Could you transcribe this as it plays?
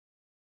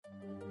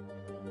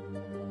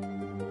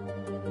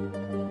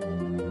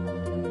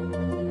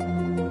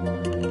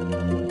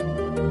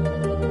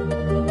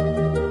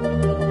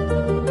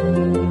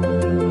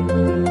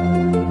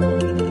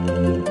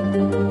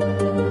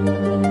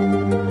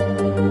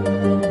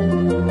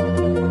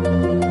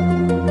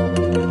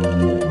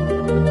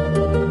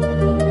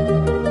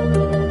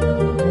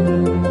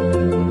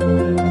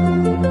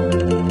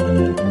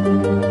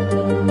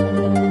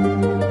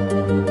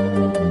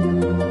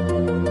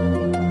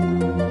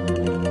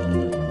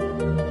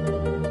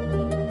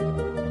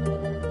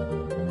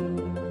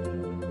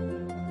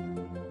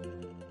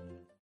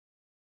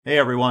Hey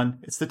everyone,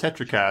 it's the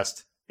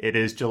TetraCast. It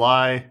is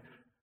July.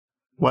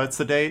 What's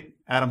the date?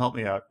 Adam, help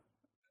me out.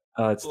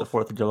 It's the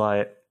 4th of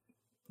July,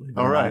 believe it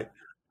All or right.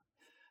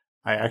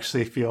 not. I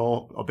actually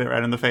feel a bit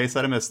red in the face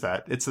that I missed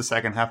that. It's the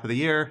second half of the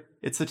year.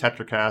 It's the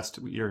TetraCast.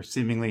 You're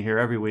seemingly here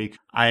every week.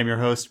 I am your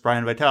host,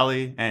 Brian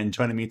Vitale, and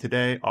joining me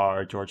today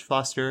are George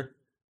Foster,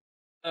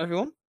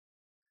 Everyone.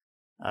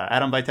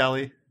 Adam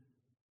Vitale,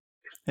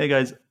 Hey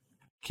guys.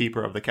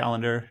 keeper of the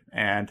calendar,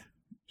 and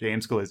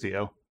James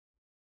Galizio.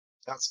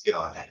 That's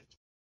good.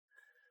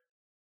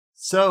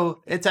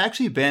 So it's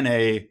actually been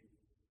a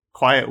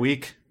quiet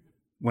week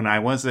when I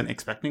wasn't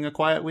expecting a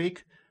quiet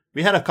week.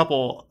 We had a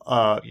couple,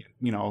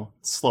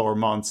 slower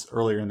months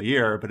earlier in the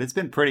year, but it's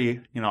been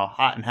pretty,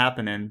 hot and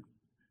happening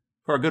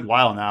for a good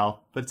while now.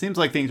 But it seems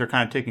like things are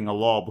kind of taking a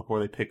lull before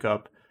they pick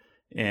up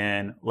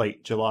in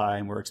late July,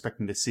 and we're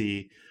expecting to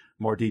see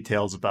more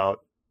details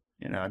about,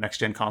 next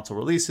gen console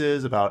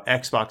releases, about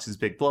Xbox's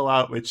big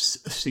blowout, which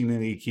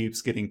seemingly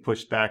keeps getting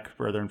pushed back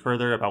further and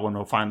further, about when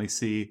we'll finally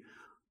see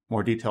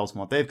more details on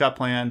what they've got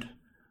planned.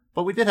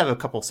 But we did have a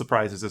couple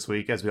surprises this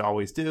week, as we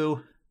always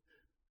do.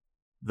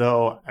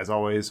 Though, as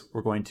always,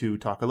 we're going to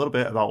talk a little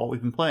bit about what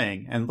we've been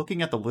playing. And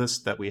looking at the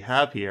list that we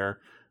have here,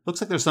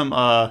 looks like there's some,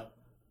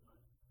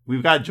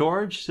 we've got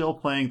George still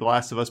playing The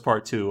Last of Us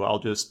Part 2. I'll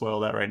just spoil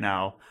that right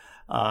now.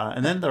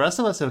 And then the rest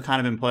of us have kind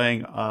of been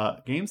playing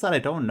games that I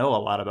don't know a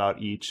lot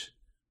about each.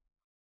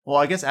 Well,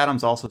 I guess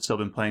Adam's also still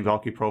been playing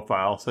Valkyrie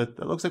Profile, so it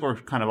looks like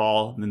we're kind of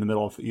all in the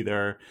middle of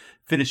either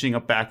finishing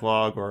up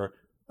backlog or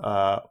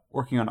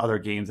working on other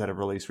games that have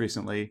released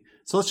recently.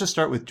 So let's just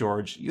start with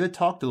George. You had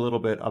talked a little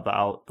bit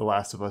about The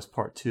Last of Us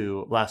Part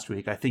 2 last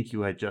week. I think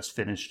you had just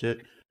finished it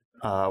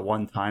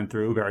one time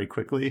through very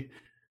quickly.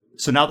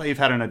 So now that you've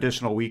had an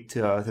additional week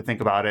to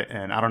think about it,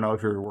 and I don't know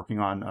if you're working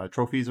on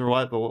trophies or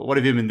what, but what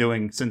have you been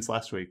doing since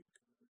last week?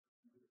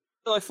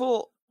 So I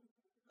thought,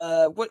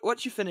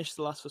 once you finish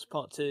The Last of Us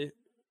Part 2,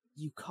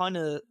 you kind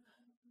of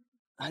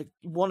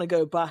want to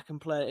go back and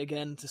play it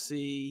again to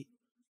see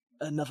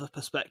another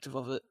perspective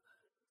of it.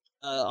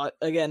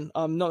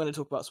 I'm not going to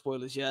talk about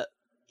spoilers yet.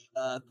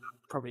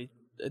 Probably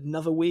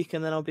another week,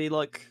 and then I'll be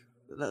like,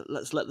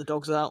 let's let the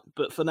dogs out.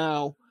 But for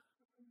now,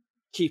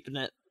 keeping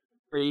it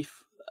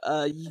brief.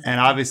 And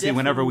obviously,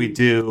 whenever we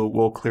do,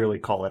 we'll clearly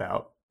call it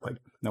out. Like,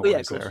 no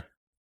worries there.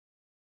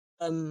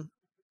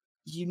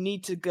 You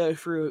need to go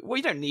through. Well,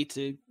 you don't need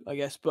to, I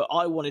guess, but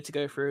I wanted to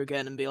go through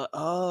again and be like,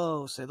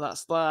 oh, so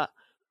that's that.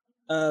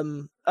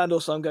 And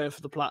also, I'm going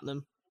for the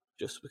platinum,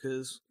 just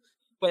because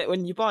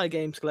when you buy a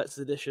games collector's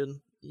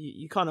edition,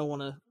 you kind of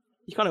want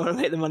to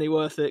make the money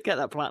worth it. Get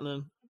that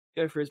platinum,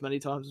 go through as many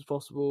times as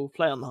possible,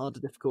 play on the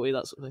harder difficulty,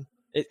 that sort of thing.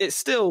 It's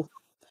still,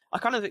 I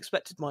kind of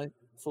expected my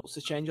thoughts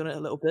to change on it a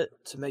little bit,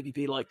 to maybe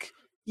be like,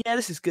 yeah,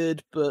 this is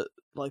good, but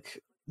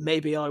like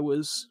maybe I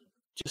was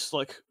just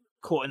like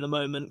caught in the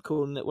moment,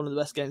 calling it one of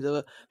the best games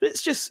ever. But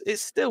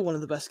it's still one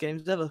of the best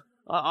games ever.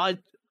 I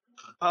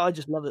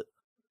just love it.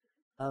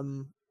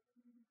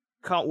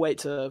 Can't wait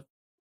to.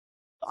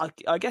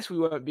 I guess we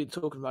won't be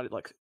talking about it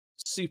like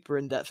super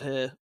in depth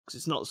here because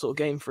it's not the sort of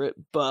game for it.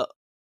 But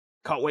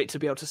can't wait to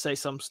be able to say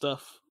some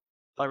stuff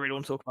I really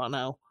want to talk about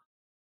now.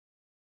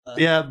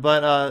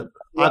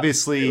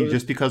 Obviously,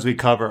 just because we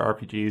cover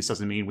RPGs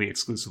doesn't mean we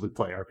exclusively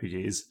play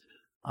RPGs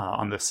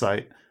on this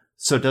site.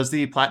 So does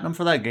the platinum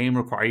for that game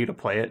require you to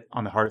play it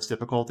on the hardest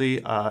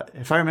difficulty?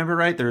 If I remember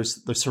right, there's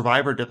the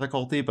survivor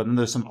difficulty, but then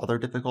there's some other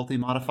difficulty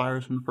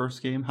modifiers from the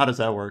first game. How does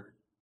that work?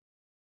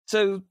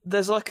 So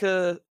there's like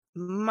a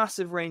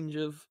massive range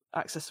of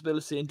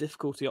accessibility and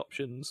difficulty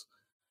options.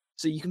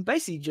 So you can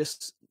basically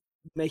just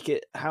make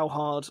it how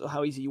hard or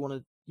how easy you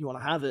want to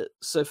have it.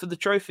 So for the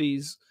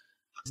trophies,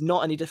 there's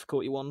not any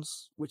difficulty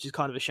ones, which is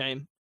kind of a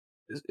shame.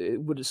 It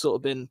would have sort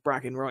of been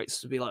bragging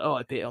rights to be like, oh,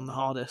 I beat it on the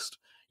hardest.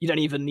 You don't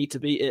even need to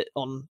beat it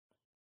on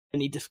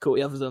any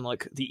difficulty other than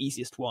like the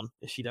easiest one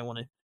if you don't want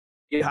to.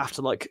 You have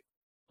to like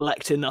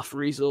collect enough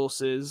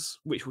resources,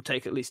 which will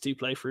take at least 2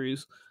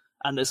 playthroughs,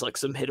 and there's like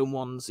some hidden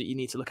ones that you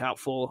need to look out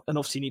for, and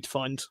obviously you need to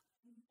find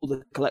all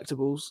the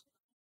collectibles.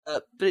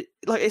 But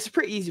it's a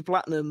pretty easy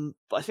platinum,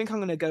 but I think I'm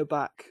going to go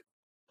back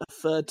a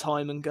third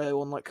time and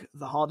go on like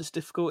the hardest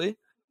difficulty,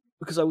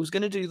 because I was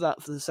going to do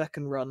that for the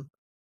second run,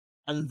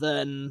 and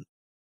then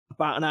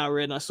about an hour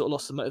in, I sort of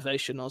lost the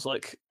motivation. I was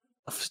like,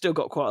 I've still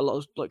got quite a lot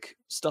of like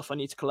stuff I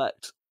need to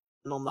collect,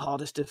 and on the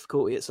hardest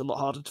difficulty, it's a lot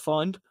harder to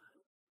find. I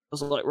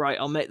was like, right,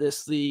 I'll make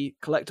this the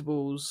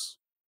collectibles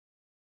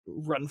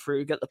run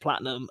through, get the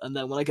platinum, and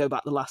then when I go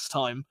back the last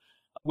time,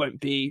 I won't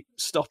be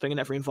stopping in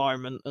every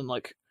environment and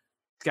like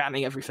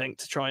scanning everything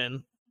to try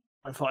and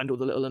find all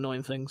the little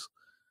annoying things.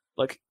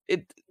 Like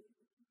it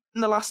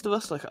in The Last of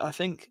Us, like I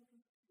think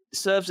it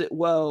serves it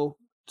well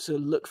to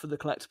look for the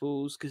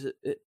collectibles because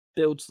it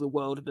builds the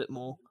world a bit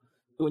more.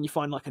 But when you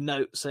find like a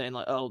note saying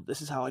like, oh,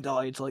 this is how I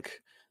died,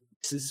 like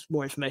this is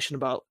more information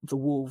about the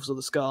wolves or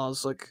the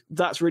scars, like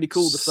that's really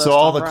cool. So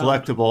all the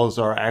collectibles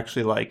are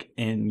actually like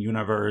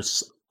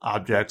in-universe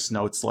objects,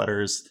 notes,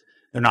 letters.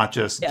 They're not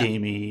just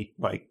gamey,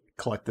 like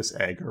collect this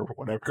egg or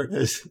whatever it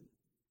is.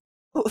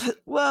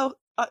 Well,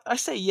 I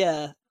say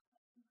yeah.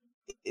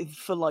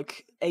 for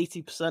like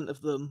 80%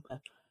 of them.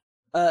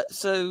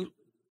 So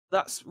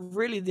that's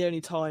really the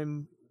only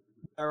time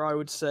where I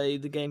would say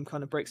the game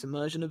kind of breaks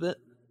immersion a bit.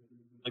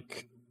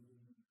 Like,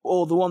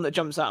 or the one that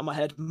jumps out of my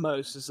head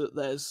most is that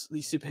there's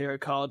these superhero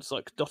cards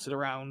like dotted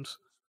around,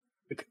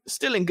 like,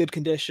 still in good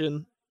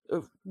condition.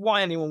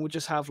 Why anyone would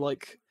just have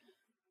like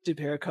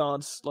superhero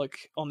cards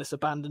like on this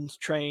abandoned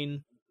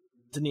train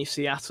underneath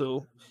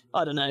Seattle,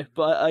 I don't know.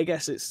 But I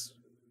guess it's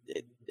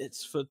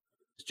for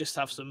just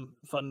have some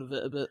fun with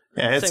it a bit.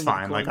 Yeah, it's Same with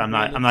the fine. Like coin,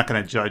 I'm really. not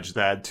going to judge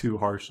that too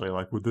harshly.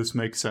 Like, would this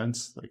make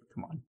sense? Like,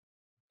 come on.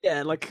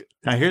 Yeah, like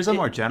Now, here's a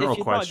more if general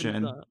you're vibing with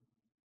question.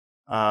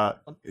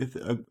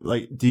 that-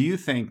 Like, do you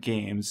think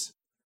games,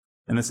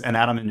 and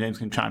Adam and James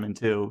can chime in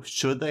too,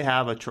 should they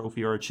have a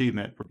trophy or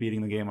achievement for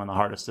beating the game on the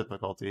hardest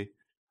difficulty?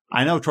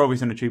 I know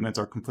trophies and achievements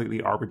are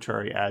completely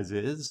arbitrary as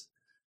is,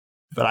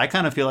 but I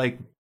kind of feel like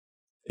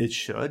it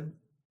should,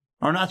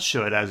 or not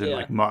should as in Yeah.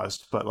 like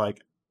must, but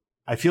like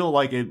I feel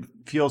like it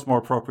feels more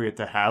appropriate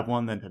to have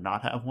one than to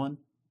not have one.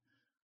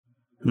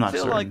 I'm I not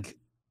feel certain. like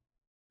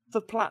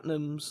for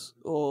platinums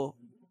or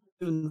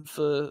even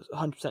for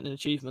 100% in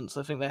achievements,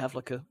 I think they have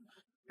like a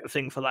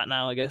thing for that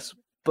now, I guess.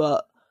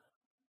 But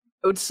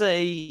I would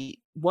say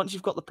once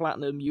you've got the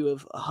platinum, you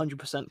have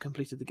 100%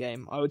 completed the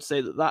game. I would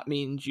say that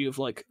means you've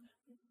like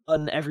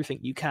done everything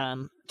you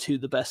can to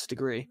the best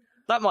degree.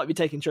 That might be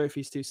taking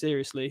trophies too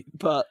seriously,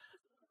 but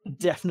I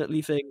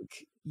definitely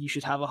think you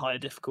should have a higher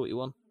difficulty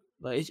one.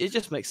 Like it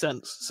just makes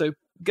sense. So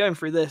going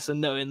through this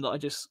and knowing that I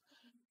just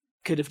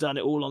could have done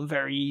it all on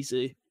very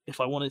easy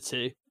if I wanted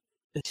to,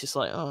 it's just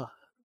like, oh,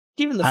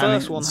 even the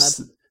first one had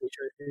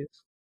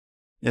trophies.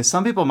 Yeah,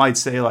 some people might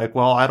say like,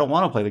 well, I don't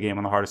want to play the game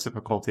on the hardest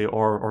difficulty,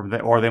 or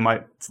they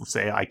might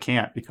say I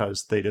can't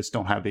because they just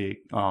don't have the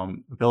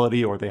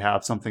ability, or they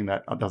have something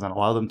that doesn't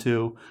allow them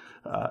to.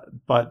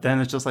 But then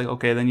it's just like,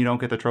 okay, then you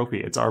don't get the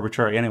trophy. It's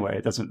arbitrary anyway.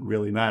 It doesn't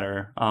really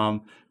matter.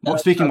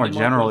 Speaking more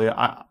generally,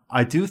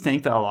 I do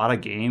think that a lot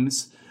of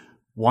games,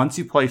 once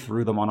you play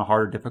through them on a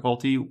harder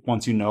difficulty,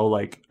 once you know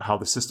like how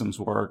the systems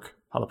work,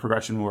 how the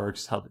progression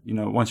works, how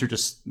once you're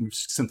just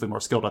simply more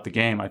skilled at the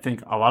game, I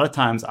think a lot of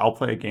times I'll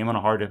play a game on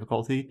a hard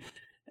difficulty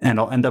and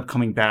I'll end up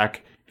coming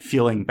back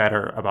feeling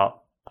better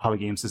about how the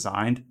game's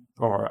designed,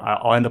 or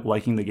I'll end up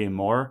liking the game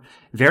more.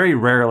 Very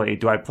rarely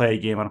do I play a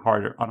game on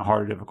a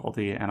harder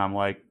difficulty and I'm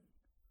like,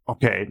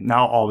 okay,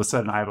 now all of a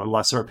sudden I have a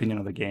lesser opinion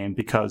of the game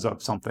because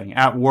of something.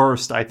 At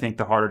worst, I think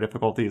the harder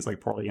difficulty is like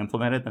poorly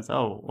implemented. That's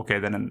okay,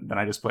 then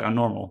I just play on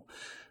normal.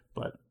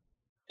 But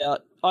yeah,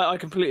 I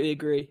completely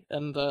agree.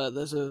 And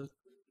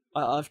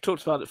I've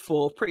talked about it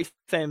before. Pretty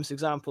famous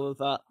example of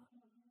that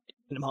in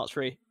Kingdom Hearts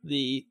 3.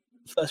 The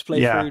first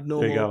playthrough, normal,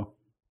 there you go.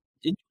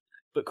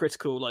 But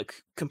critical, like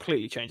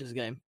completely changes the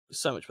game. It's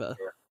so much better.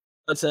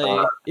 I'd say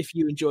if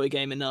you enjoy a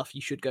game enough,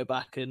 you should go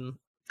back and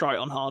try it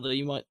on harder.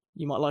 You might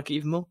like it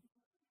even more.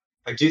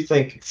 I do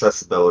think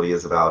accessibility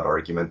is a valid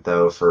argument,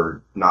 though,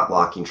 for not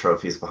locking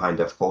trophies behind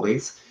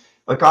difficulties.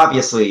 Like,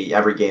 obviously,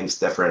 every game's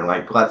different.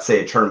 Like, let's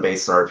say a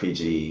turn-based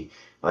RPG,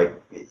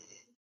 like,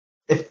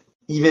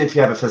 even if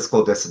you have a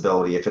physical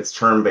disability, if it's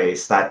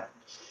turn-based, that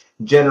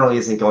generally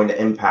isn't going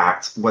to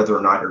impact whether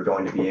or not you're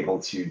going to be able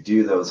to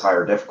do those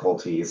higher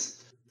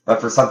difficulties. But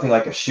for something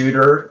like a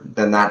shooter,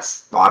 then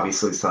that's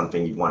obviously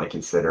something you want to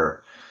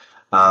consider.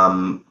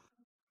 I'm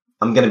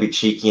going to be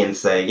cheeky and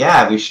say,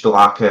 yeah, we should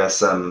lock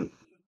some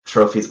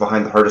trophies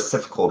behind the hardest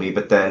difficulty,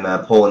 but then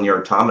pull in your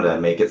automata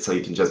and make it so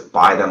you can just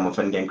buy them with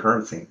in-game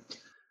currency.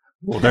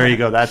 Well, there you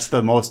go. That's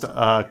the most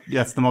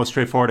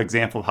straightforward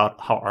example of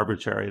how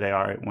arbitrary they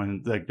are.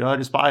 When like,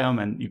 just buy them,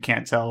 and you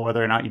can't tell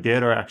whether or not you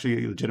did or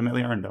actually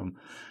legitimately earned them.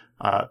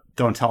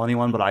 Don't tell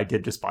anyone, but I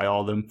did just buy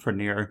all of them for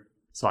Nier,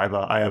 so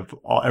I have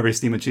every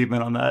Steam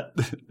achievement on that.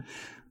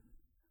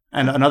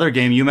 And another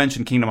game, you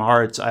mentioned Kingdom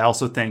Hearts. I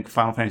also think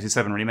Final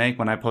Fantasy VII Remake,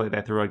 when I played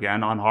that through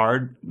again on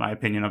hard, my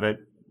opinion of it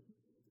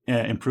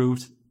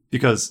improved,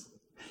 because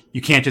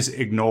you can't just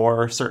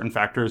ignore certain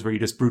factors where you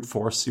just brute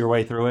force your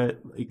way through it.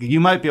 You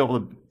might be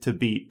able to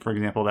beat, for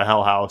example, the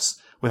Hell House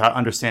without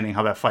understanding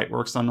how that fight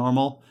works on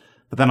normal.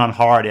 But then on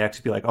hard, you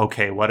actually be like,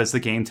 okay, what is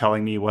the game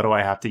telling me? What do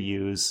I have to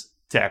use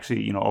to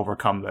actually,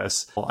 overcome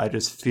this? Well, I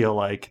just feel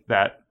like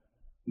that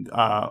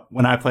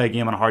when I play a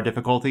game on hard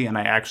difficulty and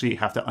I actually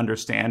have to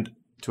understand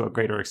to a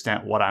greater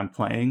extent what I'm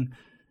playing,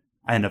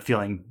 I end up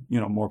feeling,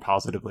 more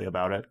positively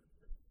about it.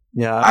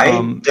 Yeah, I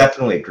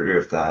definitely agree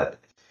with that.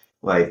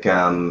 Like,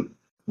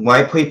 when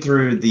I played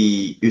through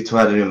the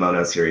Utoya no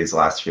Mono series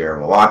last year,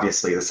 well,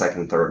 obviously the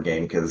second and third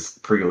game, because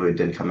Prelude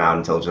didn't come out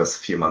until just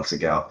a few months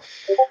ago,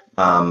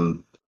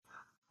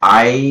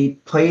 I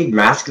played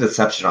Mask of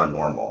Deception on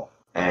normal,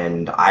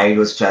 and I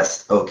was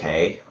just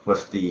okay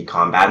with the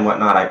combat and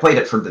whatnot. I played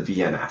it for the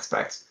VN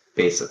aspect,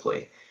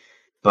 basically.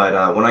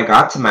 But when I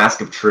got to Mask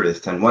of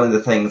Truth, and one of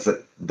the things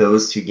that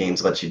those two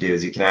games let you do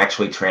is you can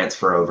actually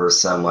transfer over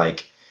some,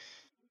 like,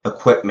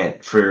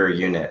 equipment for your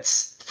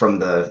units from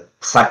the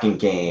second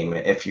game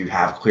if you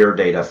have clear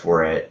data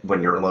for it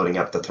when you're loading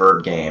up the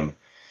third game.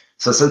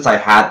 So since I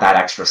had that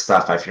extra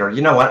stuff, I figured,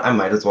 you know what, I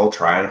might as well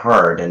try on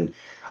hard. And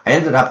I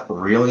ended up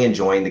really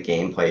enjoying the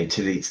gameplay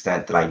to the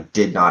extent that I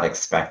did not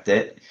expect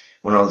it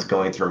when I was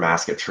going through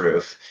Mask of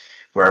Truth.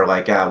 Where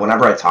like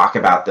whenever I talk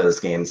about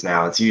those games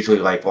now, it's usually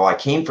like, well, I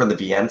came from the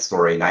VN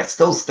story and I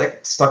still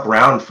stuck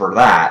around for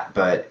that,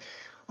 but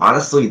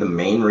honestly, the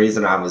main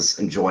reason I was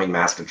enjoying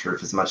Mask of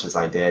Truth as much as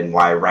I did and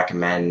why I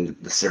recommend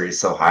the series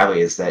so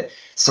highly is that,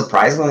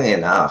 surprisingly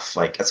enough,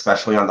 like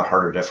especially on the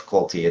harder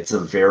difficulty, it's a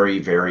very,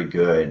 very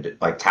good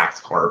like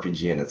tactical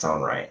RPG in its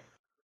own right.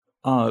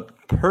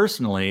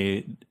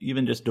 Personally,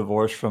 even just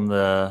divorced from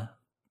the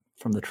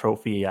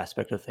trophy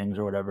aspect of things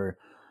or whatever.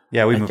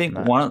 Yeah, I think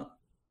one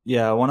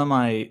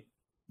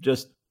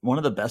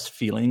of the best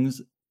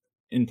feelings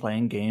in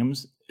playing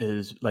games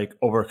is like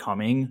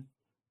overcoming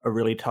a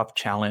really tough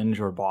challenge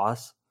or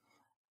boss.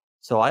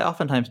 So I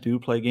oftentimes do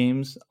play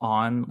games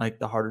on like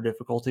the harder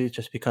difficulties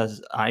just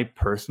because I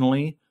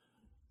personally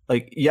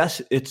like,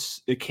 yes,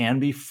 it can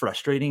be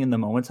frustrating in the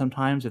moment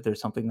sometimes if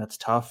there's something that's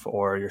tough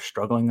or you're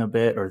struggling a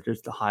bit or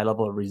there's a high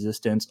level of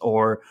resistance,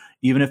 or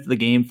even if the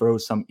game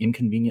throws some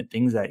inconvenient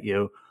things at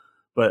you.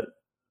 But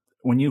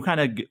when you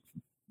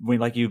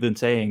like you've been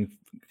saying,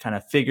 kind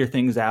of figure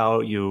things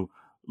out, you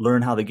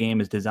learn how the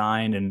game is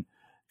designed, and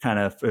kind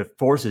of it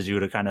forces you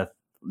to kind of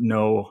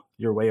know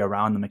your way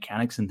around the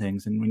mechanics and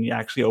things. And when you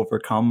actually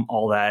overcome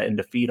all that and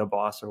defeat a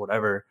boss or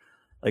whatever,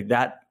 like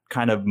that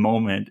kind of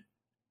moment,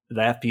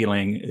 that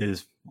feeling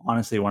is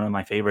honestly one of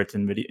my favorites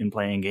in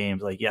playing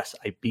games. Like, yes,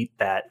 I beat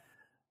that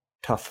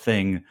tough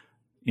thing,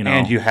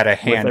 and you had a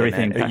hand in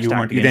everything it.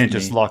 You didn't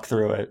just luck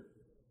through it.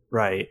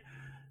 Right.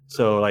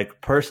 So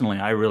like personally,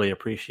 I really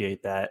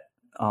appreciate that.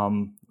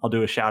 I'll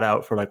do a shout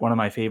out for like one of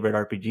my favorite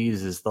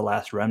RPGs is The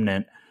Last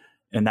Remnant.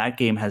 And that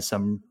game has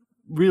some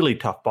really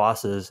tough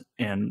bosses,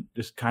 and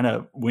just kind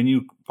of when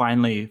you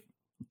finally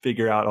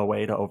figure out a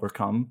way to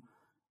overcome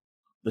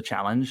the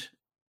challenge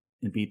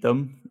and beat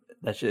them,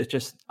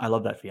 I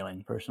love that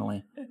feeling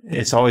personally.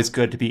 It's always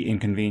good to be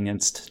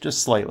inconvenienced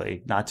just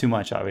slightly, not too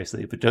much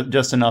obviously, but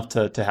just enough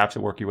to have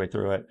to work your way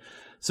through it.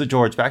 So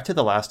George, back to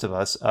The Last of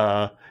Us.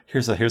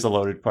 Here's a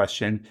loaded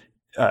question.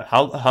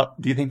 How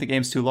do you think the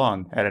game's too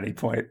long at any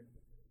point?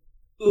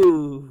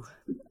 Ooh.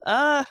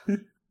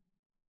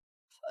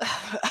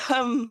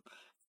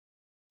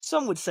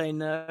 Some would say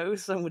no,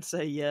 some would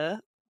say yeah.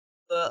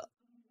 But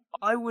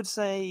I would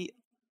say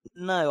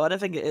no, I don't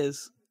think it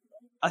is.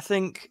 I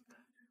think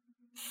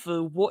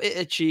for what it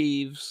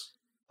achieves,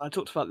 I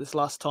talked about this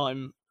last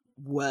time,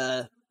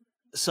 where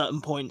at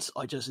certain points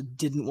I just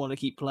didn't want to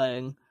keep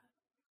playing.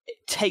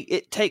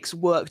 It takes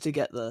work to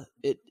get there.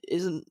 It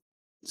isn't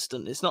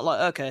instant. It's not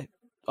like, okay,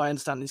 I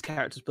understand these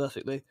characters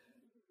perfectly.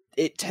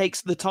 It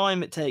takes the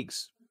time it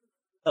takes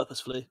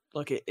purposefully.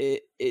 Like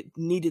it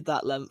needed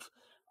that length.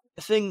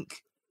 I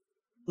think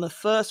on the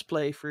first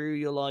playthrough,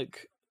 you're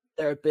like,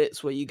 there are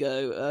bits where you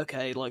go,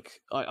 okay,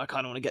 like I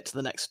kind of want to get to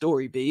the next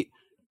story beat.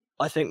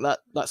 I think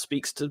that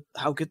speaks to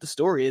how good the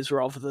story is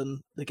rather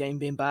than the game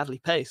being badly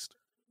paced.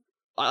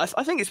 I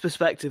think it's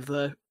perspective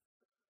though.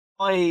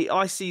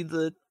 I see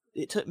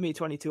it took me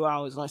 22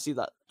 hours, and I see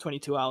that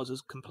 22 hours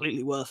was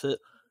completely worth it.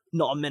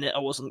 Not a minute I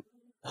wasn't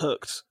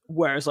hooked.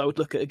 Whereas I would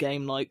look at a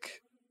game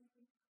like,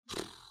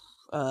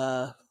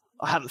 I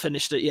haven't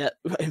finished it yet.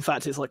 In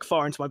fact, it's like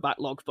far into my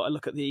backlog. But I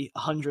look at the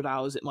 100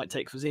 hours it might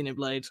take for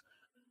Xenoblade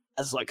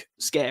as like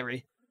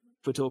scary.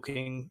 If we're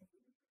talking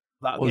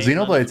about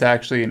Xenoblade's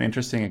actually an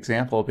interesting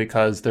example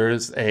because there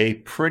is a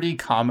pretty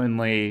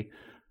commonly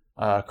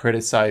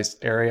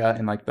criticized area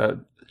in like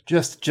the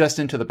just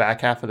into the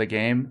back half of the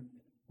game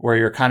where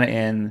you're kind of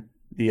in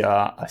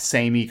the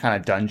samey kind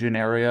of dungeon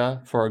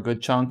area for a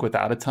good chunk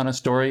without a ton of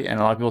story, and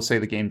a lot of people say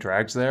the game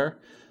drags there.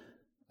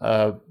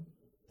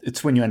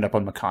 It's when you end up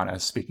on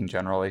Mechonis, speaking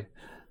generally.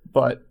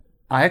 But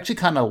I actually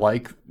kind of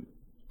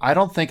I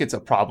don't think it's a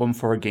problem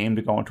for a game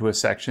to go into a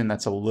section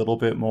that's a little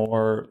bit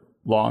more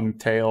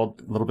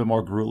long-tailed, a little bit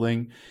more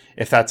grueling,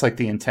 if that's like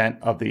the intent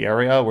of the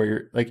area, where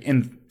you're like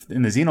in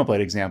the Xenoblade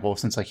example,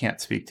 since I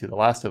can't speak to The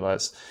Last of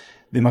Us,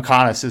 the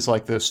Mechonis is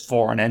like this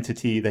foreign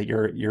entity that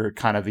you're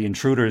kind of the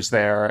intruders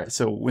there.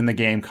 So when the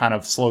game kind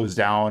of slows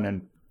down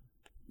and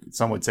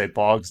some would say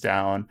bogs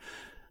down,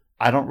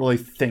 I don't really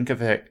think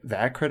of it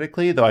that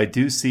critically, though I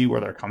do see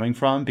where they're coming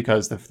from,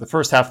 because the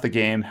first half of the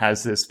game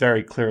has this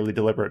very clearly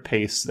deliberate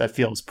pace that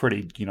feels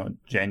pretty,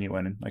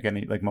 genuine,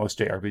 like most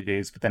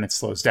JRPGs, but then it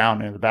slows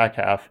down in the back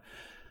half.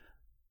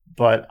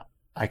 But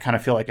I kind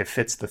of feel like it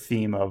fits the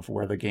theme of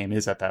where the game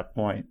is at that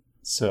point.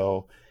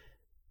 So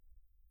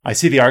I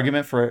see the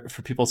argument for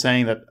people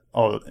saying that,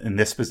 in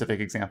this specific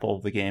example,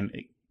 the game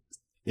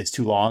is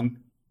too long,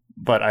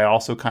 but I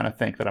also kind of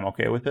think that I'm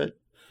okay with it.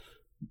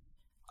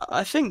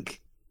 I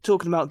think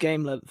talking about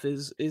game length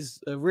is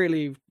a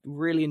really,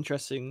 really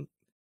interesting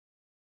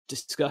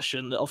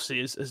discussion that obviously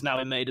has now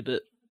been made a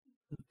bit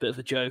of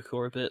a joke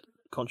or a bit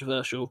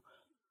controversial.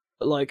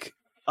 But like,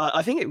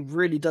 I think it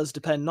really does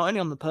depend not only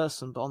on the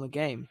person but on the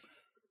game.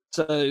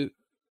 So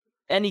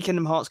any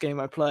Kingdom Hearts game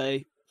I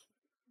play,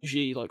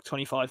 usually like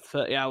 25 to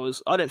 30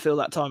 hours, I don't feel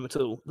that time at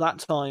all. That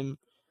time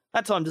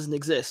doesn't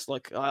exist.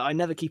 Like I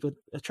never keep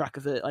a track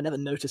of it. I never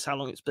notice how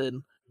long it's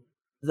been.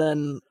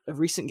 Then a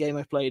recent game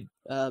I played,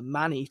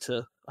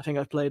 Maneater, I think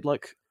I played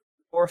like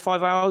 4 or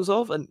 5 hours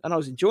of, and I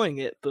was enjoying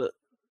it, but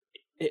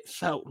it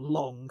felt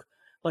long.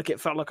 Like it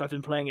felt like I've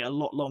been playing it a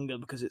lot longer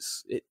because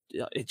it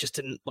just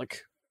didn't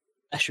like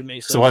mesh with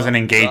me. So it wasn't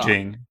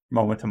engaging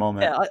moment to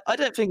moment. Yeah, I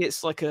don't think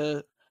it's like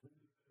a.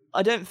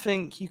 I don't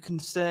think you can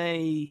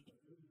say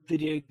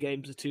video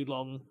games are too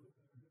long.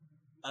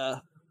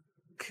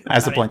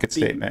 As a blanket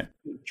statement.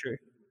 True.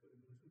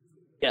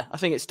 Yeah, I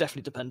think it's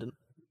definitely dependent.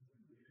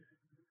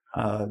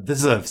 This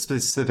is a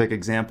specific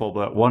example,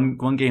 but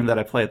one game that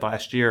I played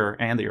last year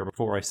and the year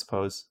before, I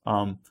suppose,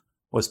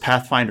 was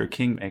Pathfinder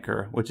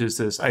Kingmaker, which is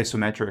this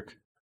isometric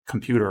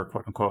computer,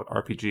 quote unquote,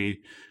 RPG.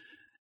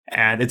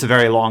 And it's a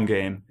very long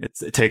game.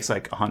 It takes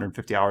like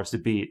 150 hours to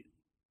beat,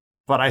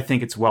 but I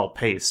think it's well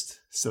paced.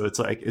 So it's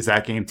like, is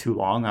that game too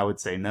long? I would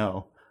say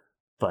no,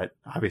 but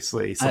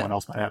obviously someone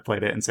else might have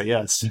played it and say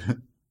yes.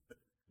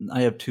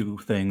 I have two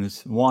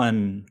things.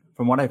 One,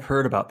 from what I've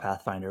heard about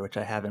Pathfinder, which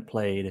I haven't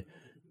played,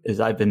 is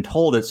I've been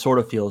told it sort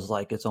of feels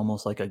like it's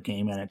almost like a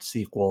game and its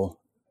sequel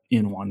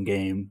in one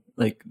game.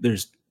 Like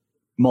there's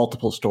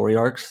multiple story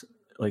arcs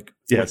like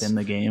within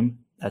the game.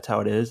 That's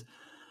how it is.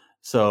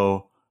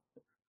 So,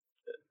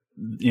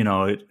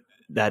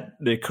 that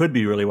it could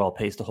be really well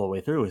paced the whole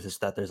way through. It's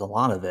just that there's a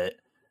lot of it.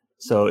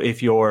 So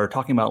if you're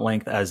talking about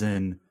length as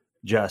in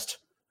just,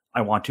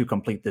 I want to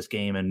complete this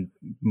game and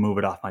move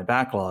it off my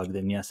backlog,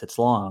 then yes, it's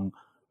long.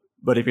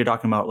 But if you're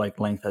talking about like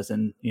length as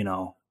in,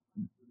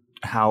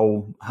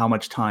 how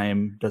much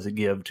time does it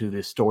give to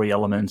the story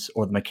elements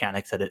or the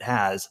mechanics that it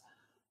has,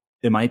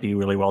 it might be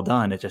really well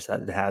done. It's just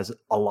that it has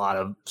a lot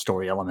of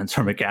story elements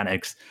or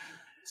mechanics.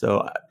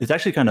 So it's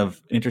actually kind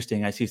of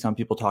interesting. I see some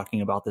people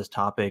talking about this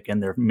topic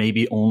and they're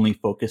maybe only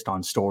focused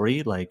on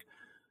story. Like,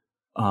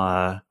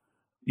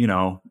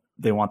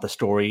 they want the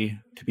story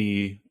to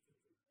be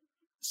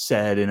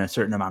said in a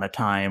certain amount of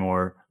time,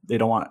 or they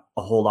don't want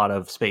a whole lot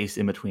of space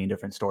in between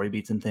different story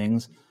beats and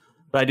things.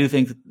 But I do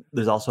think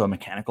there's also a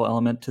mechanical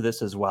element to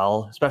this as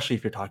well, especially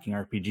if you're talking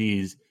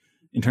RPGs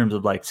in terms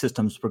of like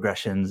systems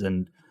progressions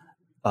and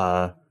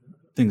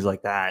things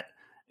like that.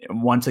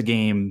 Once a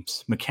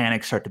game's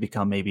mechanics start to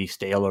become maybe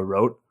stale or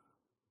rote,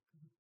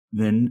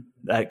 then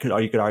you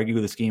could argue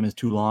this game is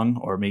too long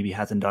or maybe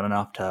hasn't done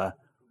enough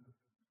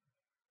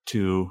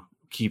to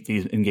keep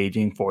these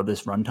engaging for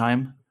this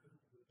runtime.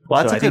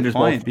 Well, that's a good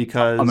point,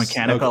 because a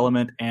mechanical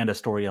element and a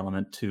story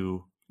element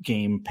to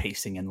game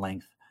pacing and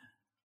length.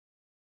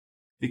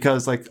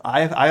 Because like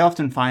I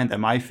often find that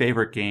my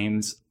favorite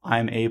games,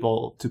 I'm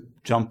able to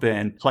jump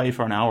in, play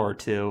for an hour or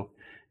two,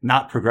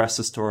 not progress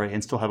the story,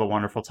 and still have a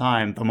wonderful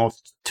time. The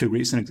most two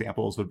recent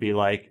examples would be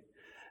like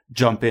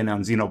jump in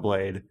on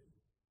Xenoblade,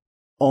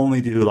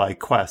 only do like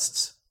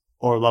quests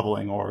or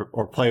leveling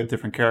or play with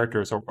different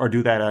characters or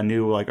do that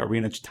new like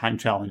arena time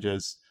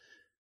challenges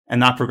and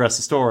not progress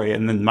the story.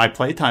 And then my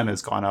playtime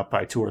has gone up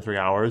by 2 or 3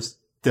 hours.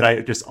 Did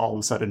I just all of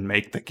a sudden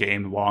make the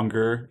game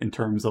longer in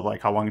terms of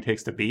like how long it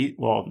takes to beat?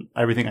 Well,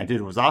 everything I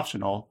did was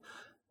optional.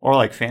 Or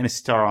like Phantasy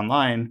Star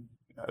Online,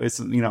 it's,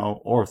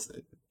 or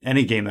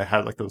any game that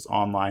had like those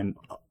online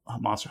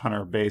Monster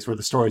Hunter base where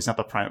the story is not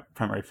the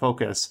primary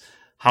focus.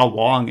 How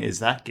long is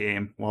that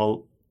game?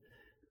 Well,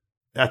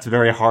 that's a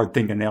very hard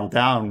thing to nail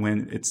down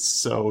when it's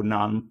so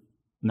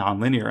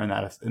non-linear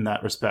in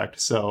that respect.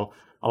 So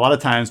a lot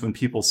of times when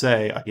people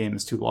say a game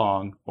is too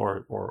long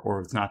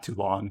or it's not too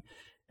long,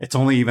 it's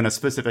only even a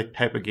specific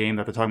type of game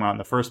that they're talking about in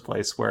the first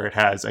place, where it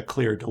has a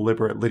clear,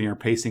 deliberate linear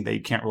pacing that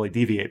you can't really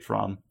deviate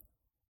from.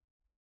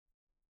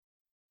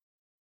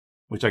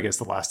 Which I guess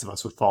The Last of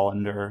Us would fall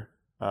under,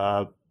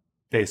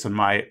 based on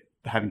my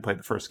having played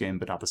the first game,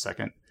 but not the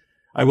second.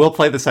 I will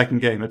play the second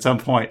game at some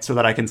point so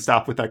that I can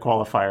stop with that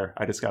qualifier.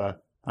 I just gotta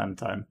find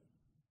the time.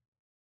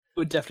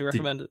 Would definitely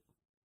recommend it.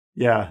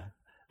 Yeah.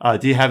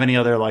 Do you have any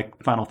other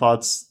like final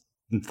thoughts?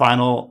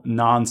 Final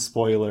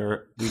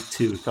non-spoiler week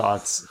 2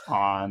 thoughts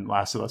on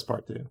Last of Us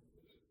Part 2?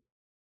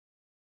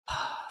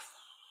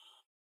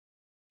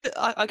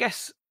 I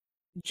guess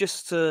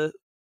just to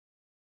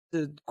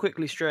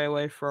quickly stray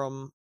away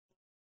from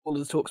all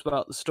of the talks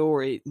about the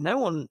story, no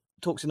one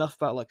talks enough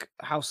about like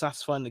how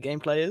satisfying the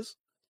gameplay is.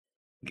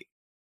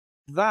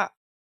 That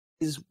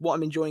is what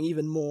I'm enjoying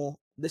even more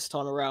this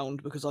time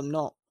around, because I'm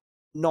not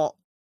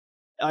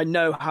I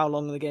know how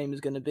long the game is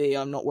going to be.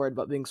 I'm not worried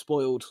about being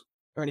spoiled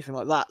or anything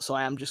like that, so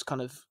I am just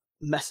kind of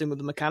messing with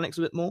the mechanics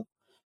a bit more.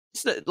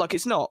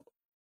 It's not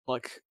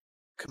like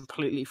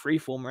completely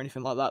freeform or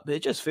anything like that, but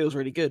it just feels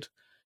really good.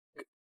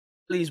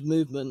 These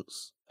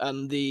movements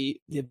and the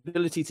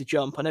ability to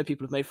jump, I know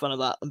people have made fun of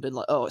that and been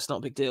like, oh, it's not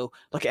a big deal.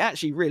 Like, it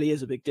actually really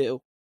is a big deal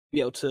to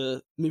be able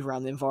to move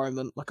around the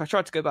environment. Like, I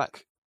tried to go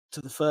back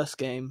to the first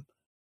game,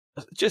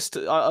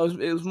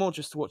 it was more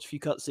just to watch a few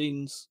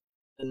cutscenes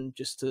and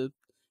just to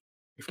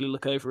briefly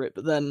look over it,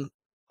 but then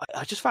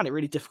I just found it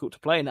really difficult to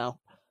play now.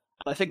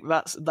 And I think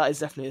that is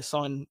definitely a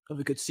sign of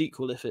a good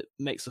sequel if it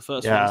makes the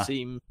first one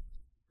seem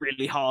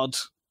really hard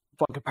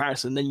by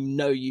comparison. Then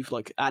you've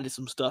like added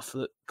some stuff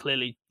that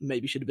clearly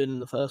maybe should have been in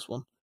the first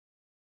one.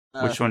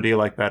 Which one do you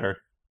like better?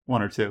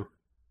 1 or 2?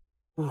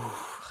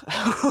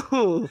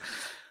 Ooh.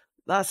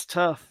 That's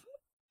tough.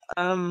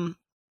 Let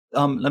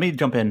me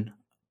jump in.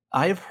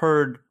 I've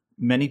heard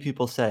many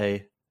people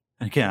say,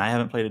 and again, I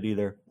haven't played it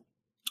either,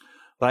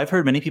 but I've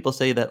heard many people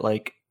say that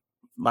like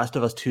Last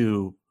of Us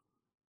 2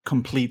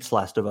 completes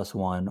Last of Us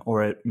 1,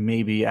 or it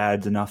maybe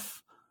adds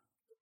enough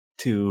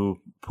to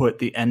put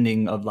the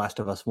ending of Last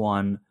of Us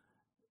 1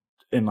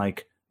 in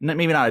like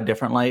maybe not a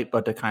different light,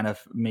 but to kind of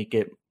make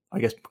it, I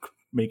guess,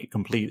 make it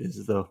complete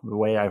is the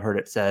way I've heard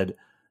it said.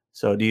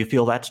 So do you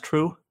feel that's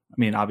true? I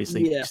mean,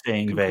 obviously Yeah,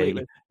 staying completely.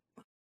 vague.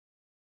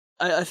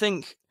 I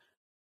think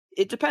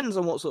it depends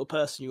on what sort of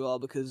person you are,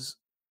 because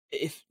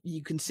if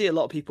you can see a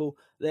lot of people,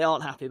 they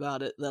aren't happy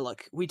about it. They're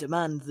like, we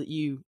demand that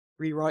you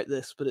rewrite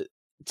this. But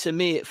to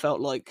me, it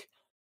felt like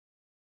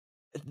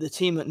the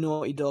team at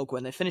Naughty Dog,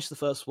 when they finished the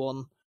first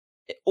one,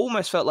 it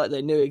almost felt like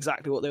they knew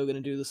exactly what they were going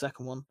to do the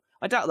second one.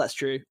 I doubt that's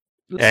true.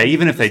 Yeah,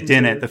 even if they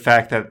didn't, the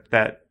fact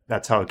that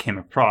that's how it came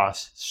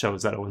across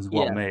shows that it was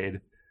well made.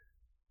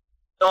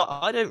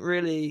 I don't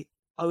really.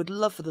 I would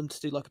love for them to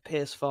do like a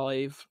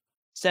PS5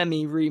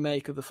 semi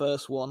remake of the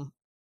first one,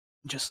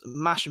 just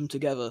mash them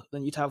together.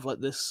 Then you'd have like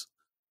this.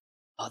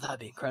 Oh, that'd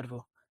be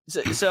incredible.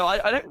 So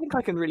I don't think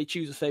I can really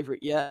choose a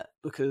favorite yet,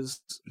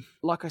 because,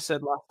 like I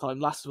said last time,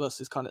 Last of Us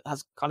has kind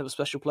of a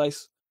special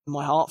place in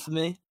my heart for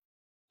me.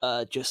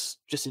 Just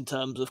in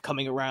terms of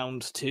coming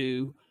around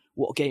to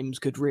what games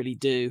could really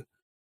do.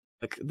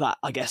 Like that,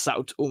 I guess that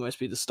would almost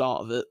be the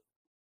start of it.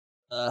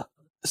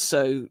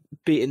 So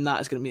beating that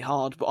is going to be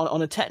hard. But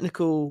on a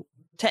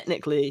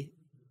technically,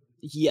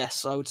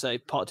 yes, I would say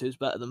Part 2 is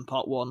better than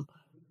Part 1.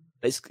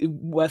 It's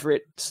whether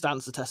it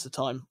stands the test of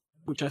time,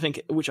 which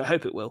I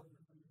hope it will.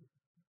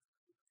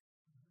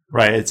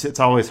 Right. It's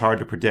always hard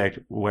to predict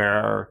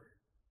where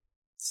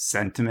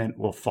sentiment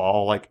will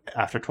fall like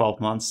after 12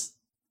 months.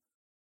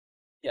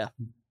 Yeah.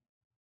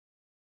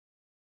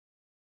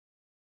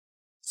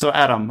 So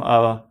Adam,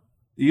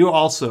 you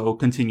also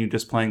continue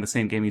just playing the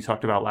same game you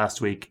talked about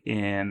last week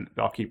in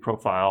Valkyrie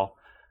Profile.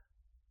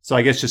 So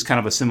I guess just kind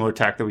of a similar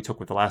tack that we took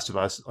with The Last of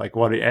Us. Like,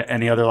 what?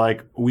 Any other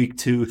like week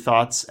 2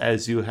 thoughts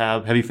as you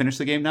have? Have you finished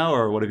the game now,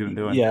 or what have you been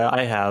doing? Yeah,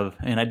 I have,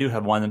 and I do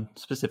have one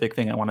specific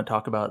thing I want to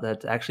talk about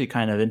that's actually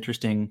kind of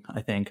interesting,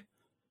 I think.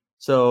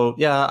 So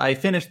yeah, I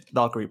finished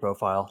Valkyrie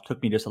Profile.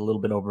 Took me just a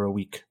little bit over a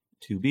week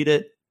to beat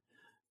it.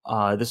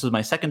 This was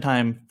my second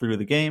time through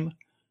the game.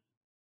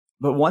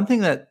 But one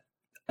thing that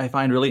I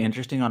find really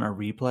interesting on a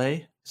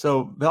replay,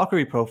 so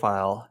Valkyrie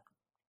Profile,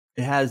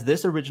 it has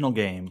this original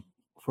game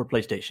for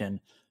PlayStation,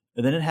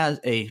 and then it has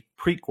a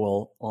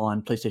prequel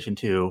on PlayStation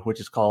 2,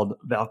 which is called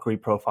Valkyrie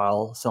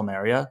Profile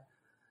Silmeria.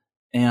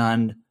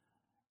 And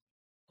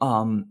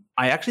I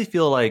actually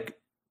feel like,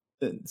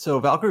 so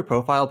Valkyrie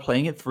Profile,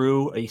 playing it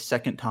through a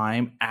second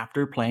time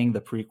after playing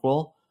the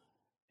prequel,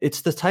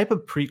 it's the type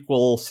of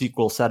prequel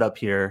sequel setup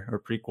here, or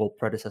prequel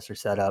predecessor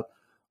setup,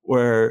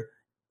 where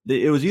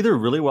it was either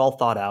really well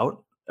thought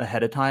out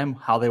ahead of time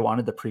how they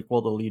wanted the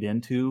prequel to lead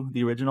into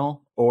the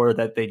original, or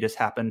that they just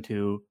happened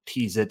to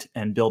tease it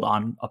and build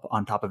on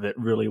top of it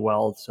really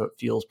well, so it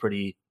feels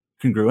pretty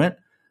congruent.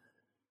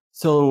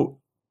 So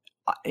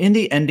in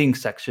the ending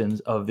sections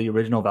of the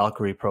original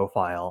Valkyrie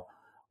Profile,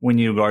 when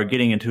you are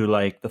getting into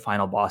like the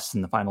final boss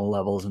and the final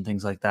levels and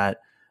things like that,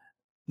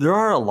 there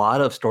are a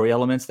lot of story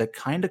elements that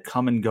kind of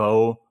come and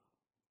go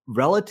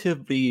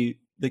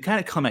they kind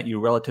of come at you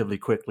relatively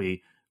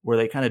quickly, where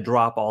they kind of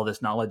drop all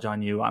this knowledge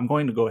on you. I'm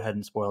going to go ahead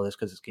and spoil this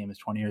because this game is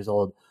 20 years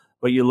old,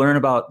 but you learn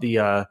about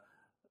the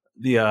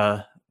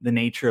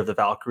nature of the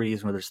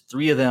Valkyries, where there's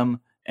 3 of them,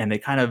 and they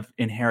kind of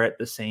inherit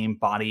the same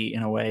body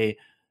in a way,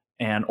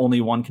 and only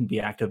one can be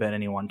active at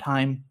any one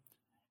time.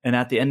 And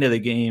at the end of the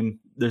game,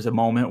 there's a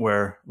moment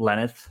where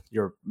Lenneth,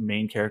 your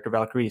main character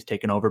Valkyrie, is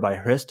taken over by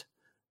Hrist,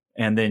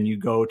 and then you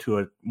go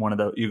to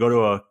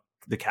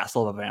the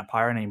castle of a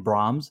vampire named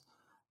Brahms,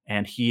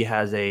 and he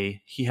has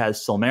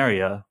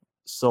Silmeria,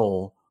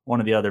 Soul, one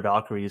of the other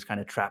Valkyries, kind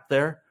of trapped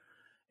there.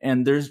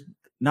 And there's,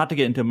 not to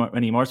get into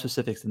any more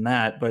specifics than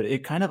that, but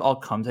it kind of all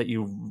comes at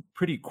you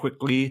pretty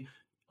quickly,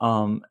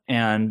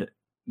 and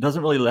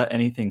doesn't really let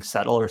anything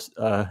settle or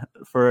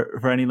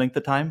for any length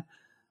of time.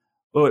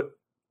 But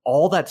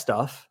all that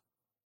stuff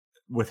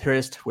with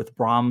Hrist, with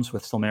Brahms,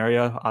 with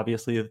Silmeria,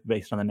 obviously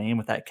based on the name,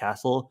 with that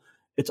castle,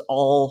 it's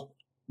all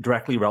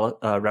directly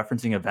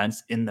referencing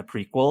events in the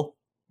prequel,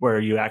 where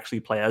you actually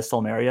play as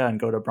Silmeria and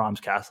go to Brahms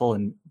Castle,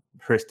 and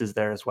Hrist is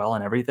there as well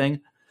and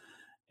everything.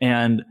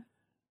 And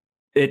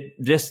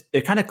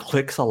it kind of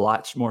clicks a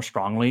lot more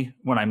strongly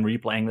when I'm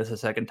replaying this a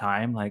second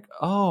time. Like,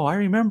 oh, I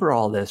remember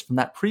all this from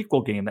that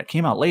prequel game that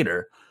came out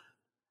later.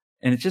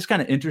 And it's just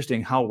kind of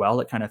interesting how well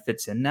it kind of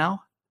fits in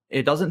now.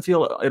 It almost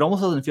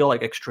doesn't feel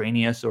like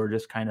extraneous or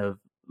just kind of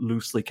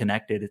loosely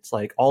connected. It's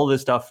like all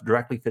this stuff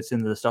directly fits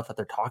into the stuff that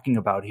they're talking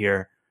about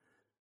here.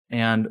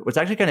 And what's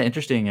actually kind of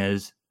interesting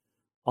is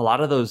a lot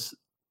of those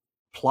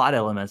plot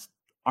elements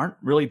aren't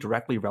really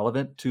directly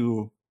relevant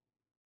to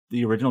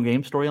the original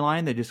game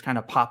storyline. They just kind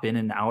of pop in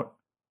and out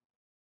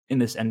in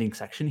this ending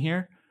section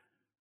here.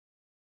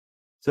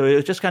 So it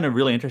was just kind of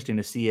really interesting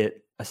to see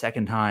it a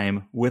second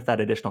time with that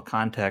additional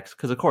context.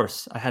 Because of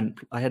course I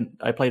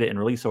played it in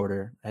release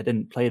order. I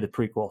didn't play the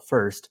prequel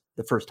first,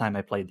 the first time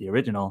I played the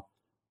original.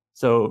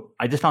 So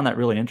I just found that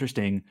really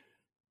interesting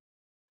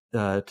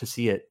to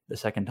see it the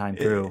second time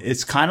through.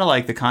 It's kind of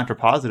like the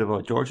contrapositive of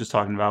what George was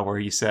talking about, where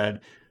he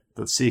said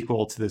the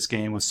sequel to this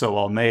game was so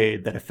well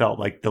made that it felt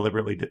like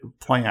deliberately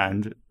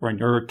planned. Where in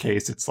your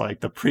case, it's like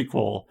the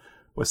prequel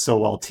was so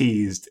well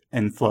teased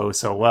and flows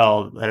so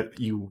well that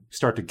you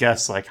start to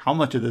guess like how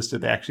much of this did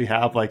they actually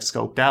have like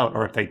scoped out,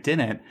 or if they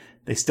didn't,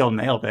 they still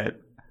nailed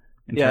it.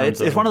 Yeah,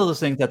 it's one of those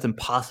things that's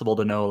impossible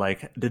to know.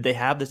 Like, did they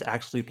have this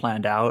actually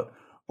planned out,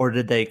 or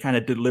did they kind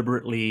of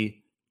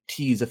deliberately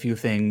tease a few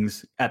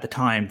things at the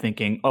time,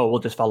 thinking, "Oh, we'll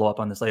just follow up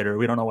on this later.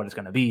 We don't know what it's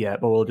going to be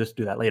yet, but we'll just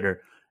do that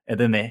later." And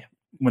then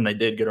when they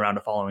did get around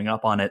to following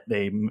up on it,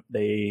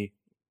 they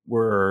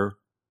were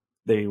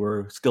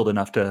skilled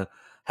enough to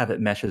have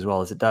it mesh as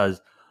well as it does.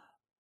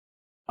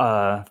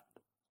 And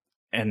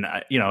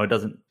it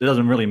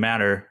doesn't really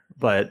matter,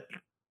 but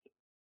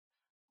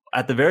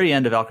at the very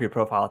end of Valkyrie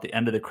Profile, at the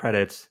end of the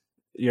credits,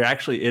 it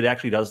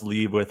actually does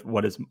leave with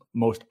what is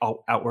most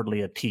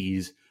outwardly a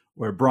tease,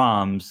 where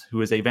Brahms,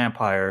 who is a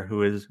vampire,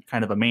 who is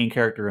kind of a main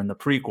character in the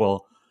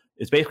prequel,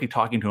 is basically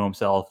talking to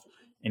himself,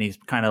 and he's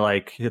kind of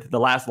like, the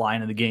last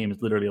line of the game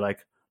is literally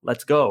like,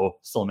 "Let's go,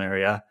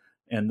 Silmeria."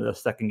 And the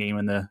second game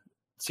in the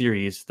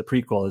series, the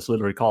prequel, is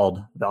literally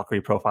called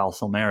Valkyrie Profile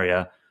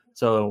Silmeria.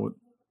 So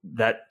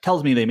that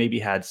tells me they maybe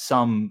had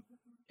some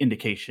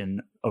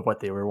indication of what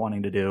they were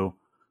wanting to do.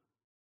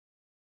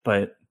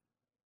 But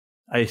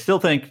I still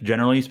think,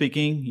 generally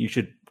speaking, you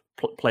should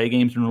play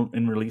games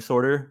in release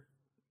order.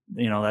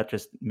 That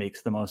just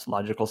makes the most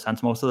logical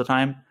sense most of the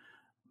time.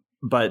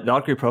 But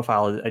Valkyrie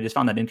Profile, I just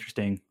found that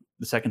interesting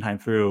the second time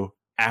through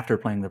after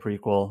playing the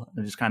prequel.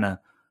 It just kind of,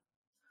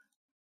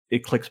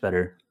 it clicks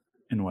better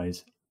in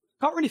ways.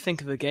 Can't really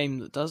think of a game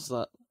that does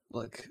that.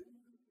 Like,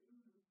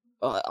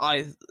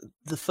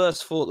 the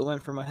first thought that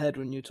went through my head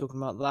when you were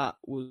talking about that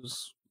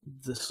was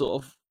the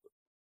sort of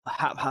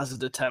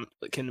haphazard attempt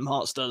that Kingdom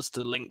Hearts does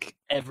to link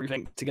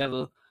everything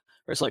together.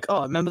 Where it's like,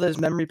 oh, remember those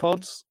memory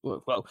pods?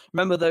 Well,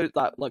 remember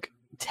that like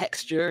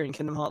texture in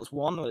Kingdom Hearts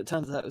 1? Well, it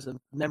turns out it was a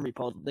memory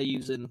pod they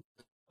use in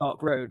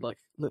Dark Road. Like,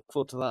 look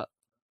forward to that.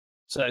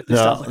 So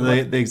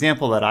the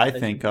example that I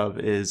think of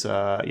is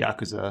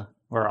Yakuza,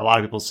 where a lot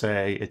of people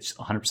say it's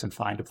 100%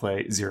 fine to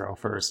play Zero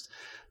first.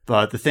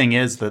 But the thing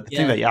is, the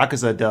thing that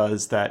Yakuza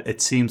does that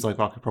it seems like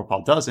Valkyrie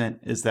Profile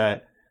doesn't, is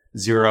that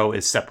Zero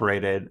is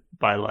separated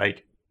by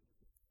like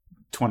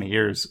 20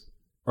 years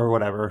or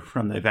whatever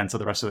from the events of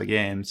the rest of the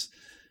games.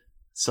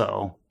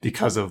 So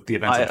because of the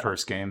events of the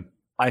first game.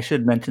 I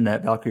should mention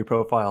that Valkyrie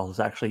Profile is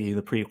actually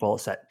the prequel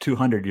set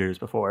 200 years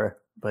before,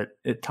 but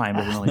time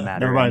doesn't really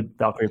matter in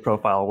Valkyrie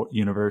Profile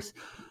universe.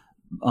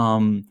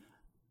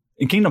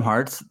 In Kingdom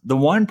Hearts, the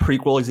one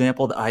prequel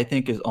example that I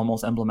think is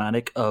almost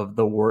emblematic of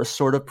the worst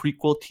sort of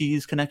prequel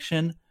tease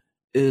connection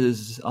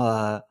is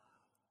where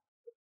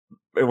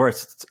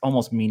it's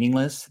almost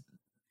meaningless.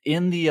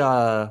 In the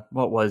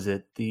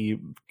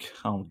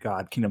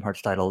Kingdom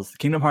Hearts titles,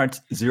 Kingdom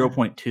Hearts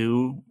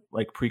 0.2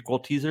 like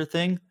prequel teaser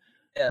thing.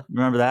 Yeah,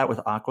 remember that with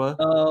Aqua?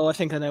 Oh, I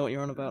think I know what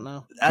you're on about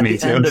now. At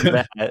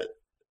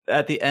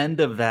the end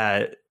of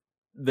that,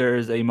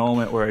 there's a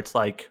moment where it's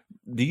like,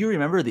 do you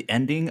remember the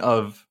ending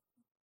of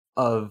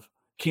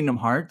Kingdom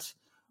Hearts,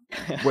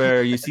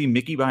 where you see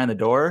Mickey behind the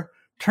door?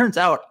 Turns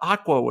out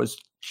Aqua was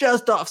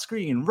just off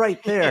screen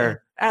right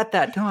there at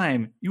that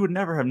time. You would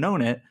never have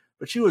known it,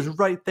 but she was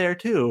right there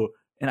too.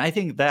 And I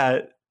think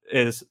that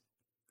is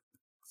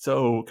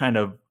so kind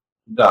of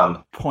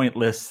dumb,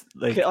 pointless.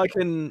 Like, I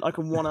can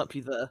one up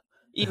you there.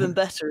 Even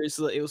better is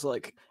that it was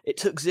like, it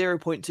took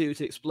 0.2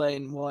 to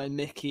explain why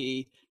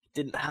Mickey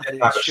didn't have his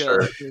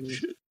shirt.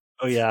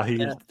 Oh yeah, he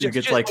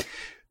gets like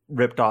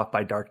ripped off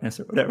by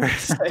darkness or whatever.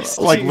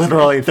 Like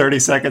literally 30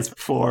 seconds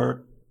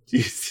before.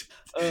 Jeez.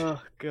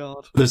 Oh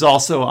god. There's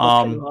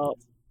also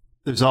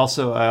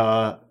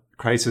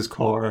Crisis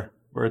Core,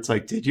 where it's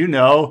like, did you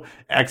know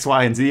X,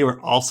 Y, and Z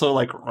were also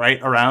like right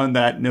around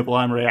that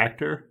Nibelheim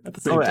reactor at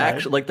the same time?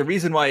 Actually, like the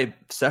reason why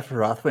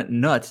Sephiroth went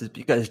nuts is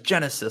because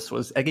Genesis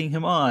was egging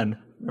him on.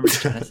 Remember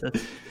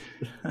Genesis?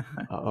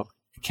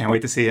 Can't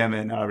wait to see him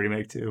in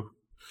Remake 2.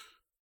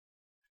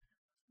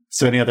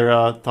 So any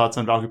other thoughts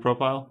on Valkyrie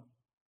Profile?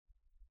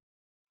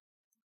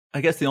 I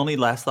guess the only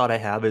last thought I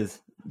have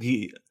is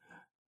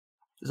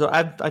so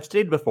I've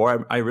stated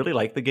before, I really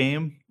like the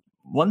game.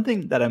 One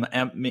thing that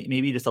I'm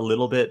maybe just a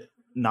little bit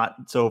not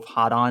so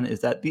hot on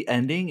is that the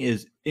ending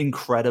is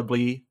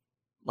incredibly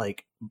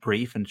like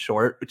brief and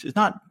short, which is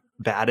not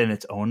bad in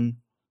its own,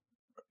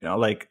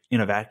 like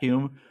in a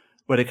vacuum,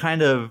 but it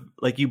kind of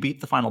like, you beat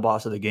the final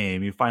boss of the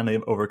game, you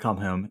finally overcome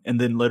him, and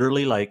then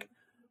literally like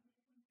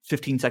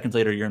 15 seconds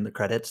later you're in the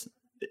credits.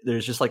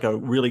 There's just like a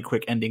really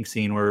quick ending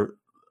scene where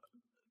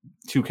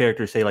two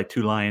characters say like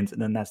two lines,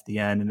 and then that's the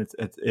end, and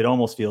it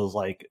almost feels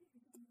like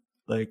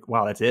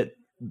wow, that's it.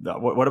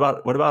 What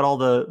about all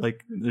the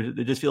like?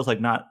 It just feels like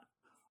not.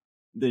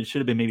 There should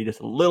have been maybe just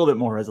a little bit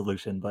more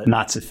resolution, but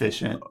not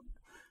sufficient.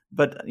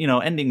 But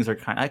endings are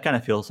I kind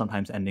of feel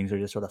sometimes endings are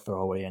just sort of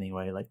throwaway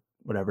anyway, like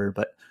whatever.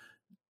 But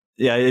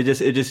yeah, it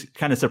just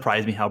kind of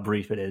surprised me how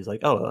brief it is. Like,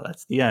 oh,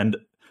 that's the end.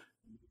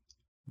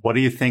 What do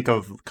you think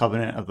of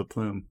Covenant of the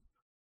Plume?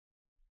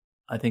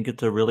 I think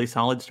it's a really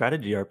solid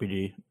strategy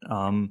RPG.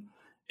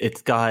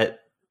 It's got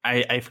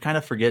I kind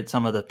of forget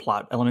some of the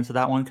plot elements of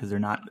that one because they're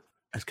not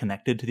as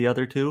connected to the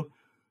other two.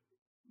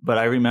 But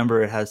I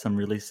remember it has some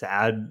really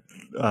sad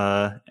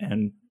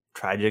and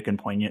tragic and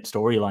poignant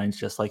storylines,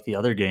 just like the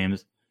other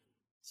games.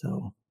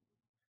 So,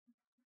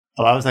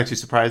 I was actually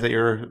surprised that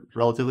you're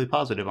relatively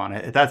positive on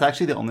it. That's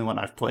actually the only one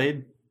I've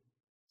played,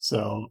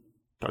 so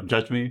don't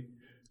judge me.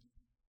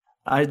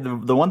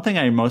 The one thing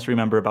I most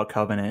remember about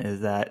Covenant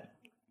is that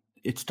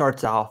it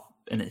starts off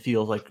and it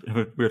feels like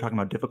we were talking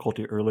about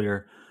difficulty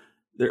earlier.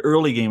 The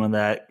early game of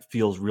that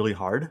feels really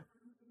hard,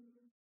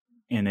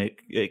 and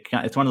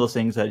it's one of those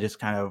things that just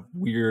kind of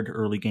weird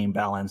early game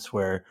balance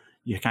where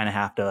you kind of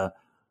have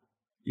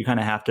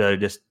to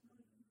just,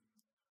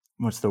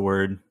 what's the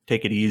word,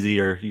 take it easy,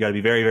 or you got to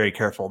be very, very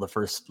careful the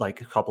first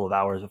like couple of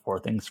hours before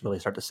things really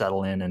start to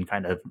settle in and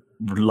kind of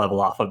level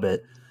off a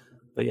bit.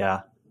 But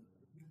yeah.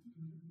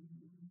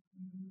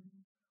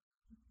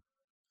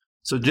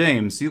 So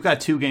James, you've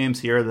got two games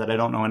here that I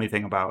don't know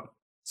anything about.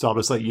 So I'll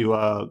just let you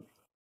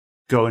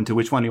go into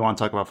which one you want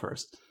to talk about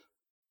first.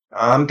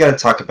 I'm going to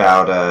talk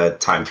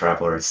about Time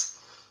Travelers.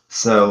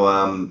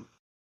 So,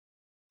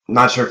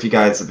 not sure if you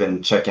guys have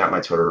been checking out my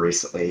Twitter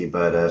recently,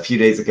 but a few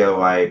days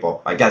ago,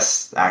 I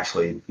guess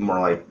actually more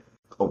like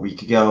a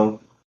week ago,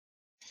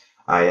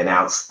 I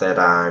announced that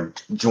I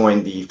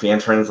joined the fan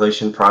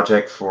translation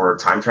project for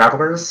Time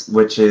Travelers,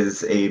 which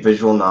is a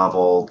visual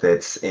novel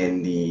that's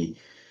in the...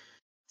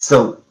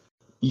 So,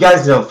 you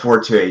guys know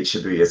 428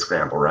 should be a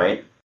scramble,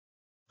 right?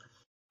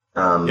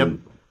 Yep.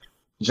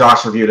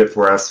 Josh reviewed it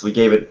for us. I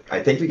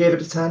think we gave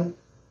it a 10?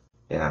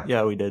 Yeah.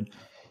 Yeah, we did.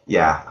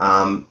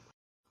 Yeah.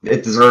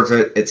 It deserves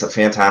it. It's a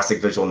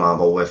fantastic visual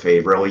novel with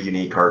a really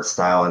unique art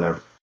style and an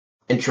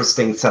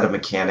interesting set of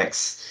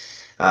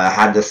mechanics.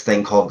 Had this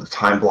thing called the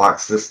time block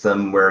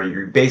system where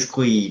you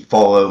basically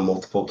follow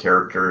multiple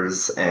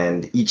characters,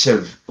 and each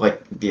of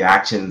like the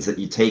actions that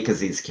you take as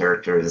these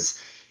characters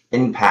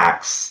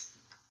impacts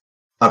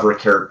other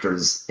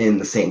characters in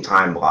the same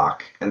time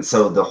block. And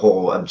so the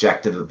whole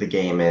objective of the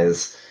game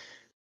is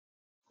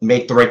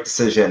make the right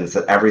decisions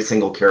that every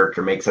single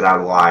character makes it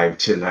out alive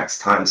to the next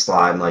time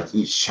slot, and like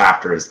each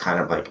chapter is kind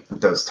of like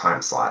those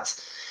time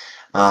slots.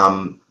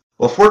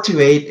 Well,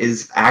 428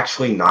 is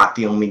actually not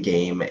the only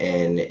game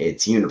in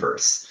its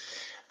universe.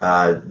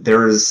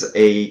 There's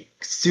a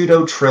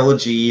pseudo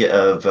trilogy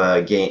of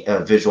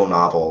visual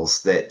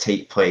novels that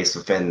take place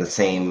within the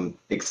same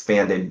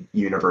expanded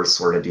universe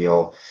sort of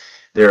deal.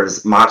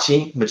 There's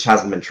Machi, which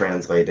hasn't been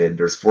translated.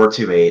 There's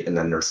 428, and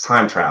then there's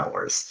Time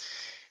Travelers.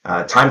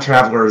 Time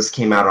Travelers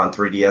came out on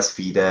 3DS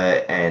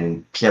Vita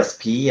and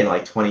PSP in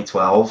like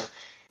 2012,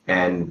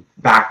 and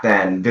back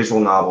then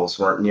visual novels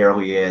weren't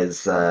nearly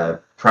as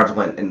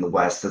prevalent in the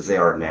West as they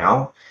are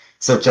now,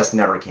 so it just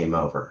never came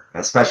over,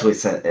 especially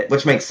since,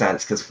 which makes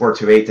sense because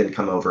 428 didn't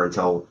come over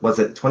until, was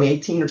it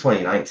 2018 or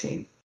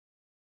 2019?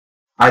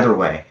 Either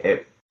way,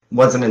 it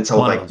wasn't until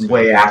like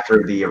way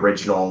after the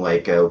original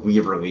like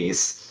Wii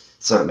release,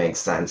 so it makes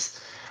sense.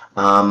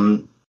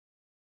 I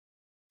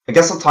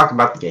guess I'll talk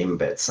about the game a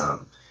bit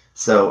some.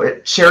 So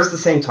it shares the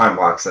same time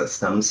block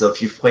system. So if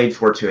you've played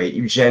 428,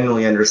 you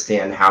generally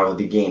understand how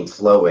the game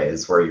flow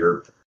is, where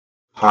you're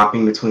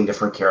hopping between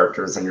different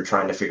characters and you're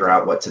trying to figure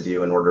out what to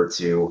do in order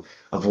to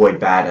avoid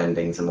bad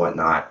endings and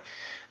whatnot.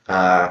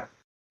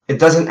 It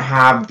doesn't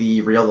have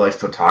the real-life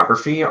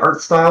photography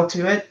art style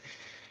to it,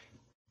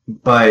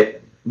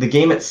 but the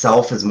game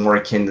itself is more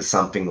akin to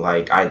something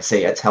like, I'd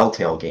say, a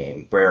Telltale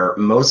game, where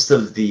most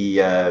of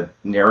the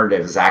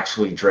narrative is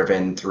actually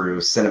driven through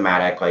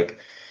cinematic, like,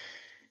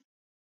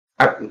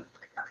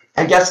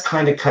 I guess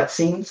kind of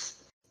cutscenes,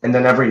 and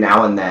then every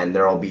now and then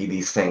there will be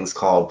these things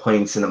called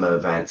plain cinema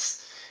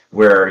events,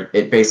 where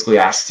it basically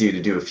asks you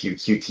to do a few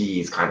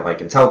QTEs, kind of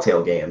like in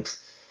Telltale games.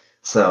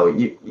 So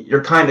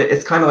it's kind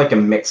of like a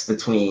mix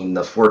between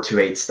the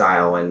 428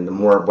 style and the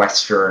more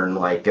Western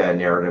like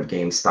narrative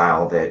game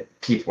style that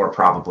people are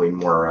probably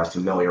more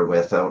familiar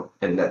with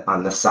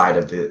on this side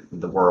of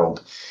the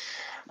world.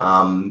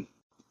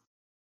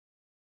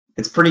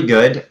 It's pretty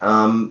good.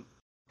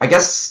 I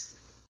guess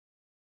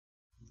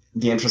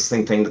the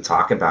interesting thing to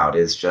talk about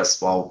is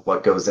just, well,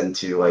 what goes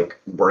into like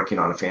working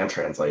on a fan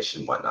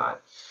translation and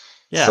whatnot.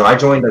 Yeah. So I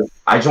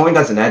joined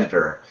as an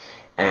editor,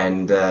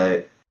 and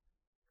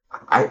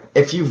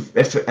if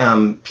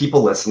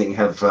people listening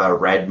have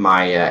read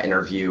my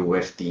interview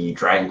with the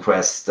Dragon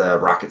Quest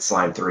Rocket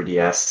Slime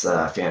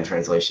 3DS fan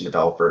translation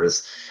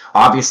developers,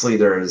 obviously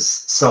there's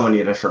so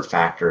many different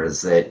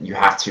factors that you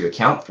have to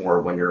account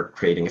for when you're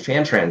creating a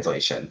fan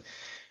translation.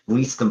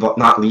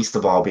 Not least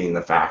of all being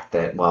the fact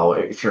that, well,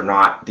 if you're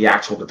not the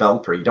actual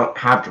developer, you don't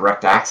have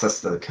direct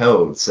access to the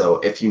code. So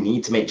if you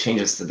need to make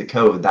changes to the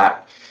code,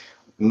 that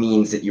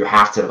means that you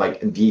have to like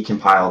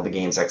decompile the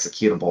game's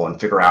executable and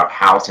figure out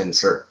how to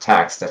insert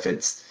text if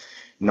it's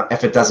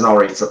if it doesn't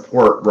already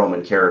support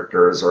Roman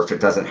characters, or if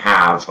it doesn't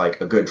have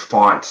like a good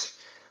font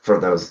for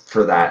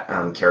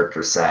that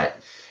character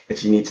set,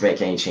 if you need to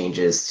make any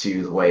changes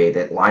to the way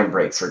that line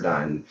breaks are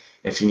done,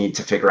 if you need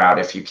to figure out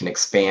if you can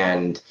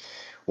expand,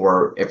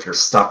 or if you're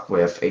stuck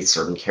with a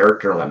certain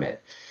character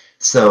limit.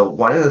 So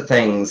one of the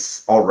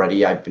things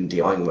already I've been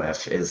dealing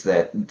with is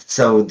that,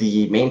 so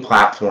the main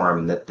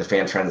platform that the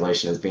fan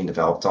translation is being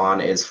developed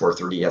on is for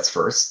 3DS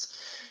first.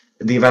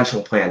 The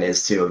eventual plan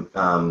is to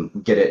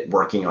get it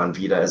working on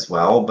Vita as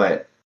well,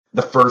 but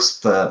the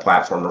first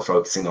platform we're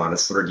focusing on is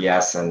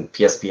 3DS, and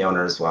PSP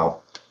owners,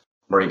 well,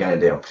 what are you going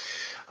to do?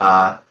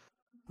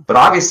 But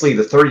obviously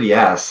the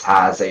 3DS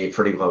has a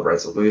pretty low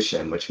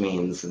resolution, which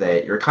means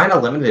that you're kind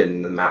of limited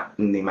in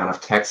the amount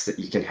of text that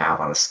you can have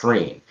on a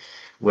screen,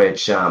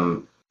 which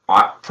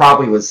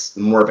probably was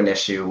more of an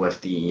issue with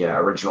the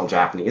original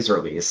Japanese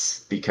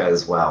release,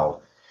 because,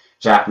 well,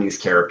 Japanese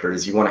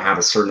characters, you want to have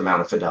a certain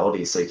amount of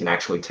fidelity so you can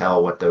actually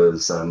tell what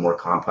those more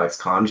complex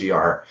kanji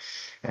are.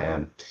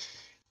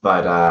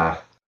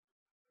 But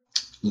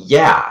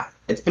yeah,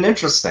 it's been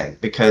interesting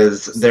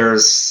because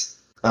there's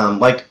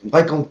like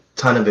a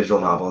ton of visual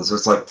novels,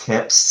 there's like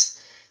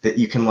tips that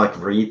you can like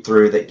read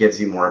through that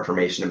gives you more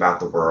information about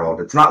the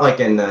world. It's not like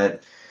in the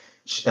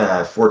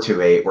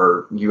 428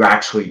 where you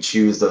actually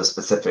choose those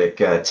specific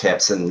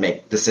tips and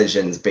make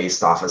decisions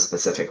based off of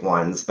specific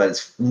ones, but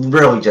it's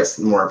really just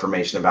more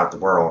information about the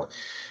world.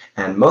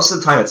 And most of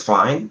the time it's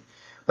fine,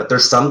 but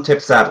there's some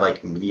tips that have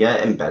like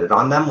media embedded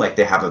on them, like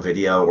they have a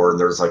video, or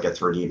there's like a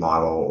 3D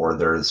model, or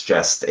there's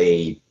just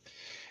a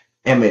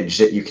image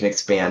that you can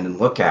expand and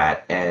look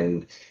at.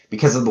 And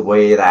because of the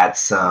way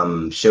that's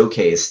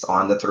showcased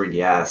on the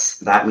 3DS,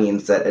 that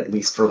means that at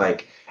least for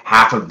like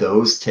half of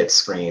those tip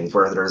screens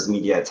where there's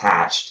media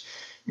attached,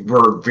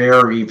 we're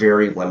very,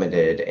 very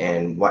limited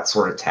in what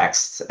sort of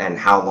text and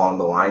how long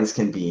the lines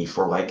can be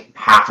for like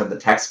half of the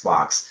text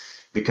box,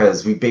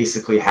 because we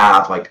basically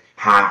have like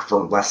half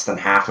or less than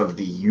half of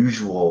the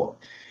usual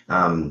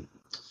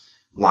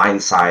line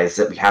size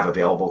that we have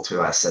available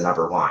to us in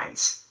other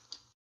lines.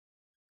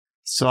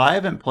 So I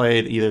haven't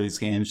played either of these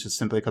games just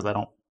simply because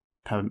I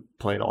haven't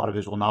played a lot of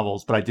visual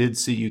novels, but I did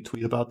see you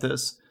tweet about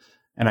this.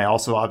 And I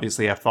also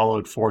obviously have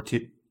followed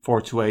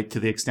 428 to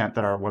the extent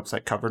that our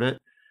website covered it.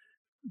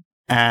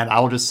 And I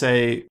will just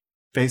say,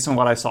 based on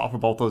what I saw for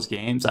both those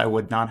games, I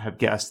would not have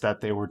guessed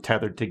that they were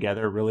tethered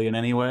together really in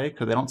any way,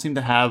 because they don't seem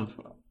to have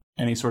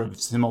any sort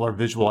of similar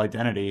visual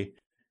identity.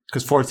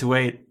 Because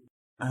 428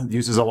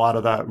 uses a lot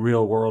of that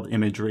real world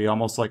imagery,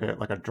 almost like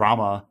a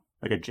drama,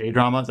 like a J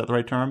drama. Is that the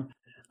right term?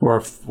 Where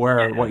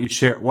what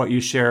you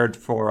shared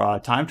for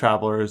Time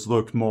Travelers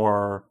looked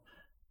more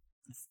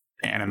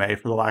anime,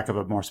 for the lack of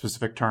a more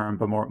specific term,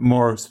 but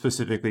more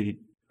specifically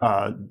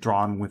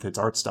drawn with its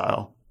art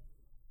style.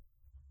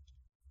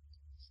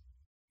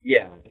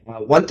 Yeah.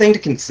 One thing to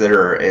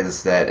consider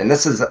is that, and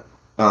this is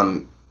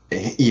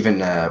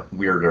even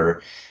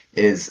weirder,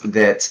 is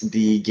that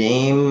the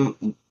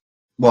game,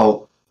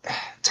 well,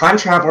 Time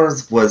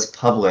Travelers was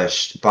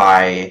published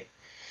by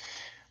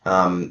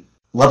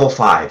Level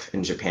 5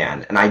 in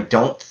Japan, and I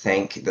don't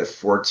think that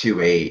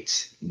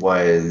 428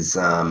 was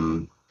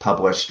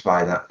published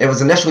by them. It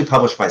was initially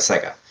published by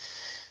Sega.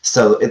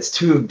 So it's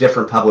two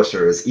different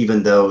publishers,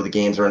 even though the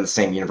games are in the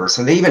same universe.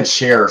 And they even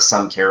share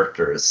some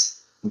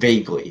characters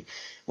vaguely.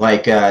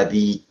 Like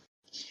even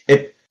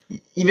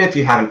if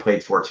you haven't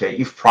played 428,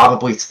 you've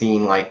probably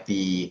seen like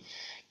the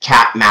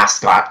cat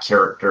mascot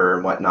character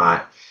and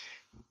whatnot.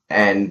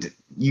 And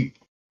you,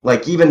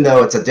 like, even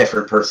though it's a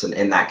different person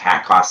in that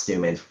cat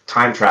costume in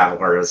Time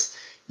Travelers,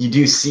 you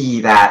do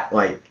see that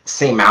like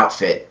same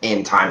outfit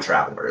in Time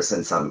Travelers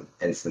in some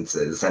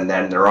instances. And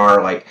then there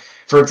are, like,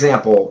 for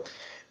example,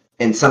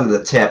 in some of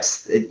the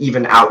tips, it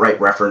even outright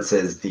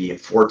references the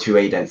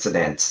 428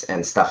 incident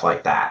and stuff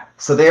like that.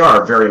 So they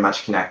are very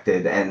much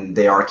connected, and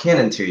they are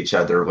canon to each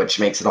other, which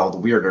makes it all the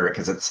weirder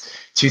because it's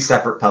two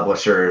separate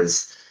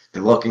publishers. They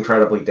look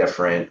incredibly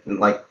different. And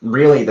like,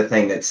 really the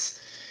thing that's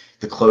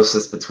the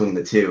closest between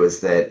the two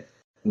is that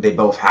they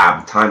both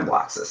have the time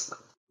block system.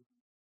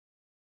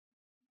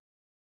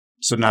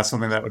 So not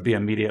something that would be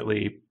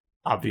immediately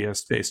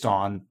obvious based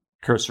on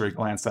cursory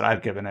glance that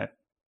I've given it.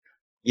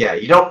 Yeah,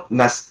 you don't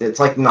it's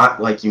like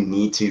not like you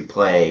need to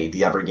play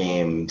the other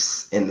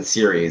games in the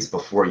series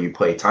before you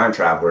play Time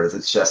Travelers.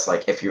 It's just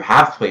like if you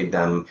have played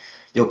them,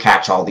 you'll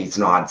catch all these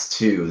nods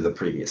to the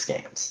previous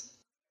games.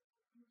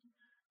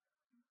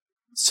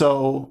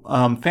 So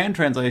fan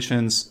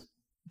translations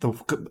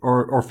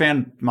or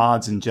fan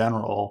mods in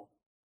general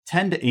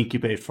tend to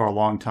incubate for a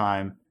long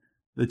time.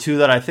 The two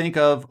that I think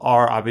of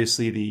are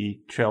obviously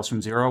the Trails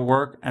from Zero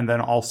work, and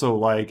then also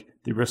like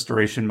the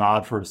restoration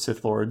mod for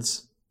Sith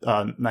Lords,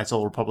 Knights of the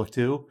Old Republic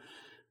 2.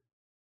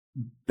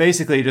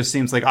 Basically, it just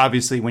seems like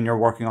obviously when you're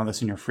working on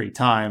this in your free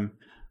time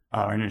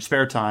or in your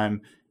spare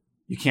time,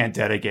 you can't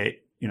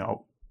dedicate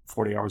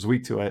 40 hours a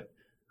week to it.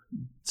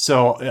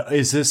 So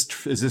is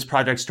this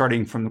project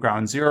starting from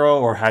ground zero,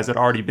 or has it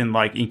already been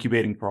like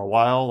incubating for a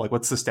while? Like,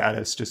 what's the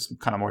status,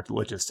 just kind of more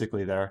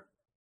logistically there?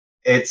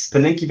 It's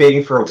been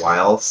incubating for a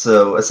while.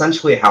 So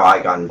essentially, how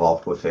I got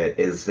involved with it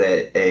is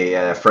that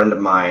a friend of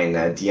mine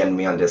DM'd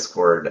me on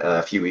Discord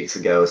a few weeks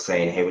ago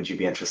saying, "Hey, would you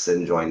be interested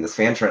in joining this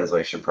fan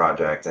translation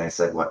project?" And I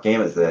said, "What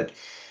game is it?"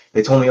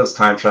 They told me it was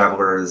Time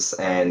Travelers,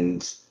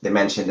 and they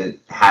mentioned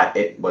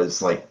it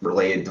was like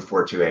related to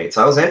 428.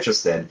 So I was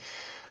interested.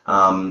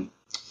 Um,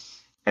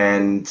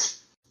 and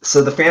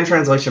so the fan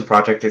translation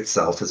project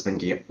itself has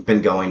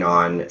been going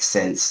on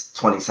since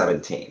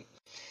 2017,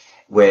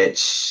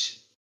 which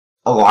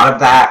a lot of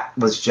that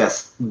was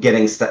just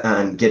getting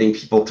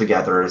people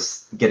together,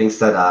 getting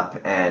set up,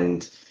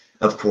 and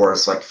of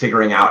course, like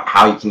figuring out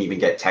how you can even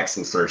get text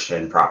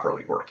insertion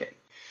properly working.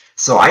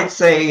 So I'd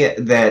say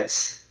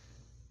that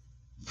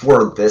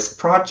for this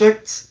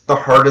project, the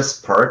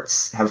hardest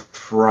parts have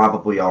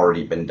probably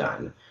already been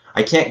done.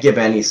 I can't give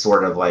any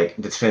sort of like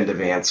definitive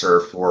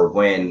answer for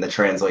when the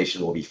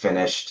translation will be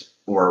finished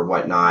or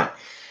whatnot,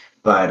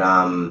 but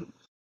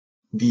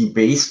the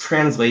base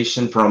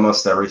translation for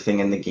almost everything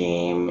in the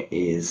game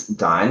is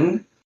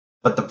done.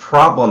 But the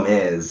problem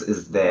is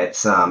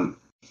that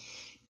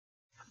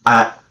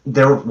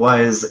there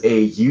was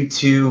a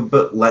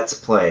YouTube Let's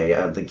Play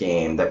of the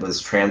game that was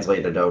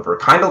translated over,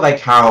 kind of like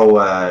how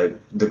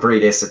the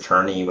Great Ace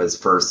Attorney was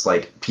first.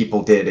 Like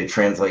people did a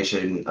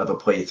translation of a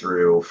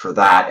playthrough for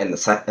that and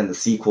the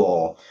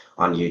sequel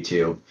on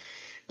YouTube,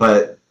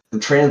 but the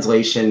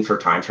translation for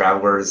Time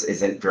Travelers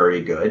isn't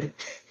very good.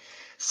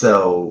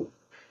 So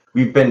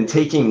we've been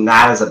taking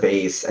that as a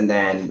base, and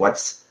then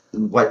what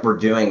we're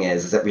doing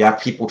is that we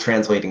have people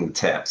translating the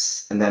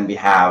tips, and then we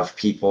have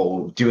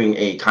people doing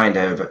a kind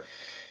of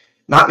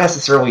not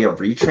necessarily a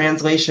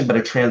retranslation, but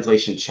a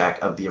translation check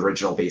of the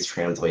original base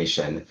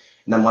translation.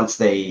 And then once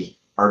they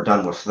are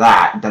done with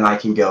that, then I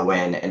can go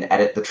in and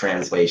edit the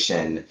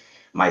translation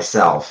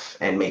myself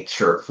and make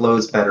sure it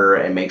flows better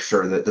and make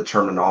sure that the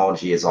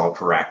terminology is all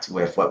correct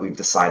with what we've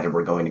decided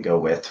we're going to go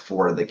with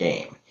for the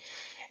game.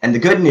 And the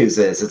good news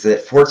is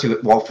that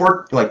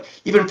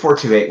even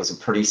 428 was a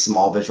pretty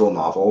small visual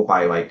novel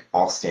by like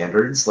all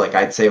standards. Like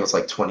I'd say it was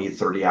like 20 to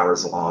 30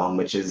 hours long,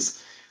 which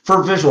is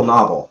for a visual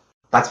novel,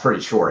 that's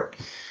pretty short.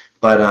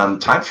 But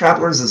Time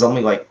Travelers is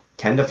only like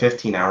 10 to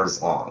 15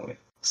 hours long.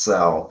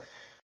 So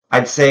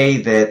I'd say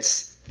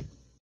that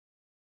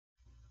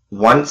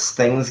once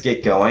things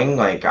get going,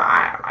 like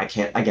I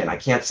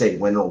can't say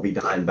when it'll be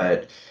done,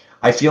 but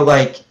I feel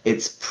like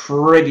it's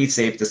pretty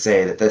safe to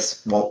say that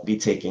this won't be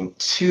taking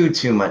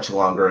too much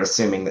longer,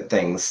 assuming that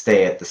things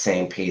stay at the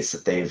same pace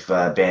that they've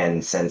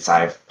been since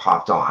I've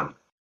popped on.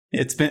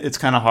 It's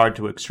kind of hard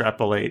to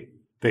extrapolate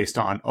based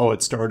on, oh,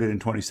 it started in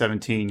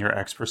 2017, you're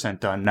X%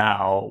 done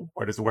now.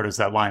 Where does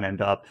that line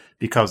end up?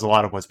 Because a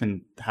lot of what's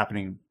been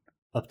happening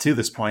up to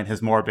this point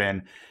has more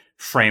been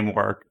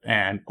framework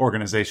and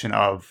organization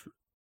of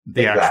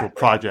the actual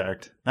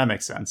project. That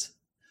makes sense.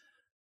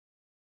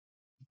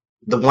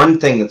 The one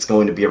thing that's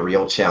going to be a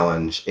real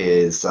challenge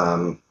is,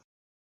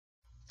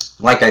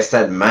 like I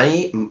said,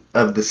 many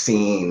of the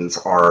scenes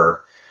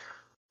are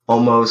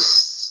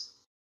almost,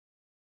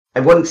 I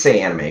wouldn't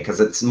say anime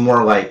because it's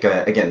more like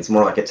it's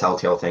more like a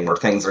Telltale thing where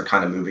things are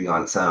kind of moving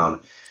on its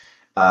own.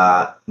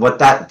 What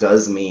that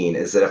does mean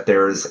is that if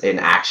there's an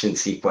action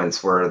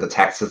sequence where the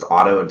text is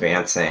auto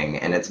advancing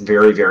and it's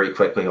very, very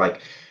quickly,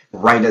 like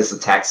right as the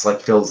text like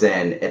fills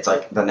in, it's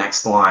like the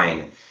next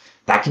line.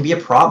 That can be a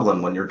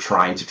problem when you're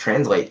trying to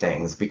translate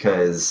things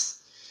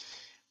because,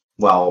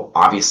 well,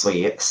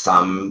 obviously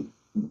some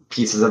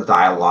pieces of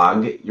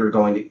dialogue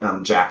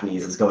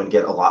Japanese is going to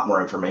get a lot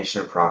more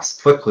information across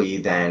quickly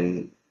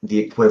than the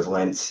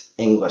equivalent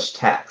English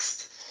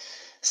text.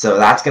 So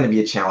that's going to be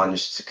a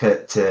challenge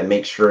to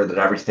make sure that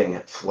everything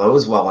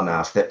flows well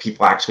enough that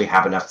people actually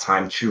have enough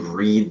time to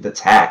read the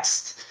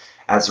text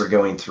as they're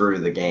going through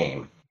the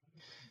game.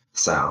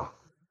 So,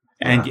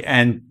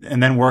 and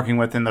then working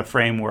within the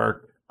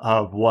framework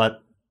of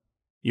what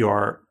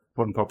your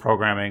quote unquote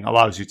programming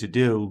allows you to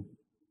do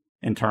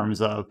in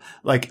terms of,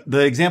 like,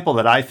 the example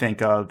that I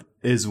think of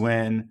is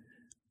when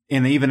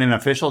even in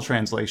official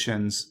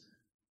translations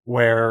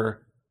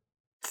where,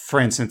 for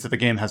instance, if a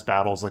game has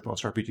battles like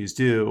most RPGs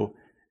do,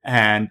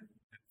 and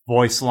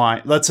voice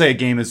line, let's say a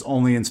game is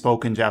only in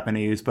spoken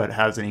Japanese but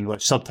has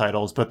English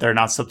subtitles, but they're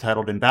not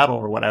subtitled in battle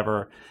or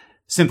whatever,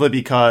 simply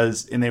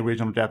because in the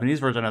original Japanese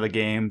version of the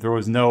game, there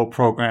was no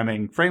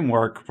programming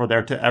framework for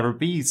there to ever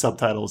be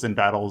subtitles in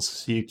battles.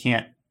 So you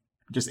can't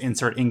just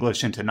insert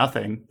English into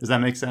nothing. Does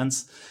that make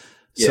sense?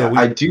 Yeah, so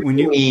I do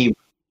believe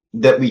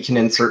that we can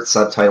insert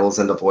subtitles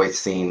into voice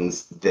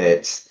scenes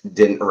that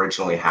didn't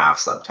originally have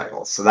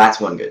subtitles. So that's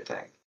one good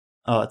thing.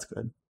 Oh, that's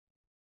good.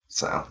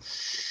 So,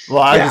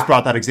 well, I just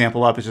brought that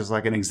example up. It's just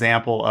like an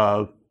example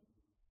of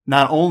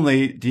not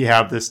only do you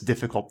have this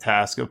difficult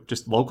task of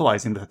just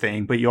localizing the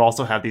thing, but you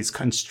also have these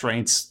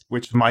constraints,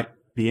 which might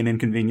be an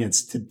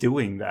inconvenience to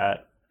doing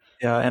that.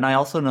 Yeah, and I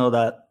also know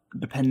that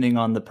depending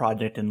on the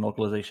project and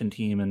localization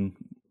team and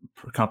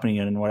company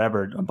and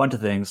whatever, a bunch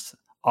of things,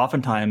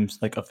 oftentimes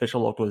like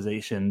official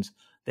localizations,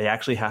 they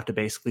actually have to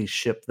basically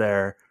ship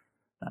their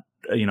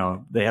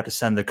they have to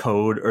send the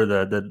code or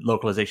the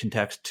localization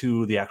text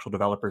to the actual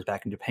developers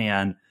back in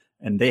Japan,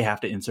 and they have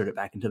to insert it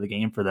back into the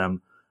game for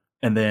them,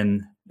 and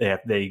then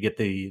they get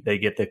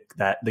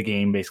the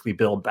game basically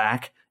build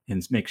back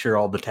and make sure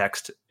all the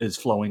text is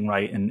flowing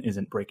right and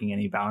isn't breaking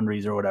any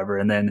boundaries or whatever.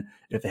 And then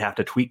if they have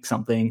to tweak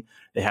something,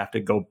 they have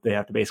to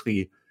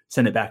basically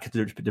send it back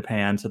to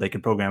Japan so they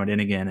can program it in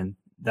again. And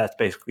that's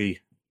basically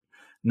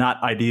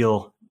not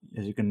ideal,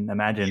 as you can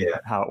imagine,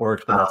 how it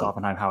works, but that's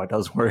oftentimes how it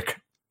does work.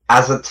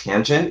 As a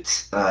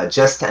tangent,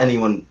 just to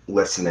anyone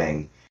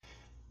listening,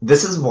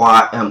 this is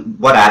why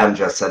what Adam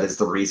just said is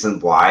the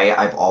reason why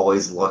I've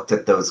always looked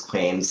at those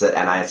claims that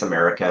NIS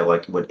America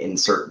would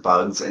insert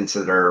bugs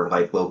into their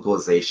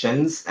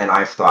localizations, and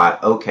I've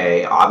thought,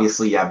 okay,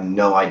 obviously you have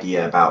no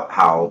idea about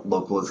how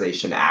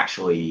localization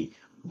actually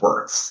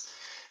works,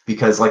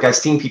 because I've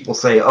seen people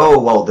say, oh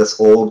well, this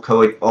old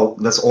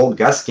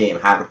Gus game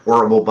had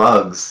horrible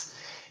bugs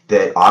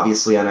that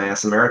obviously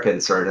NIS America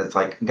inserted. It's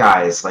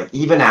guys,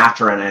 even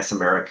after NIS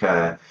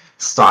America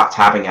stopped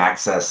having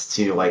access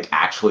to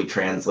actually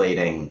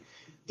translating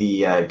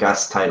the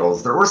Gus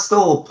titles, there were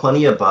still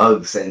plenty of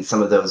bugs in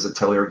some of those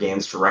Atelier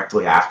games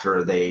directly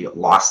after they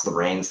lost the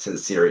reins to the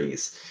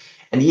series.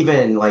 And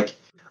even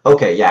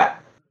okay, yeah,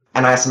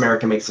 NIS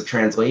America makes a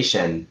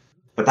translation,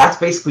 but that's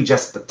basically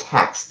just the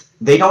text.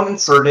 They don't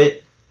insert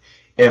it.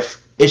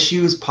 If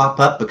issues pop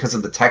up because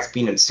of the text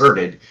being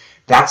inserted,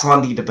 that's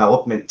on the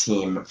development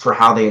team for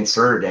how they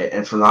inserted it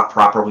and for not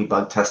properly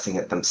bug testing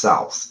it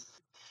themselves.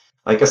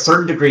 A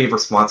certain degree of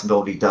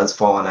responsibility does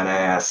fall on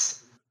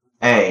NISA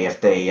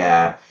if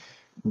they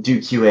do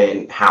QA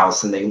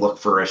in-house and they look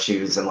for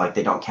issues and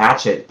they don't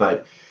catch it,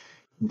 but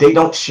they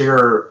don't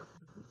share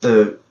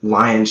the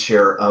lion's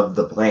share of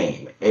the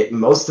blame.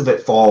 Most of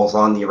it falls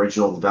on the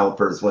original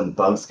developers when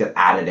bugs get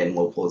added in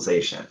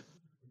localization.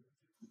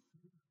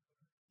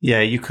 Yeah,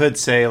 you could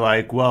say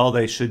well,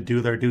 they should do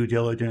their due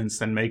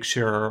diligence and make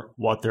sure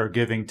what they're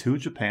giving to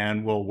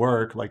Japan will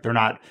work. They're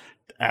not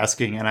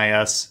asking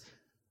NIS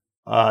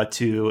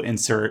to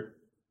insert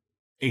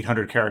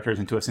 800 characters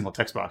into a single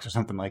text box or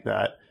something like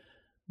that.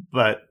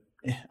 But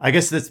I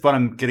guess that's what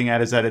I'm getting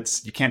at, is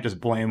that you can't just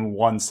blame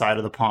one side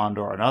of the pond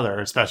or another,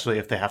 especially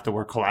if they have to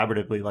work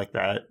collaboratively like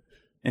that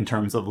in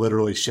terms of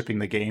literally shipping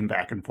the game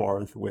back and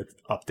forth with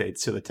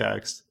updates to the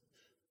text.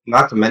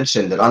 Not to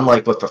mention that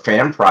unlike with the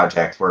fan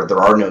project where there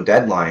are no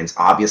deadlines,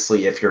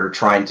 obviously if you're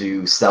trying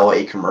to sell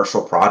a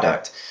commercial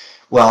product,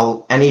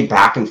 well, any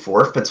back and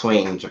forth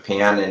between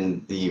Japan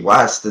and the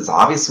West is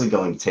obviously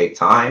going to take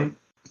time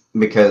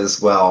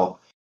because, well,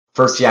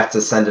 first you have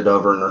to send it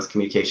over in Earth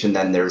communication,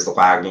 then there's the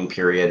lagging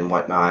period and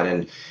whatnot.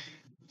 And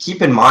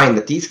keep in mind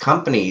that these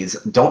companies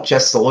don't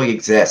just solely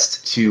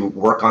exist to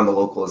work on the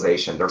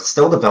localization. They're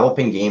still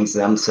developing games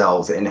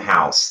themselves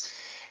in-house,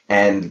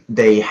 and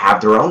they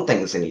have their own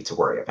things they need to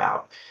worry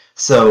about.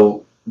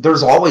 So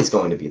there's always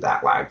going to be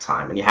that lag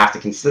time, and you have to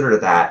consider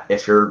that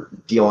if you're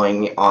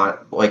dealing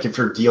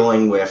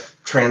with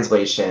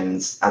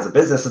translations as a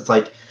business. It's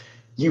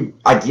you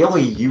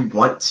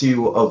want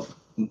to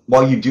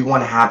you do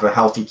want to have a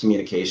healthy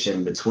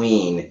communication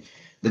between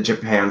the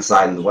Japan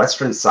side and the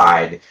Western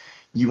side.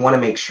 You want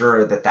to make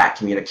sure that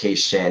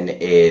communication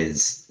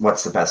is,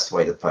 what's the best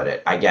way to put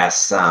it? I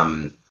guess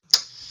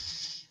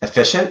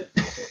efficient.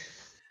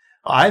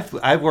 I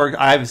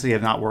obviously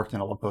have not worked in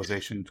a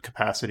localization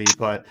capacity,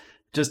 but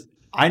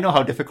I know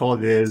how difficult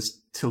it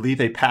is to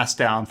leave a pass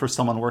down for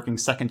someone working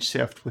second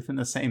shift within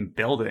the same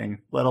building,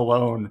 let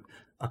alone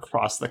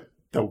across the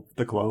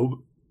globe.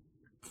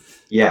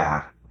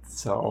 Yeah.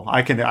 So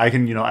I can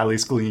at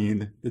least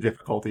glean the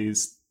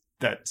difficulties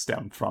that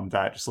stem from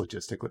that just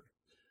logistically.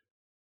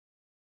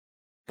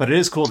 But it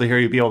is cool to hear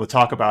you be able to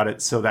talk about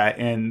it so that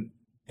in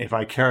a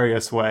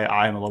vicarious way,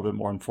 I am a little bit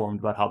more informed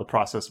about how the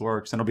process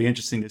works. And it'll be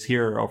interesting to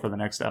hear over the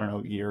next,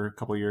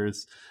 couple of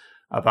years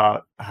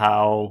about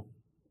how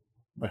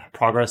it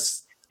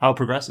progresses.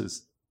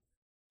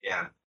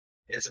 Yeah,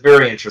 it's a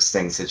very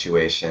interesting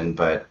situation,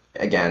 but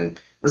again,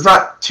 there's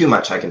not too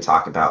much I can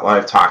talk about. What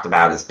I've talked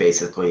about is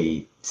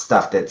basically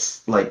stuff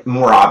that's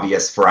more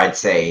obvious for, I'd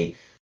say,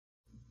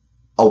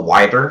 a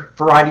wider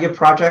variety of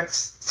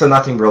projects. So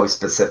nothing really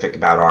specific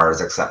about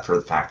ours except for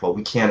the fact, well,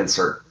 we can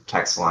insert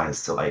text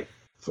lines to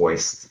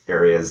voice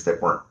areas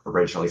that weren't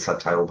originally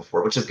subtitled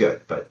before, which is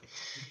good, but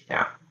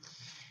yeah.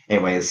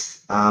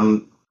 Anyways,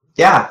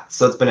 yeah,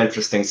 so it's been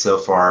interesting so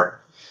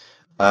far.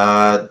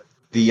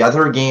 The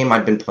other game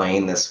I've been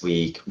playing this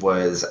week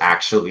was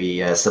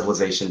actually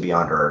Civilization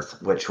Beyond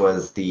Earth, which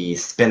was the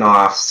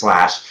spin-off /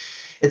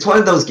 it's one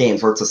of those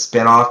games where it's a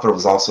spin-off, but it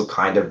was also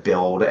kind of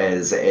billed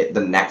as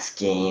the next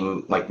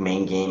game,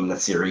 main game in the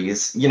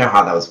series. You know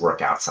how those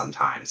work out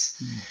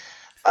sometimes.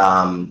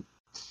 I'm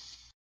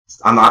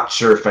not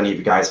sure if any of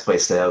you guys play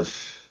Civ.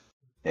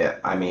 Yeah,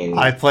 I mean,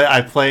 I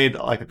played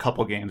a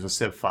couple games of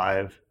Civ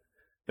 5.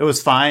 It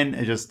was fine.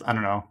 It just, I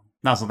don't know,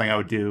 not something I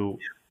would do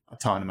a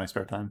ton in my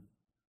spare time.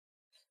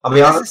 I'll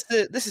be honest.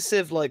 This is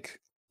Civ sort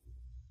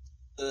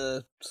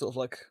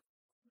of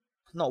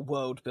not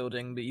world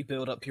building, but you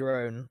build up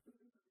your own.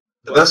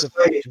 The best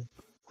way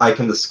I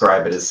can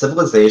describe it as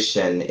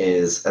Civilization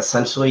is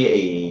essentially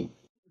a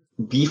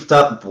beefed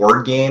up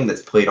board game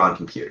that's played on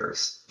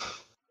computers.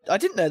 I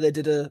didn't know they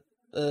did a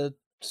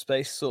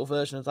space sort of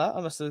version of that.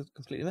 I must have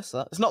completely missed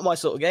that. It's not my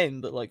sort of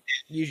game, but like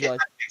usually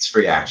It's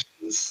free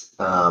actions.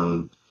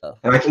 And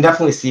I can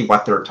definitely see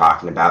what they're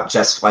talking about,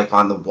 just like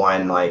on the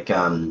one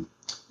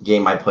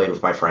game I played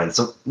with my friends.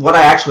 So what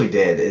I actually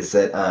did is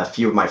that a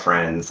few of my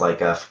friends,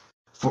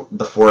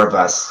 the four of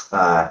us,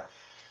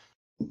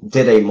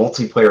 did a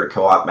multiplayer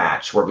co-op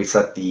match where we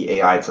set the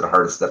AI to the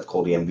hardest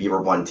difficulty, and we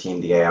were one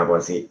team, the AI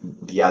was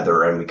the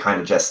other, and we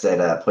kind of just did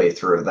a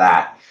playthrough of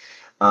that.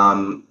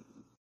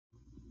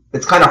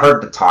 It's kind of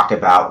hard to talk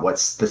about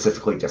what's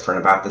specifically different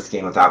about this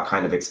game without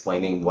kind of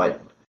explaining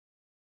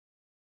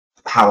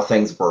how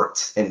things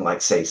worked in,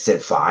 like, say,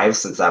 Civ 5,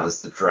 since that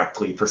was the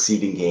directly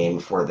preceding game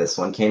before this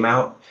one came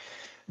out.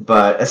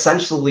 But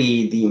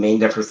essentially, the main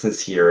differences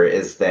here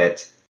is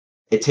that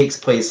it takes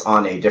place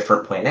on a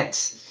different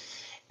planet,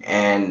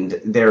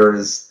 and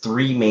there's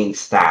three main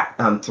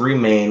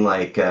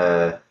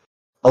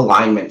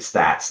alignment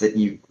stats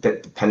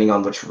that depending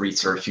on which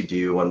research you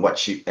do and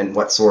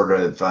what sort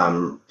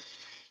of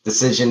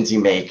decisions you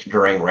make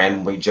during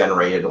randomly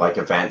generated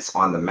events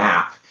on the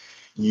map,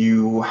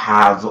 you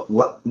have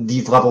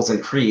these levels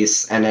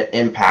increase, and it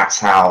impacts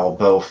how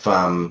both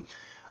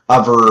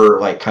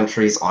other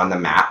countries on the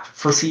map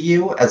foresee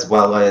you, as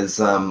well as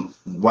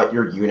what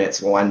your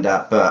units will end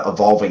up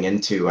evolving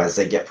into as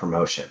they get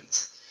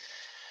promotions.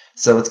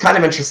 So it's kind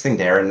of interesting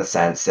there in the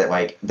sense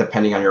that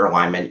depending on your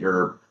alignment,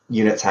 your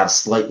units have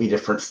slightly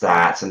different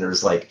stats, and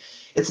there's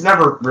it's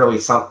never really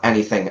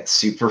anything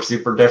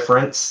super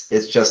different.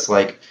 It's just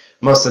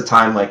most of the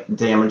time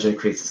damage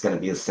increase is going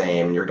to be the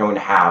same. You're going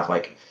to have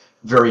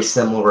very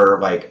similar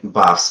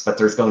buffs, but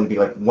there's going to be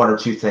one or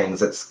two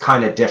things that's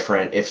kind of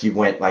different if you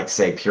went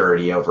say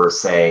purity over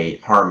say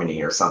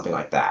harmony or something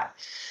like that.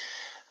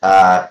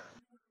 The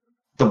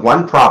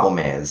one problem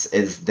is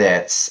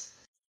that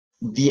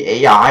the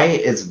AI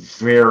is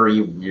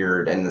very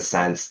weird in the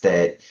sense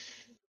that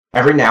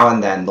every now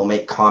and then they'll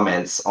make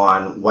comments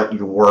on what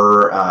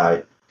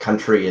your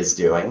country is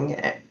doing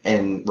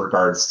in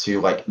regards to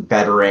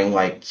bettering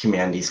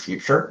humanity's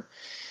future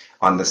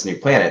on this new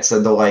planet. So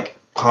they'll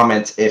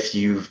comment if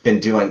you've been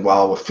doing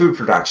well with food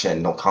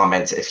production. They'll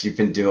comment if you've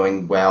been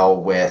doing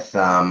well with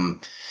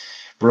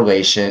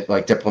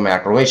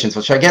diplomatic relations,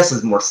 which I guess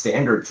is more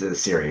standard to the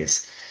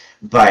series.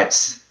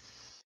 But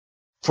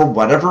for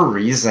whatever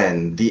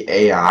reason, the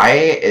AI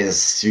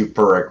is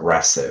super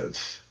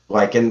aggressive.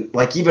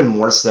 Even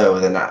more so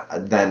than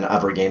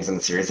other games in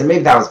the series. And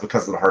maybe that was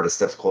because of the hardest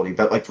difficulty,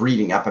 but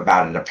reading up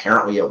about it,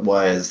 apparently it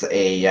was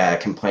a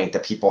complaint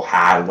that people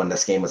had when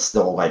this game was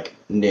still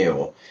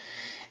new,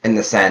 in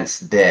the sense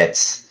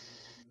that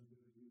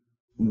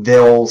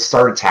they'll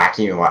start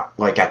attacking you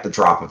at the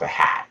drop of a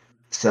hat.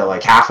 So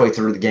halfway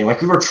through the game,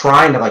 we were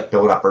trying to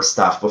build up our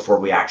stuff before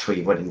we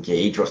actually would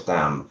engage with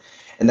them,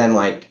 and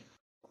then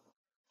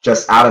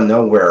just out of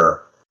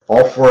nowhere,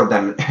 all four of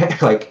them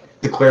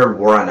declared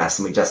war on us,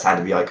 and we just had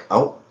to be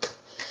oh,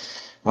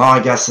 well,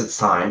 I guess it's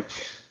time.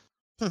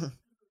 So.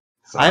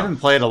 I haven't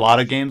played a lot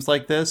of games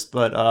like this,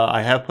 but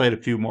I have played a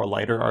few more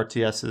lighter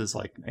RTSs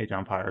like Age of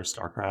Empires,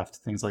 StarCraft,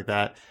 things like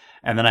that.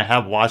 And then I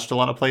have watched a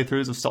lot of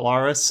playthroughs of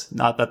Stellaris.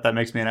 Not that that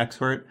makes me an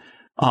expert.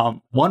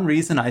 One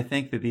reason I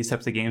think that these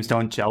types of games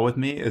don't gel with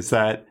me is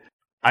that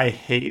I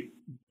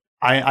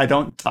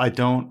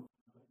don't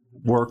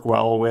work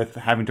well with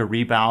having to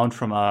rebound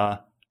from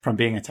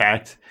being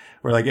attacked.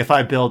 Where if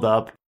I build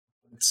up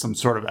some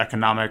sort of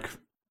economic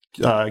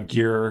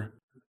gear,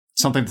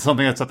 something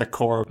that's at the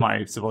core of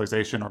my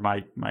civilization or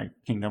my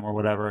kingdom or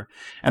whatever,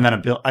 and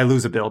then I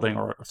lose a building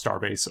or a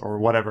starbase or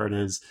whatever it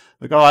is,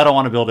 oh, I don't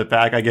want to build it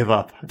back, I give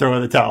up, throw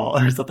in the towel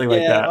or something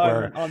like that.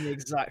 I'm the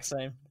exact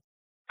same.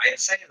 I'd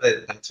say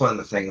that's one of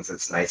the things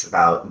that's nice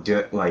about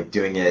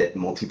doing it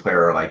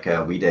multiplayer like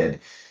we did,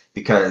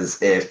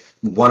 because if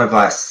one of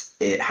us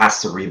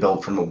has to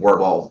rebuild from a war,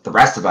 well, the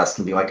rest of us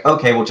can be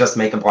okay, we'll just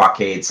make a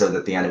blockade so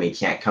that the enemy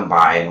can't come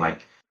by and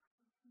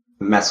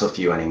mess with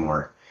you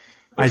anymore.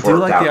 I do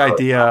like the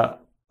idea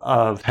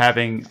of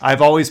having.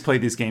 I've always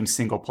played these games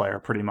single player,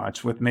 pretty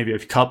much, with maybe a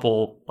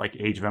couple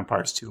Age of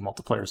Empires 2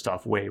 multiplayer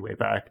stuff way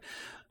back,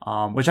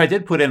 which I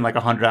did put in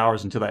 100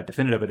 hours into that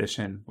definitive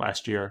edition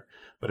last year.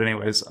 But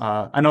anyways,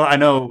 I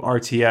know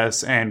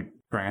RTS and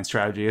Grand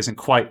Strategy isn't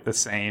quite the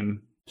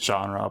same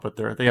genre, but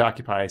they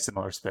occupy a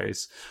similar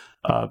space.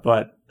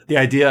 But the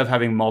idea of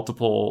having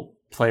multiple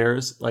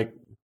players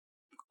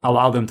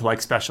allow them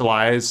to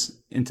specialize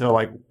into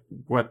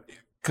what.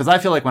 Because I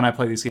feel when I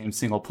play these games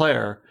single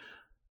player,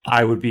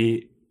 I would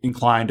be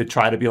inclined to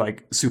try to be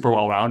super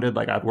well rounded.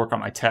 I'd work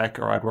on my tech,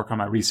 or I'd work on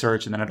my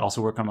research, and then I'd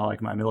also work on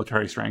my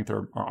military strength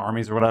or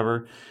armies or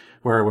whatever.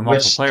 Where with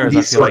multiple players,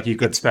 I feel you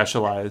could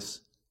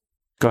specialize.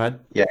 Go ahead.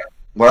 Yeah,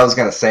 what I was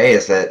going to say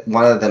is that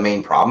one of the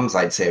main problems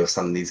I'd say with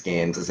some of these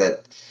games is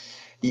that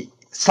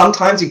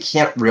sometimes you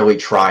can't really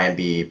try and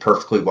be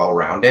perfectly well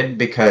rounded,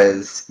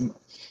 because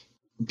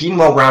being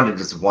well-rounded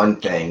is one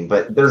thing,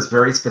 but there's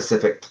very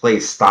specific play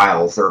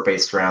styles that are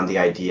based around the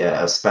idea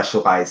of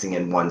specializing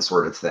in one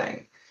sort of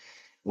thing,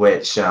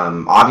 which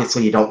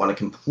obviously you don't want to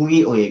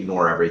completely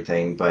ignore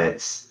everything,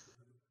 but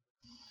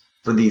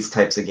for these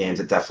types of games,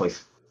 it definitely,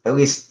 at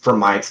least from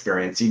my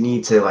experience, you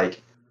need to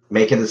like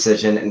make a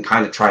decision and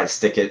kind of try to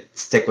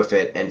stick with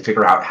it and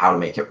figure out how to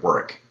make it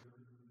work.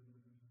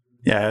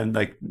 Yeah, and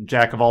like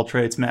jack of all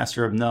trades,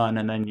 master of none,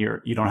 and then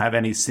you don't have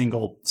any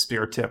single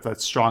spear tip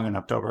that's strong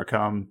enough to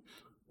overcome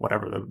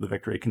whatever the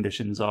victory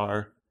conditions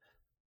are.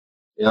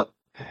 Yep.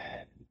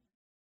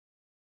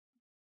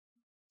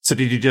 So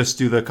did you just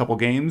do the couple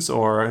games,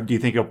 or do you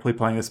think you'll be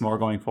playing this more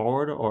going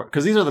forward? Or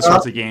because these are the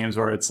sorts of games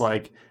where it's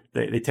like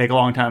they take a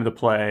long time to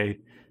play.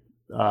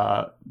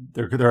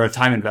 They're a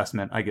time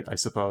investment, I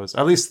suppose.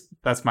 At least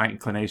that's my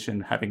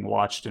inclination, having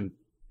watched and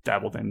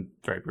dabbled in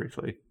very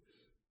briefly.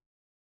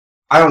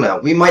 I don't know.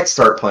 We might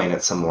start playing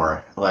it some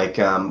more. Like,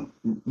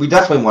 we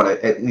definitely want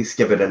to at least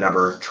give it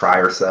another try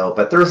or so.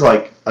 But there's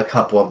like a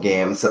couple of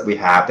games that we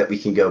have that we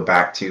can go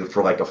back to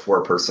for like a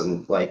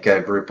 4-person like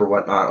group or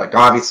whatnot. Like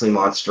obviously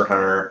Monster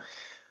Hunter.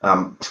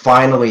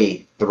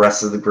 Finally, the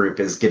rest of the group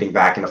is getting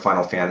back into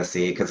Final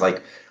Fantasy because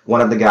like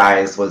one of the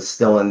guys was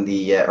still in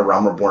the A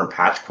Realm Reborn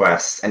patch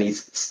quests, and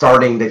he's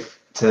starting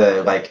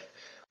to like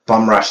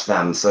bum rush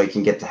them so he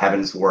can get to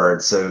Heaven's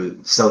Word. So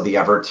the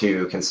other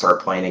two can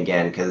start playing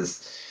again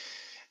because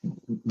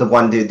the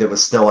one dude that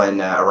was still in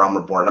A Realm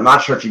Reborn. I'm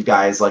not sure if you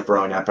guys, like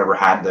growing up, ever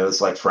had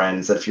those like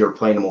friends that if you were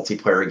playing a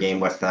multiplayer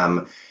game with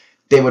them,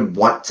 they would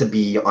want to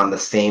be on the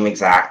same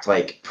exact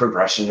like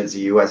progression as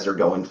you as you're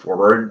going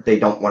forward. They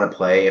don't want to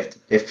play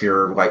if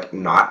you're like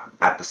not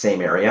at the same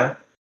area.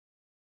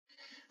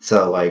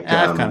 So like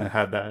I've kind of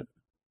had that.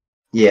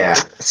 Yeah.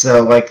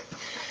 So like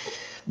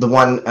the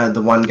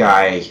one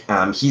guy,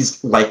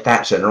 he's like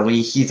that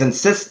generally. He's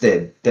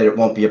insisted that it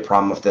won't be a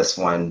problem with this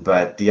one,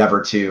 but the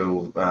other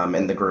two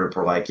in the group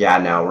were like, "Yeah,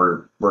 no,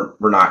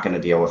 we're not going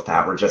to deal with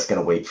that. We're just going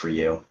to wait for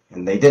you."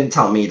 And they didn't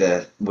tell me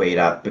to wait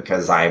up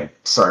because I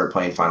started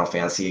playing Final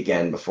Fantasy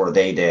again before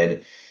they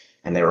did,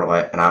 and they were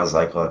like, and I was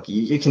like, "Look,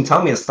 you can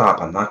tell me to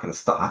stop. I'm not going to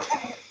stop."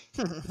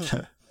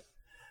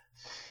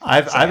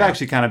 I've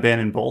actually kind of been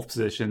in both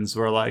positions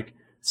where like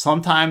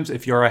sometimes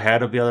if you're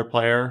ahead of the other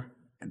player.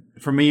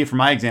 For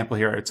my example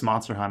here, it's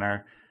Monster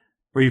Hunter,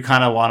 where you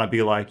kind of want to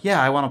be like,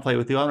 yeah, I want to play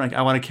with you.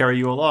 I want to carry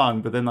you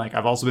along. But then, like,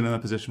 I've also been in a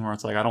position where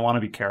it's like, I don't want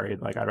to be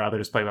carried. Like, I'd rather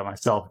just play by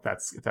myself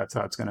if that's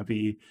how it's going to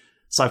be.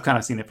 So I've kind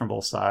of seen it from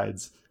both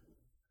sides.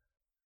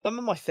 Some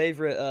of my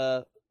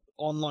favorite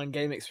online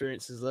game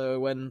experiences, though,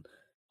 when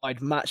I'd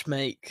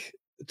matchmake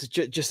to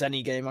just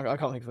any game. I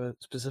can't think of a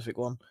specific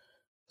one.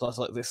 So it's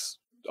like this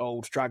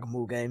old Dragon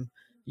Ball game.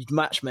 You'd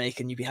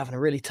matchmake and you'd be having a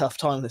really tough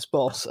time with this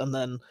boss, and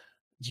then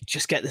you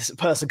just get this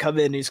person come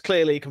in who's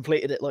clearly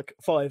completed it like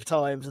 5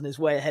 times and is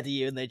way ahead of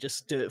you, and they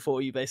just do it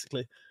for you,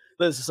 basically.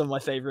 Those are some of my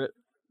favorite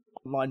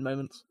online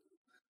moments.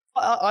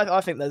 I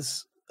think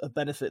there's a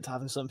benefit to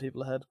having some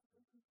people ahead.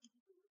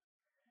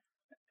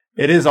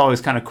 It is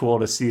always kind of cool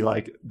to see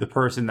like the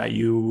person that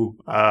you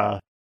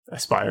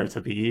aspire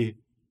to be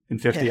in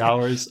 50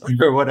 hours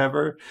or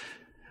whatever.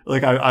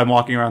 Like I'm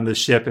walking around this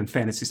ship in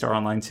Phantasy Star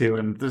Online 2,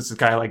 and there's this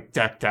guy like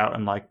decked out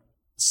in like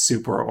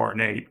super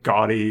ornate,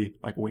 gaudy,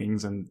 like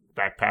wings and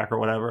backpack or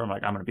whatever. I'm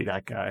like, I'm gonna be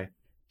that guy.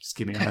 Just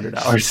give me 100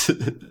 hours.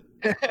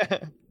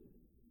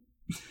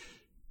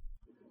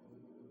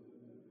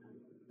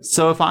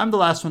 So if I'm the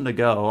last one to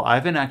go,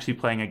 I've been actually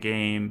playing a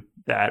game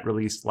that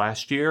released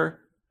last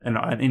year, an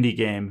indie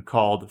game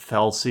called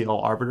Fell Seal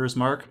Arbiter's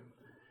Mark.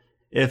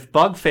 If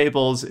Bug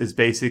Fables is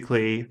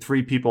basically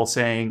 3 people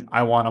saying,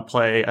 I want to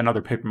play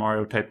another Paper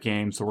Mario type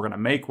game, so we're going to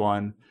make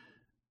one,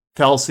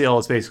 Fell Seal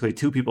is basically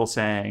 2 people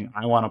saying,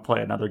 I want to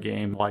play another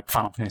game like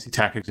Final Fantasy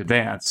Tactics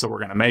Advance, so we're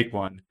going to make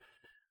one.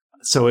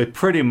 So it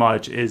pretty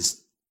much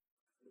is,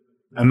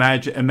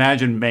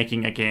 imagine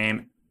making a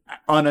game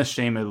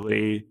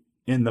unashamedly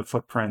in the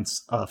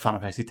footprints of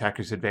Final Fantasy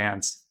Tactics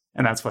Advance,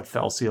 and that's what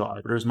Fell Seal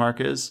Arbiter's Mark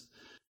is.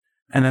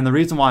 And then the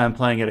reason why I'm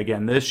playing it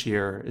again this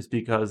year is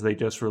because they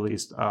just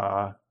released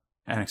an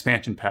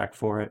expansion pack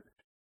for it.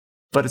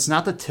 But it's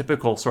not the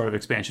typical sort of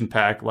expansion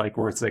pack, like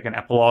where it's like an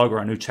epilogue or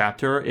a new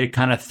chapter. It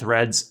kind of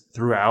threads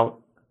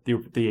throughout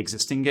the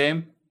existing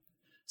game.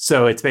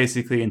 So it's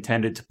basically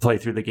intended to play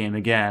through the game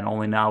again,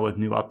 only now with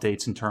new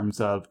updates in terms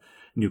of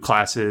new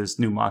classes,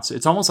 new monsters.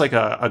 It's almost like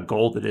a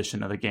gold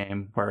edition of the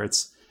game, where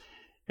it's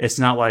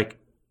not like,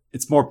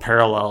 it's more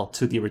parallel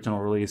to the original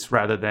release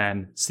rather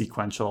than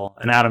sequential.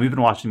 And Adam, you've been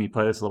watching me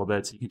play this a little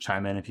bit, so you can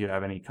chime in if you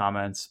have any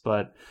comments.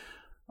 But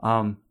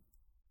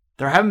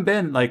there haven't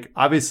been, like,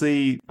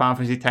 obviously Final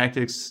Fantasy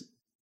Tactics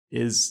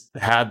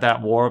had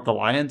that War of the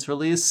Lions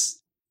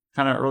release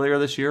kind of earlier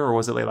this year, or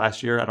was it late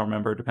last year? I don't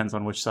remember. It depends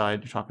on which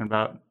side you're talking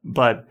about.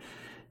 But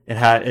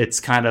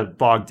it's kind of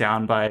bogged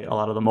down by a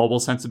lot of the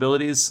mobile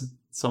sensibilities.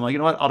 So I'm like, you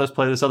know what? I'll just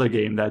play this other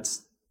game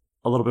that's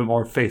a little bit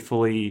more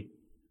faithfully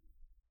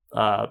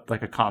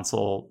like a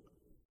console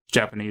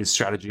Japanese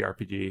strategy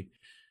RPG.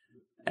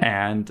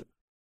 And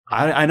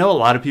I know a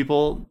lot of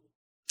people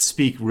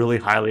speak really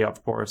highly,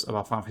 of course,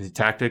 about Final Fantasy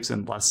Tactics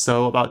and less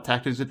so about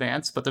Tactics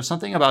Advance. But there's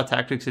something about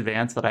Tactics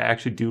Advance that I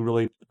actually do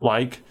really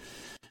like.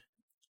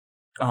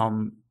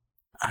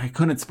 I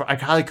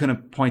probably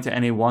couldn't point to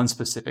any one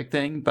specific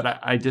thing, but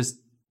I just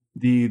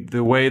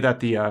the way that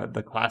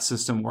the class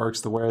system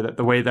works, the way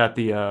that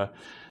the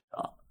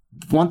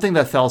one thing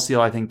that Fell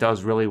Seal I think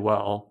does really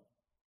well,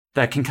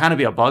 that can kind of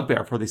be a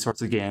bugbear for these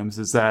sorts of games,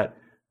 is that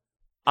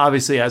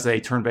obviously as a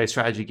turn-based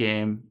strategy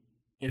game,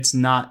 it's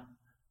not.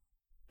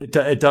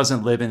 It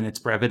doesn't live in its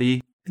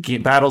brevity.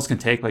 Battles can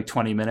take like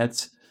 20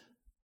 minutes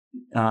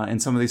in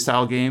some of these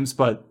style games,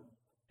 but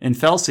in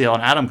Fell Seal,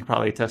 and Adam could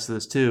probably attest to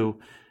this too,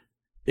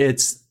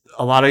 it's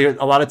a lot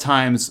of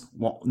times.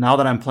 Well, now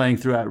that I'm playing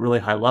through at really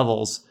high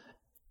levels,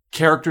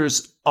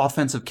 characters'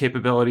 offensive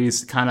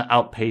capabilities kind of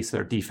outpace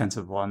their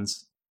defensive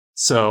ones.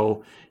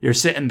 So you're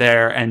sitting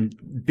there, and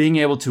being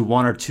able to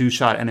 1 or 2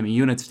 shot enemy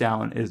units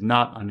down is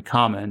not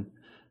uncommon.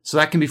 So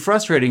that can be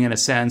frustrating in a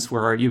sense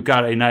where you've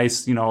got a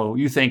nice,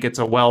 you think it's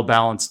a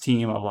well-balanced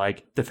team of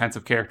like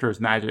defensive characters,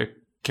 magic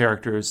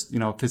characters,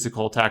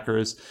 physical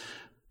attackers,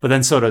 but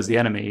then so does the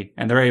enemy.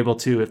 And they're able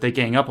to, if they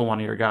gang up on one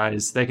of your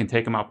guys, they can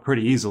take them out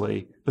pretty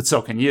easily, but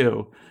so can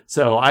you.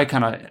 So I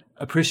kind of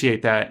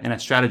appreciate that in a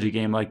strategy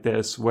game like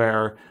this,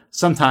 where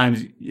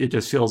sometimes it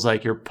just feels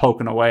like you're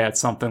poking away at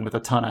something with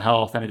a ton of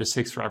health and it just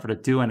takes forever to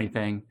do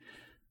anything.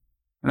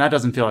 And that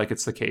doesn't feel like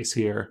it's the case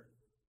here.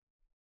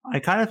 I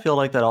kind of feel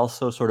like that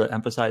also sort of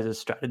emphasizes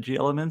strategy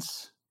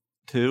elements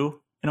too,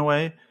 in a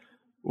way,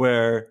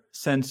 where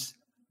since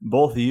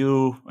both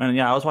you and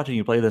I was watching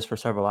you play this for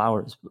several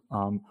hours,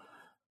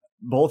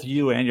 both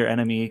you and your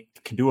enemy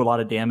can do a lot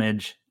of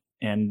damage,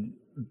 and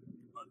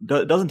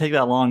it doesn't take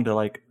that long to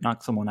like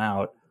knock someone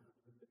out.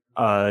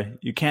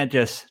 You can't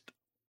just,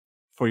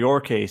 for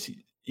your case,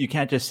 you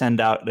can't just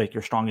send out like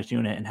your strongest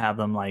unit and have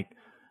them like,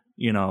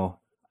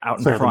 out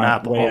in Clear front, the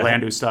map, way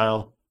Orlando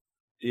style.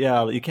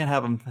 Yeah, you can't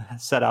have them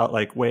set out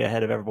like way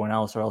ahead of everyone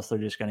else, or else they're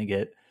just going to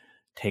get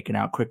taken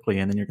out quickly,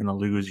 and then you're going to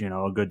lose,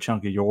 a good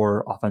chunk of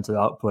your offensive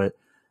output.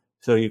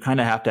 So you kind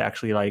of have to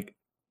actually like,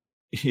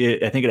 I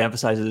think it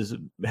emphasizes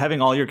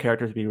having all your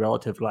characters be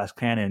relative glass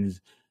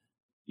cannons.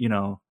 You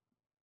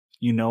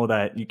know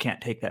that you can't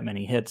take that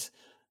many hits,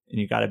 and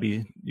you got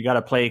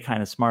to play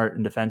kind of smart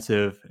and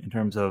defensive in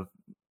terms of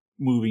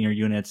moving your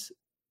units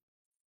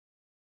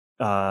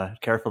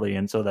carefully,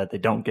 and so that they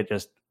don't get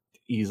just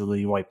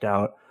easily wiped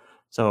out.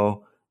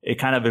 So it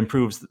kind of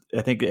improves.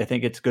 I think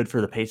it's good for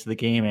the pace of the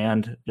game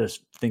and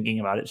just thinking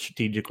about it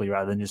strategically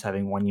rather than just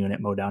having one unit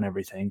mow down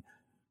everything.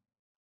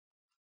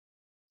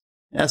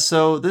 Yeah,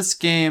 so this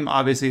game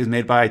obviously is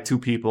made by 2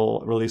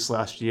 people, released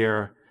last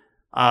year.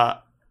 A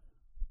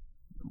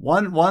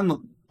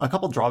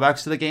couple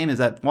drawbacks to the game is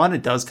that, one,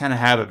 it does kind of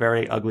have a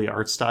very ugly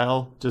art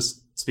style,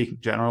 just speaking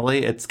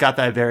generally. It's got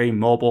that very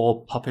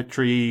mobile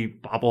puppetry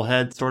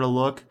bobblehead sort of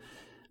look.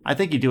 I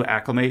think you do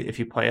acclimate if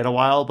you play it a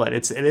while, but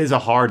it is a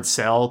hard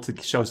sell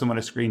to show someone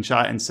a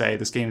screenshot and say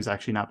this game is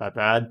actually not that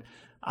bad.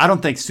 I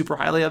don't think super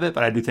highly of it,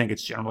 but I do think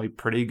it's generally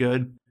pretty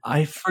good.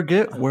 I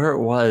forget where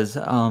it was,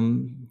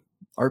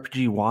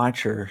 RPG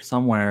Watch or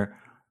somewhere.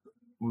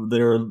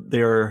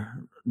 They're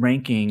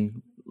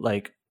ranking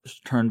like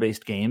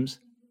turn-based games,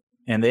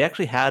 and they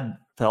actually had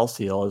Fell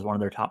Seal as one of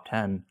their top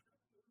 10.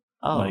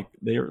 Oh, like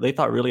they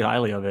thought really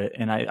highly of it,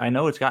 and I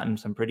know it's gotten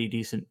some pretty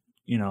decent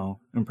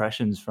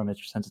impressions from it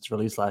since its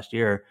release last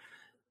year,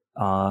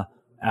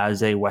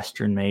 as a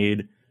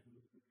Western-made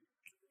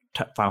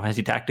Final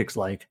Fantasy Tactics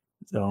like.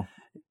 So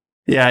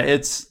yeah,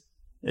 it's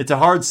a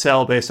hard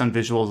sell based on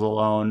visuals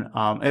alone.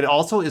 It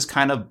also is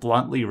kind of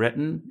bluntly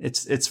written.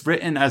 It's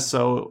written as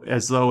though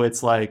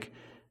it's like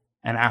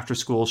an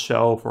after-school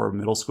show for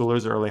middle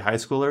schoolers or early high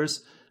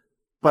schoolers.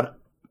 But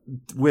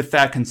with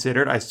that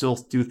considered, I still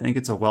do think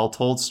it's a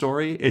well-told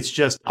story. It's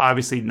just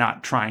obviously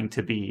not trying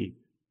to be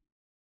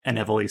an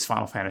Ivalice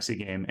Final Fantasy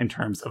game in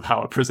terms of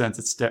how it presents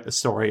its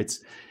story.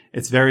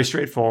 It's very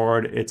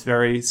straightforward. It's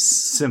very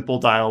simple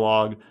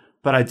dialogue.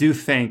 But I do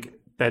think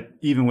that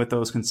even with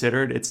those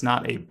considered, it's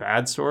not a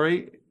bad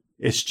story.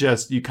 It's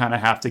just you kind of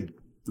have to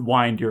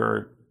wind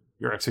your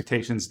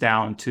expectations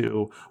down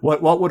to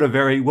what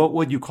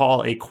would you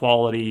call a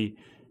quality,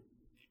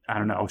 I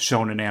don't know,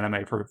 shonen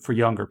anime for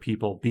younger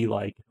people be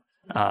like,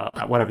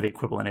 whatever the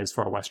equivalent is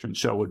for a Western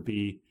show would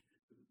be.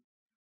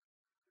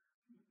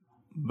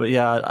 But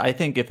yeah, I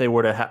think if they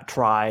were to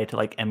try to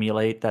like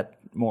emulate that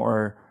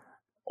more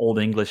old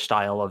English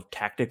style of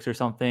tactics or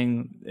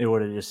something, it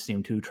would have just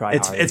seemed too try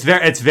hard.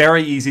 It's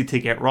very easy to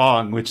get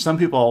wrong, which some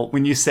people,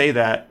 when you say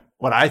that,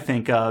 what I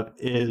think of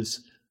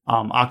is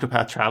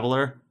Octopath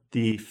Traveler,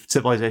 the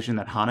civilization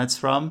that Hanet's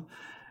from,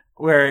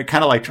 where it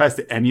kind of like tries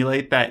to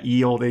emulate that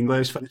old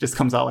English, but it just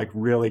comes out like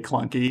really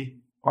clunky.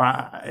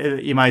 Or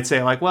you might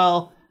say like,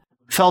 well,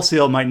 Fell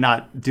Seal might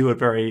not do it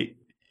very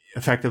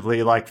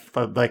effectively,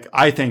 but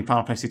I think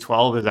Final Fantasy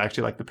 12 is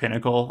actually like the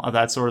pinnacle of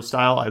that sort of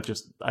style.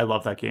 I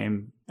love that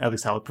game, at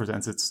least how it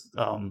presents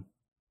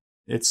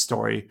its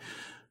story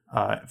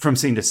from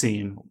scene to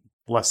scene,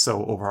 less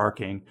so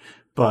overarching.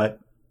 But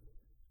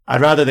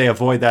I'd rather they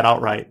avoid that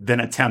outright than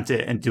attempt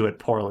it and do it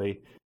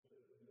poorly.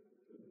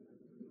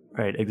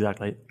 Right,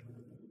 exactly.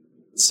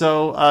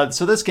 So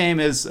this game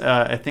is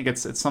I think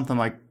it's something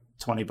like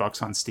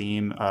 $20 on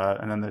Steam,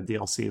 and then the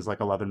DLC is like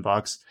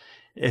 $11.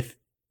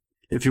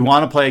 If you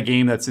want to play a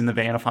game that's in the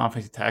vein of Final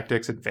Fantasy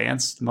Tactics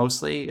Advanced,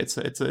 mostly it's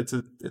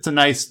a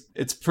nice,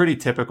 it's pretty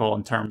typical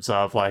in terms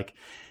of like,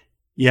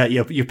 yeah,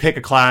 you pick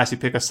a class, you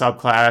pick a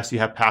subclass, you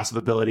have passive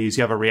abilities,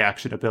 you have a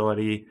reaction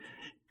ability,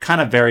 kind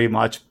of very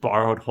much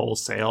borrowed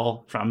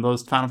wholesale from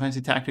those Final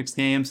Fantasy Tactics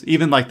games.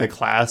 Even like the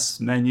class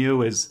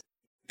menu is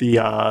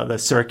the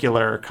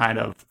circular kind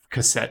of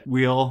cassette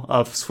wheel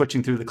of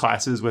switching through the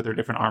classes with their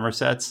different armor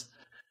sets.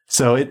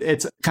 So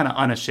it's kind of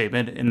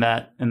unashamed in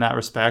that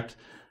respect.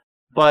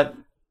 But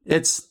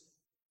it's,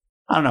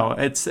 I don't know,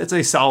 it's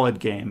a solid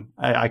game.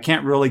 I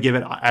can't really give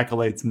it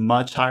accolades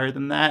much higher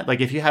than that.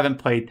 Like if you haven't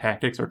played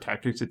Tactics or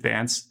Tactics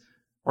Advance,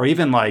 or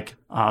even like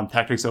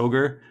Tactics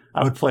Ogre,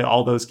 I would play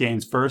all those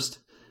games first.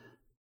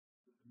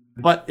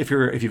 But if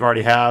you've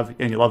already have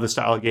and you love the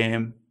style of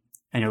game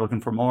and you're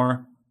looking for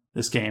more,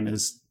 this game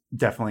is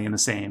definitely in the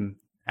same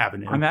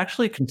avenue. I'm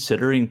actually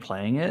considering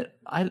playing it.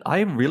 I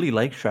really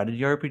like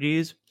strategy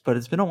RPGs, but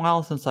it's been a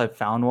while since I've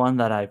found one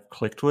that I've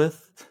clicked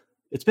with.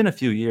 It's been a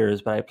few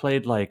years, but I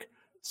played like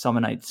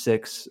Summon Night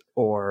 6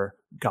 or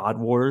God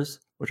Wars,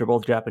 which are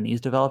both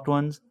Japanese developed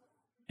ones,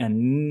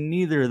 and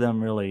neither of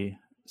them really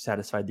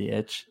satisfied the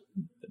itch.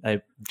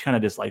 I kind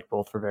of disliked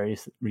both for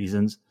various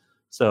reasons.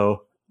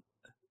 So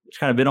it's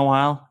kind of been a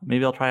while.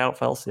 Maybe I'll try out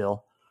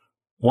Felseal.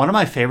 One of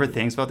my favorite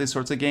things about these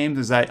sorts of games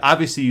is that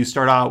obviously you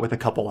start out with a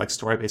couple like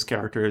story-based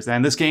characters,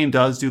 and this game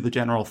does do the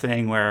general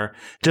thing where,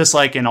 just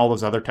like in all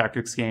those other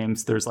tactics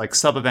games, there's like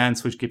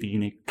sub-events which give you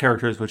unique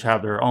characters which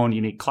have their own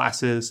unique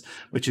classes,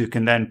 which you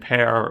can then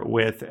pair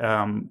with,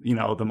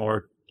 the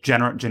more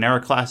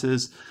generic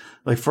classes.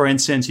 Like for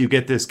instance, you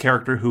get this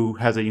character who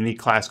has a unique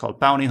class called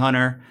Bounty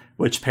Hunter,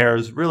 which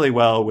pairs really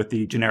well with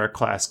the generic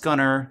class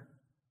Gunner.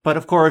 But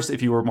of course,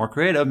 if you were more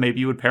creative, maybe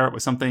you would pair it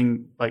with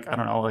something like, I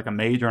don't know, like a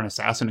mage or an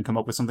assassin and come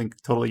up with something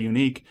totally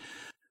unique.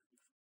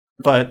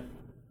 But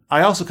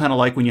I also kind of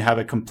like when you have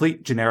a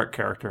complete generic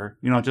character,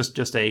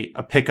 just a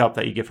pickup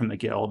that you get from the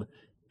guild.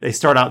 They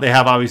start out, they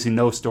have obviously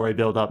no story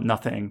build up,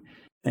 nothing.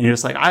 And you're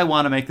just like, I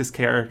want to make this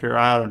character,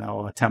 I don't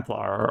know, a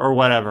Templar or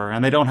whatever.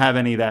 And they don't have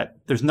any that,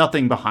 there's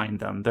nothing behind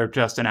them. They're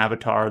just an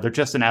avatar. They're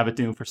just an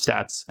avenue for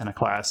stats and a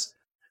class.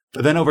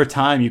 But then over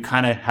time, you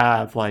kind of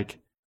have like,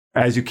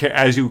 as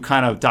you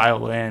kind of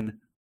dial in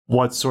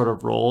what sort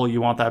of role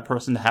you want that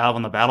person to have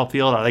on the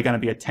battlefield. Are they going to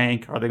be a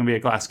tank? Are they going to be a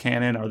glass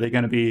cannon? Are they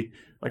going to be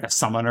like a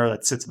summoner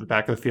that sits at the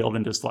back of the field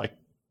and just like,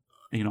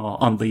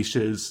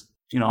 unleashes,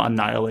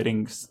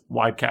 annihilating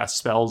wide cast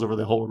spells over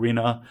the whole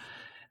arena?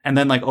 And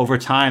then like over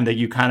time that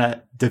you kind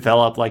of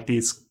develop like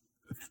these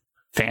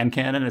fan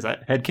canon, is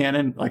that head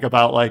canon? Like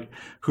about like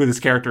who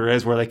this character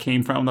is, where they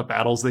came from, the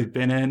battles they've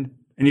been in.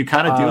 And you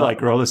kind of do like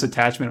grow this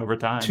attachment over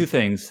time. Two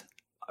things.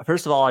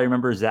 First of all, I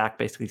remember Zach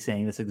basically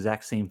saying this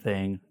exact same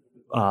thing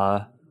in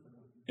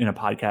a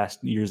podcast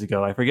years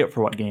ago. I forget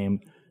for what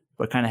game,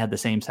 but kind of had the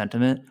same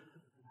sentiment.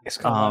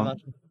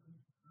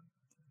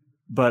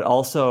 But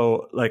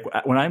also, like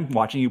when I'm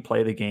watching you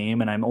play the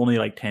game and I'm only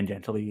like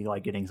tangentially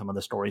like getting some of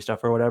the story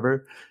stuff or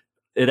whatever,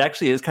 it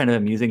actually is kind of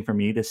amusing for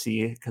me to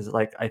see, because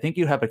like I think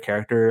you have a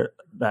character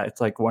that's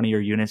like one of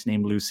your units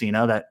named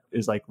Lucina that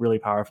is like really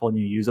powerful and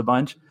you use a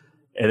bunch.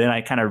 And then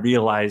I kind of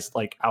realized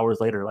like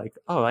hours later, like,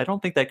 oh, I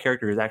don't think that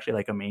character is actually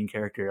like a main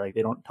character. Like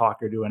they don't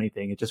talk or do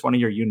anything. It's just one of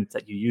your units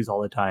that you use all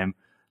the time,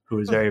 who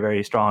is very,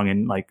 very strong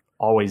and like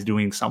always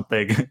doing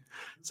something.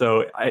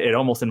 So it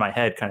almost in my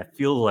head kind of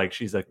feels like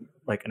she's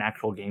like an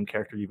actual game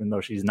character, even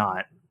though she's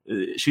not.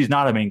 She's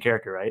not a main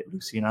character, right,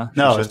 Lucina?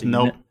 No,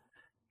 nope.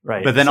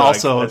 Right. But then so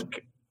also, that's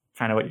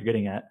kind of what you're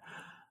getting at.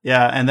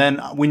 Yeah, and then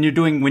when you're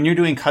doing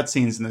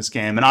cutscenes in this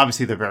game, and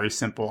obviously they're very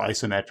simple,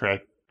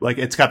 isometric. Like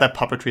it's got that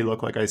puppetry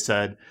look, like I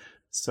said.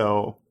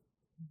 So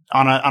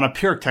on a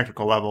pure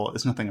technical level,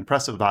 there's nothing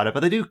impressive about it.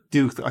 But they do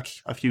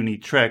a few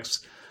neat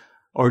tricks,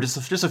 or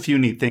just a few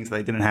neat things that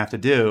they didn't have to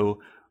do.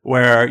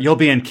 Where you'll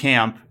be in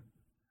camp,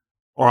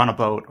 or on a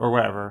boat, or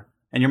wherever,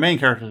 and your main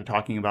characters are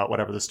talking about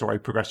whatever the story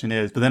progression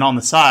is. But then on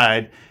the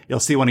side, you'll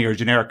see one of your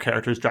generic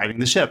characters driving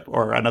the ship,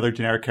 or another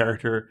generic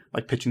character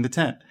like pitching the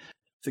tent.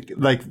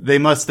 Like they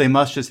must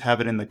just have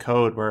it in the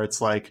code where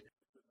it's like,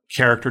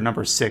 character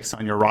number 6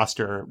 on your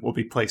roster will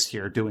be placed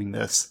here doing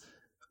this.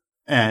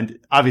 And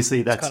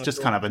obviously that's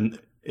just kind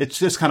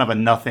of a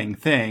nothing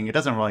thing. It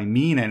doesn't really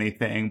mean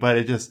anything, but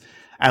it just,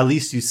 at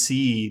least you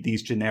see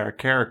these generic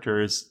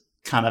characters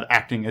kind of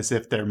acting as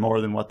if they're more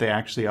than what they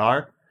actually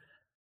are.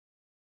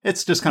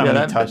 It's just kind of a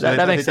neat touch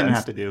that they didn't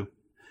have to do.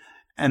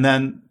 And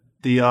then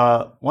the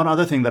one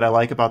other thing that I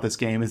like about this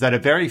game is that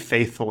it very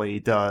faithfully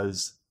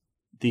does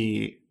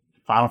the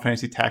Final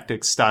Fantasy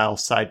Tactics style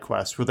side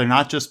quests, where they're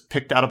not just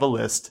picked out of a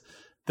list.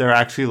 They're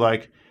actually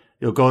like,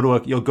 you'll go to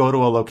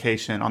a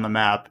location on the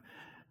map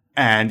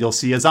and you'll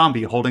see a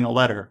zombie holding a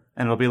letter,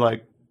 and it'll be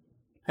like,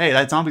 hey,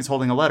 that zombie's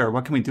holding a letter.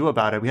 What can we do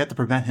about it? We have to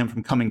prevent him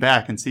from coming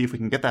back and see if we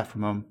can get that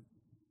from him.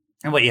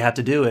 And what you have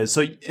to do is,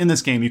 so in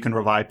this game, you can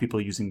revive people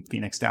using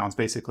Phoenix Downs,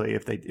 basically,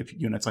 if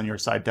units on your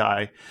side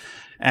die.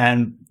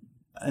 And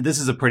this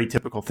is a pretty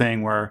typical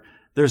thing where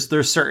there's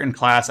certain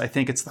class, I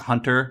think it's the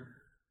Hunter,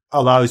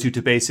 allows you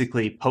to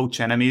basically poach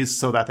enemies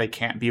so that they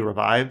can't be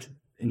revived,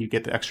 and you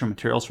get the extra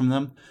materials from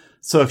them.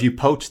 So if you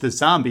poach the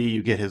zombie,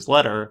 you get his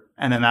letter,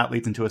 and then that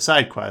leads into a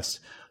side quest.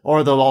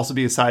 Or there'll also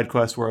be a side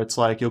quest where it's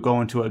like you'll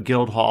go into a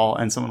guild hall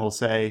and someone will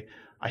say,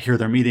 I hear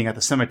they're meeting at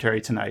the cemetery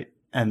tonight.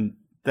 And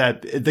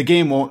that the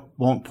game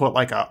won't put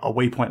like a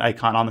waypoint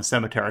icon on the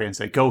cemetery and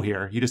say, go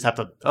here. You just have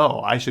to,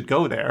 I should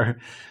go there.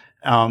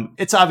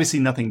 It's obviously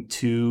nothing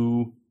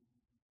too,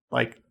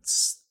 like,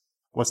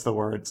 what's the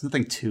word? It's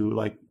nothing too,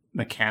 like,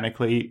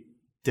 mechanically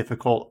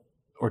difficult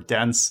or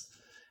dense.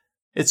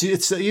 It's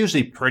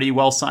usually pretty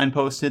well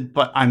signposted,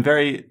 but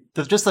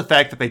just the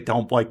fact that they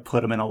don't, like,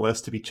 put them in a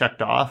list to be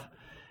checked off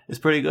is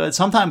pretty good.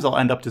 Sometimes I'll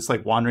end up just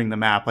like wandering the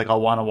map. Like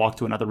I'll want to walk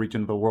to another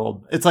region of the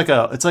world. It's like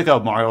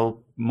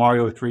a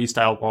Mario 3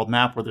 style world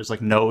map where there's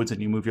like nodes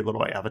and you move your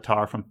little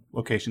avatar from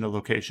location to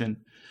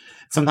location.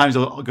 Sometimes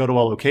you'll go to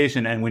a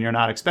location and when you're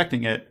not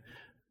expecting it,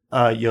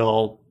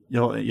 you'll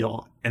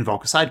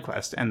invoke a side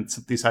quest. And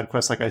these side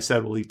quests, like I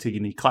said, will lead to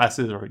unique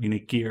classes or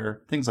unique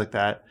gear, things like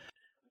that.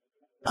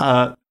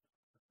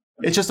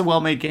 It's just a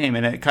well-made game,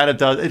 and it kind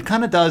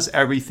of does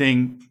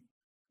everything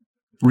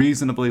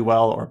reasonably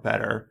well or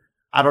better.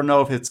 I don't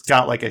know if it's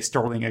got like a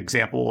sterling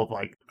example of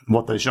like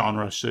what the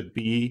genre should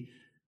be,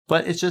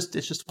 but it's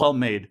just well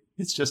made.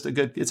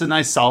 It's a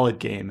nice solid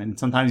game. And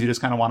sometimes you just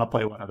kind of want to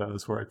play one of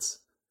those where it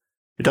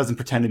doesn't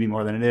pretend to be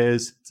more than it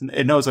is.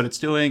 It knows what it's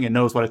doing. It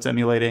knows what it's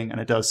emulating, and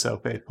it does so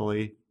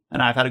faithfully.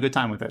 And I've had a good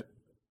time with it.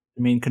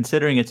 I mean,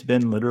 considering it's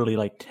been literally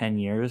like 10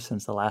 years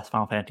since the last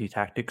Final Fantasy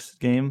Tactics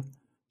game,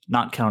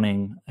 not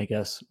counting, I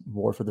guess,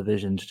 War for the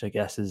Vision, which I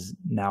guess is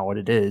now what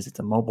it is. It's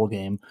a mobile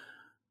game.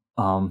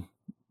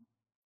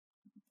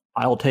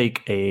 I'll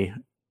take a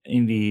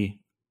indie,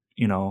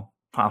 Final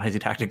Fantasy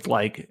Tactics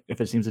if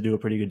it seems to do a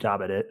pretty good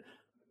job at it.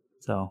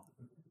 So,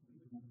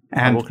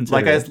 and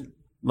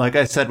like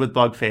I said with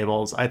Bug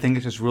Fables, I think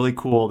it's just really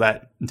cool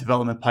that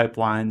development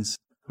pipelines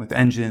with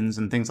engines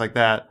and things like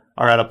that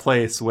are at a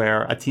place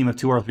where a team of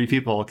 2 or 3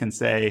 people can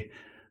say,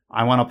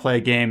 I want to play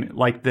a game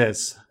like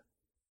this,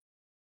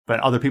 but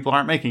other people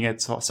aren't making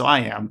it, so I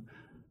am.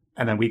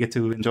 And then we get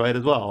to enjoy it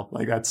as well.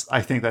 Like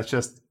I think that's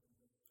just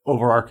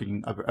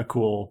overarching a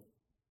cool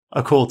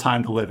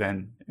time to live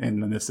in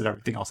the midst of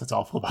everything else that's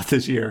awful about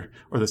this year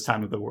or this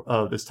time of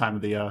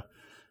the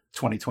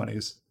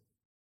 2020s.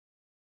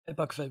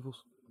 Bug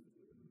Fables.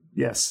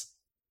 Yes.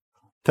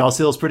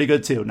 Telseal is pretty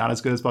good too. Not as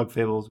good as Bug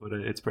Fables, but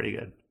it's pretty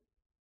good.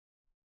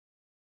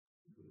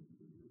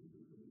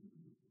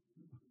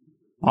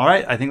 All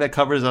right, I think that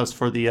covers us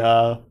for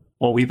the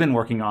what we've been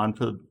working on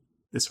for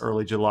this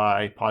early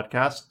July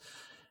podcast.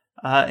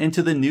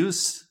 Into the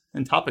news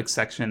and topics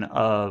section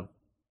of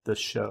the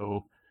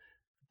show.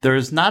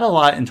 There's not a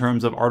lot in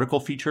terms of article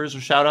features or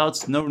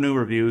shoutouts, no new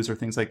reviews or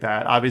things like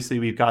that. Obviously,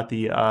 we've got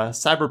the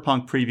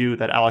Cyberpunk preview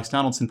that Alex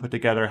Donaldson put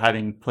together,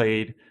 having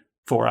played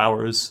 4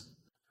 hours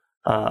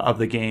of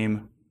the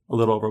game a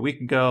little over a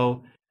week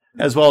ago,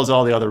 as well as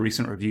all the other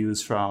recent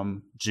reviews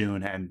from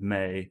June and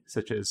May,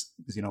 such as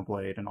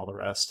Xenoblade and all the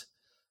rest.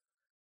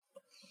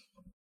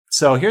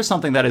 So here's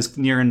something that is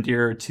near and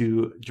dear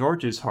to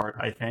George's heart,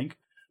 I think.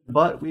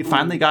 But we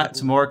finally got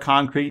some more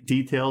concrete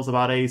details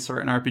about a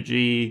certain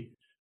RPG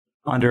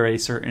under a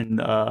certain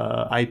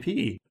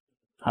IP.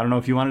 I don't know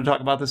if you want to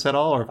talk about this at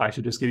all, or if I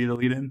should just give you the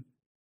lead in.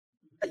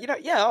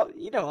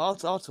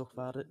 I'll talk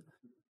about it.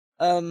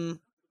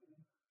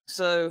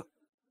 So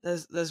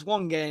there's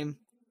one game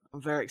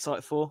I'm very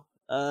excited for.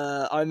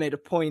 I made a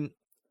point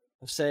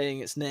of saying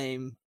its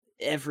name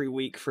every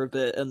week for a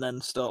bit, and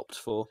then stopped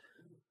for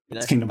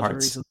it's Kingdom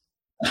Hearts.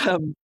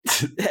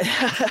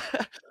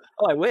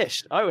 Oh, I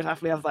wish I would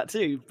happily have that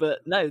too, but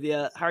no,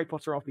 the Harry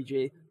Potter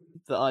RPG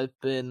that I've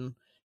been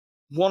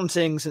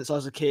wanting since I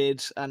was a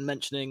kid and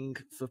mentioning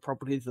for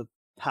probably the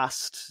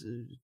past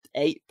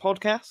 8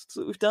 podcasts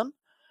that we've done.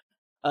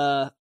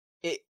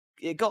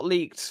 It got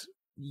leaked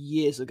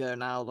years ago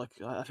now, like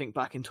I think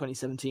back in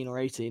 2017 or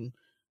 18,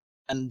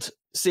 and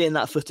seeing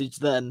that footage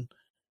then,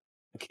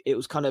 it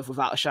was kind of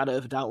without a shadow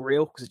of a doubt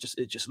real, because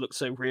it just looked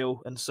so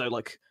real and so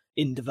like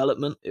in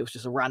development. It was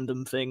just a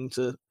random thing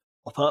to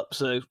pop up.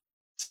 So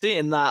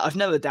seeing that, I've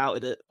never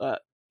doubted it.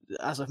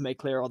 As I've made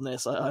clear on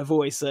this, I've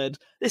always said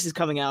this is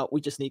coming out.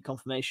 We just need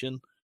confirmation.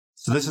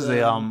 So this is a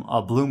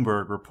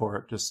Bloomberg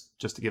report, just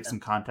to give some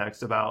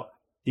context about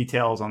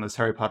details on this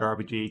Harry Potter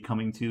RPG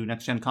coming to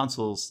next-gen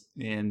consoles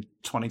in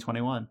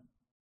 2021.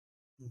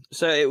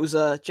 So it was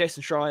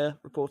Jason Schreier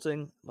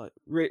reporting, like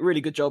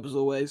really good job as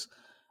always.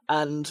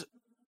 And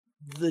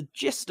the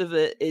gist of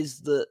it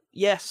is that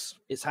yes,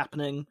 it's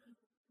happening.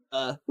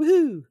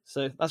 Woohoo!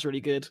 So that's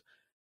really good.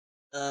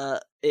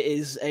 It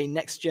is a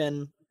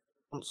next-gen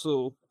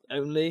console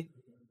only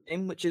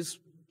game, which is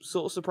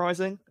sort of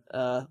surprising.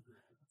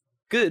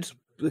 Good,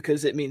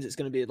 because it means it's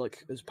going to be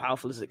like as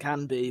powerful as it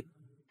can be.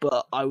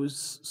 But I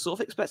was sort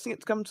of expecting it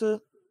to come to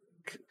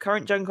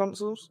current gen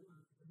consoles.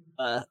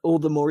 all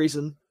the more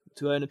reason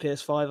to own a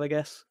PS5, I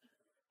guess.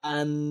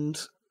 And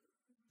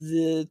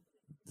the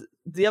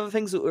other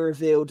things that were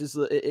revealed is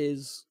that it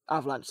is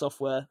Avalanche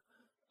Software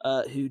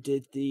who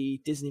did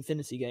the Disney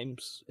Infinity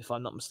games, if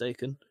I'm not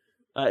mistaken.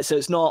 So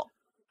it's not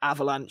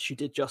Avalanche who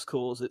did Just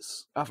Cause;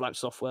 it's Avalanche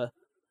Software.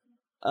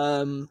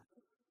 And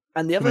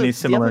the other, many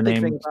similar the other big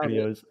name thing about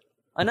studios. it,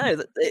 I know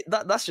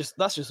that's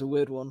just a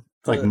weird one.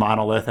 It's like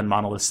Monolith and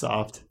Monolith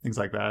Soft, things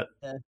like that.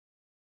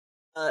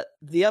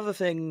 The other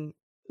thing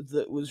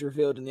that was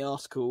revealed in the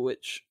article,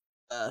 which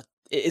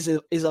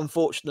it is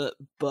unfortunate,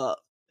 but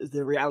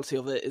the reality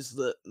of it is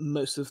that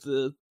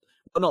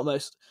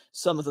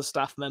some of the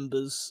staff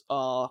members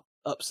are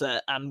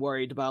upset and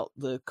worried about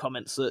the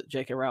comments that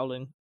J.K.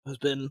 Rowling has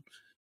been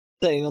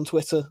saying on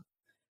Twitter.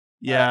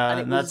 Yeah,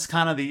 and that's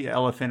kind of the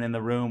elephant in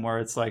the room, where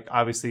it's like,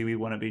 obviously we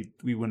wouldn't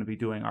be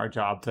doing our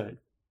job to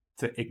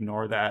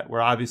ignore that.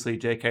 Where obviously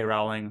J.K.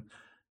 Rowling,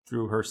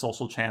 through her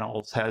social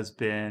channels, has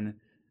been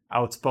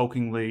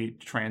outspokenly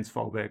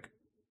transphobic,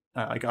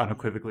 like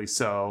unequivocally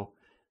so,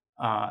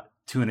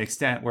 to an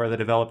extent where the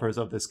developers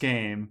of this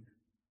game,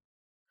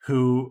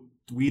 who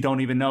we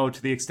don't even know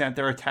to the extent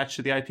they're attached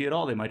to the IP at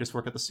all, they might just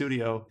work at the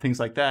studio, things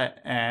like that,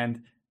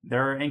 and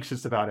they're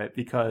anxious about it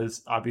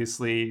because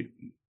obviously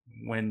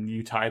when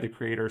you tie the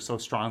creator so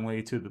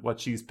strongly to what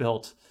she's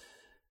built,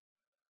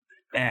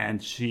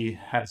 and she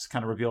has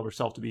kind of revealed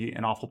herself to be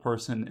an awful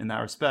person in that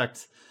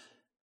respect,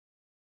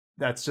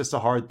 that's just a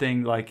hard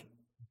thing. Like,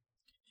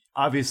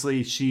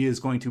 obviously she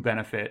is going to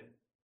benefit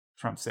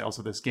from sales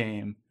of this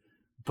game,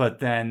 but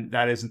then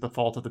that isn't the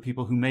fault of the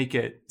people who make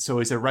it. So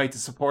is it right to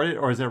support it,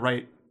 or is it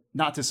right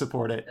not to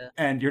support it? Yeah.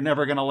 And you're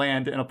never going to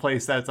land in a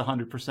place that's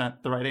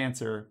 100% the right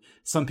answer.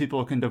 Some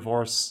people can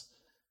divorce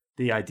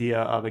the idea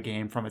of a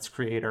game from its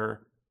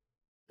creator,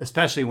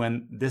 especially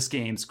when this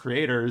game's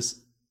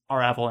creators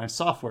are Avalanche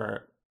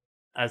Software,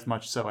 as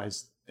much so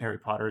as Harry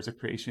Potter is a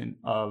creation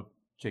of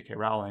J.K.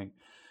 Rowling.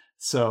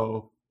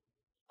 So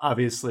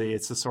obviously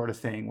it's the sort of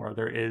thing where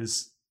there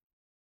is,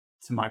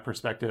 to my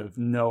perspective,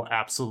 no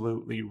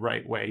absolutely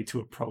right way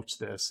to approach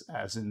this,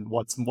 as in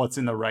what's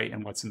in the right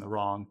and what's in the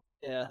wrong.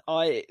 Yeah,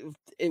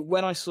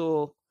 when I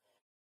saw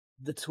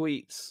the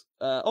tweets,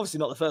 obviously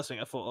not the first thing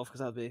I thought of, because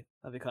that'd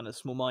be kind of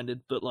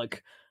small-minded, but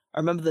like I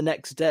remember the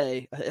next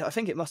day, I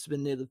think it must have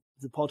been near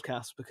the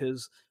podcast,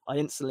 because I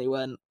instantly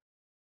went,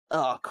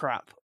 "Oh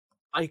crap,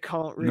 I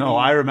can't really." No,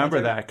 I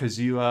remember that because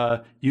you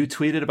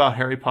tweeted about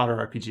Harry Potter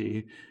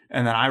RPG,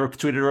 and then I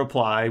tweeted a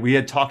reply. We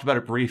had talked about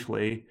it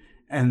briefly,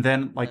 and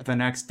then the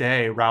next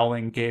day,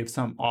 Rowling gave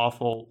some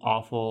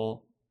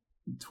awful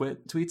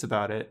tweets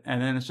about it,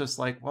 and then it's just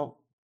like, well,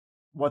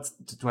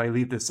 do I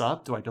leave this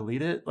up? Do I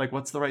delete it? Like,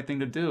 what's the right thing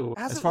to do?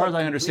 As far as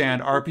I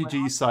understand,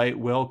 RPG Site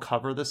will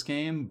cover this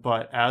game,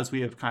 but as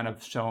we have kind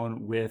of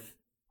shown with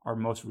our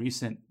most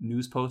recent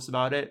news posts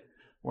about it,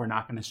 we're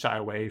not going to shy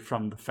away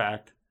from the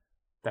fact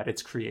that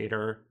its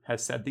creator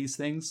has said these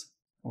things.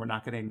 We're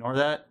not going to ignore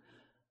that.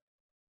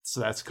 So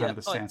that's kind of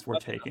the stance we're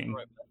taking.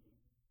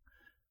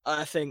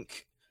 I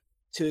think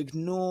to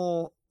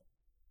ignore,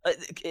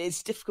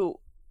 it's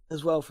difficult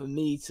as well for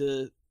me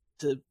to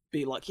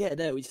be like, yeah,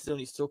 no, we still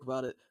need to talk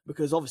about it,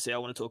 because obviously I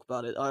want to talk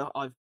about it.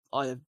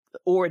 I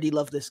already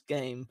love this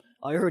game.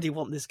 I already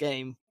want this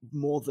game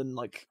more than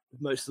like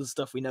most of the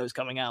stuff we know is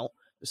coming out,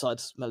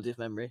 besides Melody of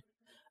Memory.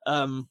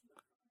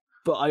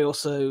 But I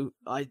also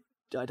I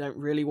don't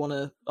really want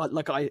to,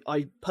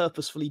 I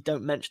purposefully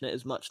don't mention it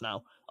as much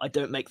now. I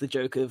don't make the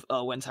joke of,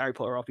 oh, when's Harry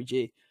Potter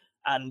RPG?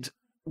 And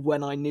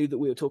when I knew that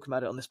we were talking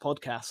about it on this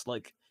podcast,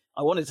 like,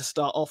 I wanted to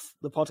start off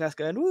the podcast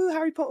going, woo,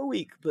 Harry Potter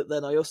week, but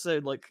then I also,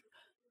 like,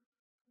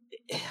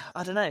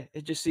 I don't know,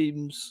 it just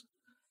seems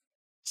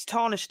it's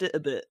tarnished it a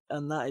bit,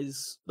 and that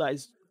is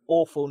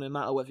awful, no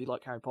matter whether you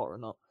like Harry Potter or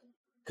not,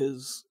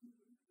 because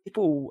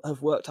people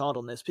have worked hard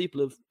on this.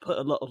 People have put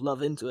a lot of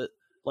love into it.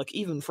 Like,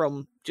 even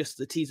from just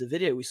the teaser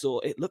video we saw,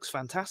 it looks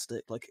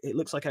fantastic. Like, it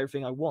looks like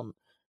everything I want,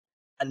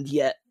 and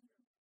yet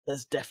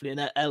there's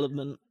definitely an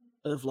element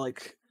of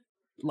like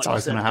it's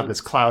always going to have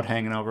this cloud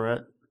hanging over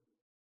it.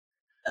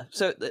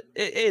 So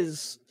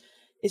it's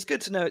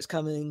good to know it's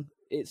coming.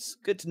 It's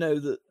good to know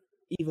that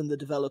even the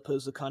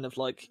developers are kind of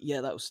like,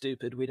 yeah, that was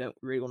stupid. We don't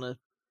really want to.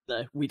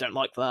 No, we don't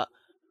like that.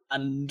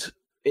 And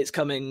it's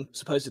coming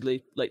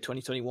supposedly late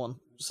 2021.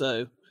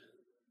 So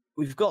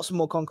we've got some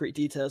more concrete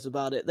details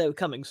about it. They were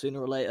coming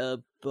sooner or later,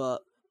 but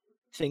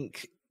I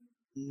think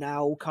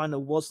now kind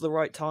of was the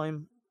right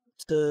time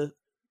to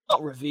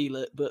not reveal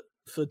it, but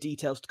for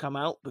details to come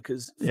out,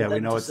 because we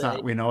know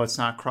it's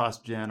not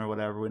cross-gen or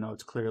whatever. We know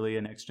it's clearly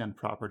a next-gen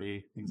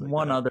property. Things like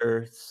One that.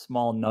 Other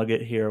small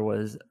nugget here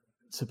was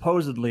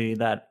supposedly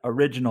that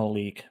original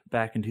leak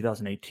back in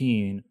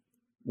 2018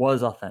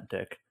 was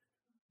authentic,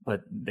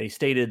 but they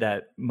stated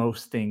that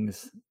most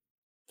things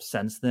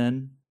since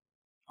then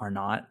are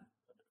not,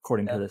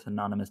 according to this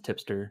anonymous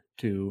tipster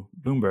to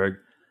Bloomberg.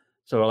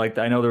 So like,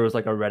 I know there was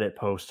like a Reddit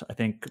post, I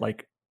think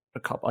like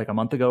a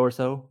month ago or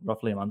so,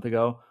 roughly a month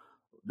ago,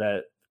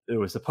 that it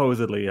was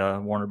supposedly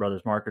a Warner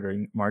Brothers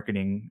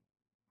marketing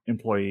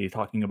employee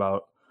talking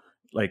about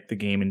like the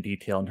game in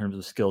detail in terms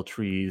of skill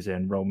trees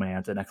and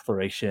romance and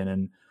exploration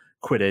and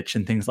Quidditch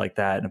and things like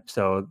that. And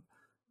so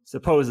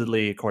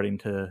supposedly, according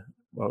to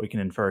what we can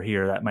infer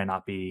here, that might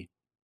not be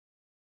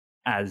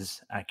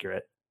as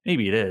accurate.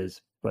 Maybe it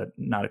is, but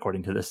not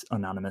according to this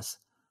anonymous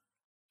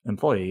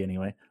employee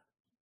anyway.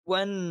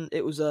 When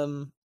it was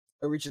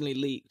originally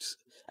leaked,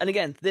 and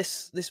again,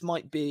 this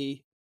might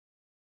be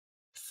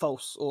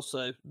false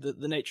also.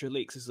 The nature of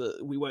leaks is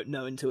that we won't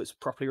know until it's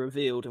properly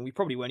revealed, and we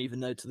probably won't even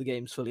know till the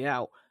game's fully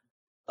out.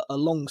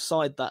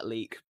 Alongside that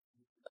leak,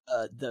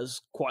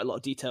 there's quite a lot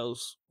of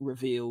details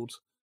revealed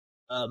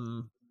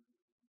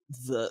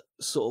that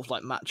sort of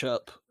like match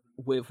up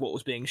with what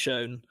was being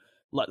shown,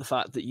 like the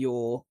fact that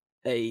you're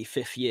a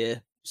 5th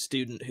year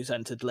student who's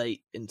entered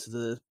late into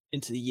the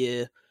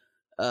year,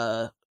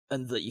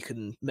 and that you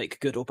can make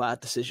good or bad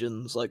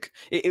decisions. Like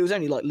it was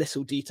only like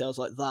little details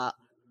like that.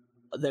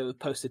 They were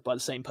posted by the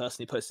same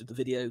person who posted the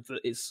video that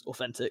is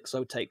authentic,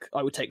 so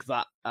I would take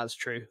that as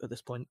true at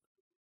this point.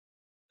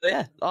 But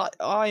yeah,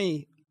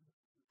 I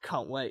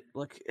can't wait.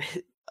 Like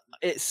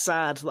it's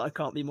sad that I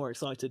can't be more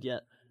excited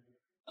yet.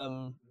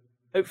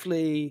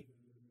 Hopefully,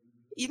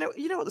 you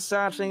know what the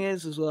sad thing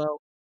is as well.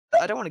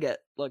 I don't want to get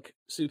like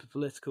super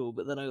political,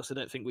 but then I also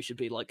don't think we should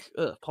be like,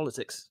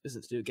 politics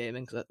isn't to do with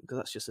gaming, because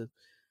that's just a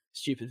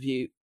stupid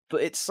view.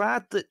 But it's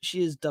sad that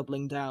she is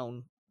doubling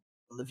down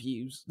on the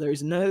views. There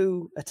is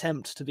no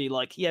attempt to be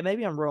like, yeah,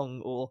 maybe I'm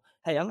wrong, or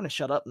hey, I'm going to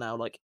shut up now.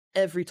 Like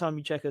every time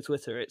you check her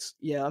Twitter, it's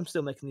I'm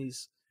still making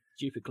these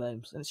stupid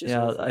claims, and it's just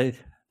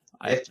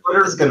if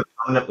Twitter is going to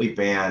permanently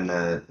ban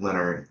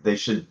Leonard, they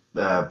should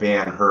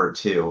ban her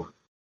too,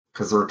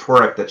 because the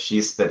rhetoric that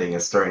she's spitting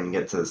is starting to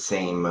get to the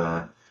same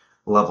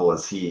level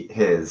as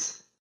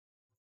his.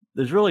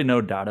 There's really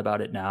no doubt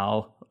about it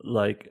now.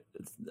 Like,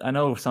 I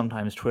know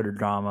sometimes Twitter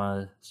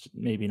drama is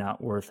maybe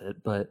not worth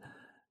it, but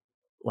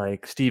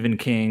like Stephen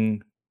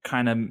King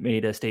kind of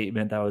made a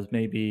statement that was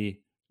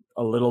maybe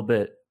a little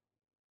bit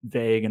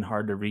vague and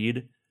hard to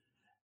read,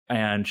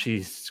 and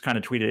she's kind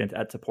of tweeted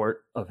at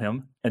support of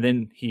him, and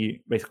then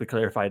he basically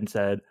clarified and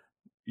said,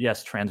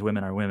 yes, trans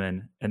women are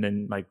women, and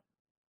then like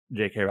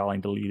J.K.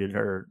 Rowling deleted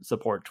her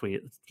support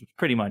tweet. It's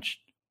pretty much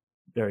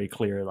very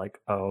clear, like,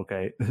 oh,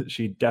 okay,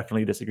 she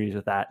definitely disagrees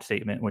with that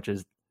statement, which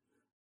is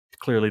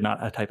clearly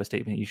not a type of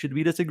statement you should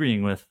be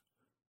disagreeing with.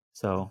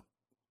 So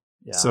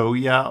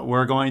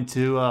we're going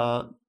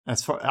to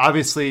as far,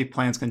 obviously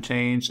plans can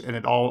change, and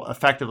it all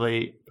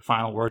effectively, the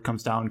final word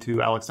comes down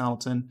to Alex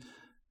Donaldson.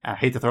 I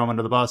hate to throw him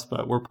under the bus,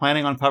 but we're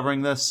planning on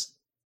covering this,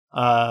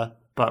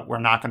 but we're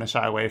not going to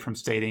shy away from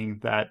stating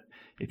that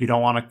if you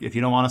don't want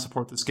to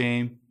support this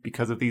game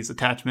because of these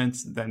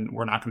attachments, then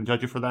we're not going to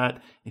judge you for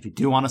that. If you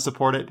do want to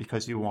support it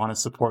because you want to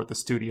support the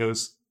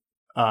studios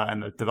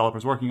and the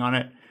developers working on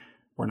it,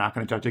 we're not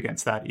going to judge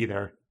against that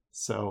either.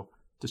 So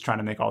just trying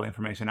to make all the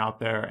information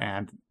out there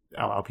and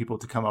allow people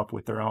to come up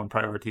with their own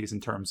priorities in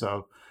terms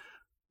of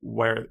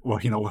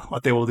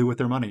what they will do with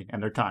their money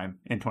and their time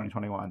in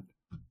 2021.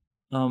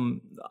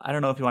 I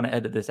don't know if you want to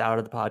edit this out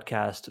of the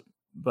podcast,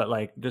 but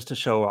like just to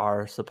show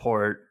our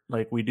support,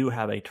 like we do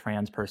have a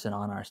trans person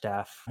on our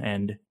staff,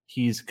 and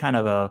he's kind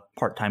of a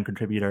part-time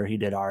contributor. He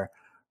did our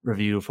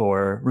review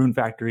for Rune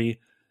Factory,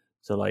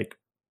 so like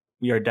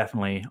we are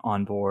definitely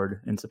on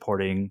board in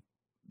supporting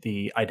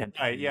the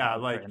identity.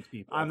 Trans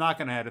people. I'm not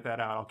going to edit that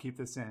out. I'll keep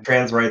this in.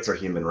 Trans rights are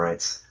human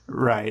rights,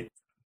 right?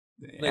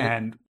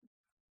 And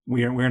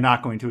we're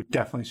not going to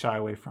definitely shy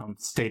away from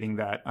stating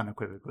that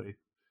unequivocally.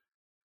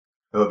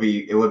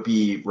 It would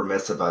be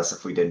remiss of us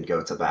if we didn't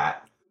go to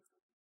that.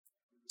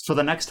 So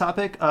the next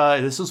topic,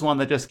 this was one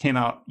that just came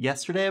out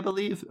yesterday, I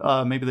believe,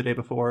 maybe the day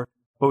before.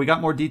 But we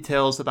got more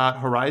details about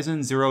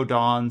Horizon Zero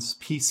Dawn's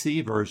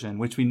PC version,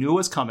 which we knew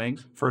was coming.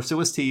 First it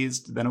was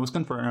teased, then it was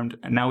confirmed,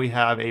 and now we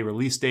have a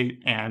release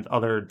date and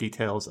other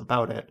details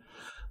about it.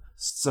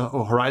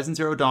 So Horizon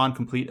Zero Dawn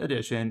Complete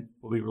Edition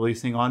will be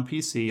releasing on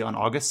PC on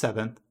August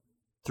 7th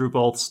through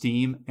both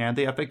Steam and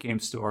the Epic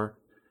Games Store.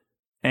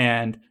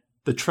 And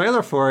the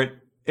trailer for it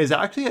is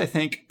actually, I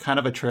think, kind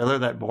of a trailer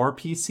that more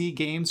PC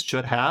games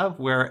should have,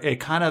 where it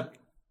kind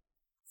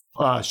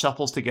of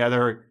shuffles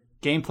together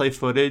gameplay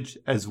footage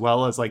as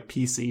well as like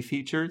PC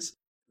features.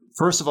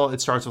 First of all,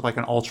 it starts with like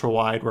an ultra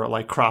wide where it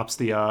like crops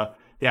the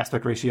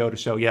aspect ratio to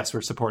show, yes,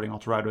 we're supporting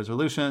ultra wide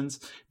resolutions.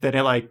 Then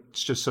it like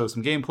just shows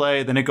some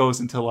gameplay. Then it goes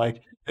into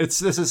like,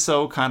 this is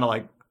so kind of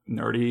like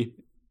nerdy,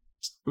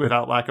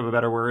 without lack of a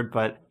better word,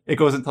 but it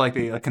goes into like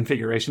the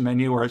configuration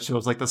menu where it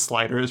shows like the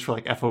sliders for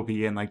like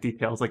FOV and like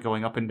details like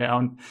going up and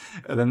down.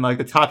 And then like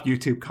the top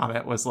YouTube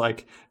comment was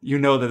like,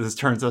 that this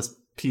turns us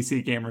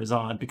PC gamers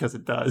on because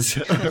it does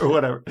or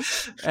whatever.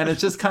 And it's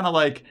just kind of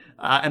like,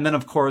 and then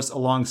of course,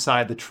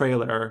 alongside the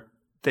trailer,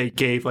 they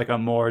gave like a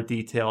more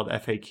detailed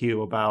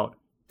FAQ about,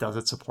 does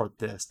it support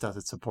this? Does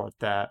it support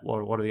that?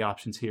 What are the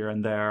options here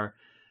and there?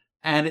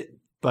 And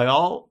by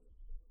all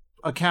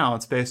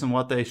accounts, based on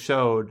what they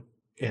showed,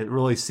 it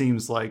really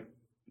seems like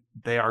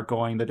they are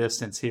going the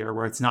distance here,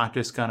 where it's not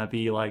just going to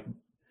be like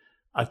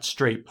a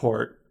straight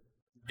port.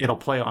 It'll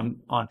play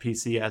on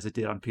PC as it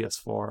did on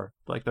PS4.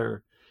 Like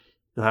they'll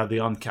You'll have the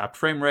uncapped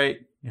frame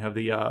rate. You have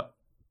the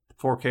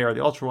 4K or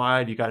the ultra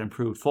wide. You got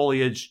improved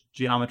foliage,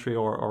 geometry,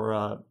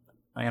 or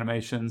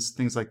animations,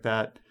 things like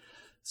that.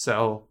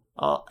 So,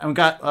 and we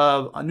got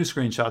new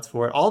screenshots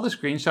for it. All the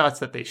screenshots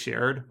that they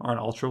shared are in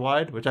ultra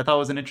wide, which I thought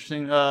was an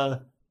interesting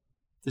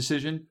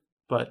decision,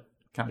 but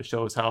kind of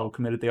shows how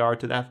committed they are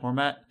to that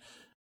format.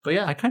 But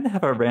yeah, I kind of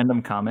have a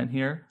random comment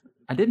here.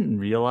 I didn't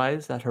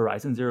realize that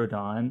Horizon Zero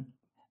Dawn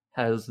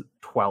has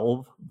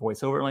 12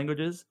 voiceover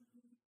languages.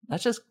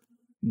 That's just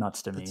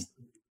nuts to me.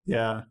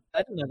 Yeah.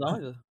 I didn't know that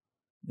either.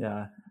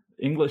 Yeah.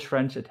 English,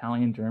 French,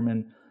 Italian,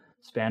 German,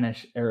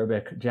 Spanish,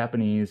 Arabic,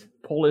 Japanese,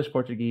 Polish,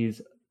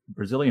 Portuguese,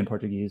 Brazilian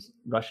Portuguese,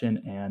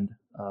 Russian, and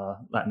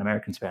Latin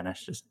American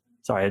Spanish.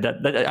 I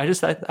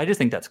just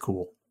think that's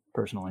cool,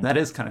 personally. That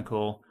is kind of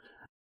cool.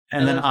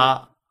 And then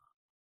I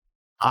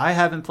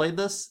haven't played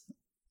this,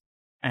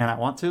 and I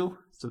want to,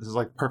 so this is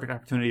like perfect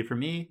opportunity for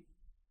me.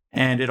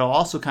 And it'll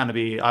also kind of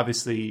be,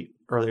 obviously,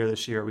 earlier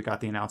this year, we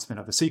got the announcement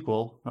of a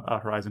sequel,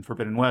 Horizon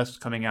Forbidden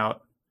West, coming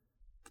out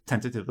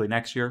tentatively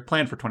next year,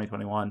 planned for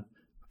 2021,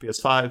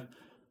 PS5.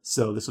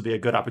 So this will be a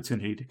good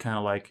opportunity to kind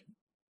of like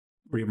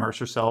re-immerse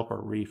yourself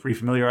or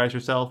re-familiarize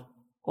yourself,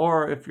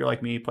 or if you're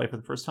like me, play for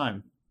the first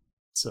time.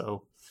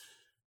 So,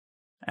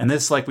 and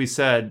this, like we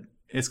said,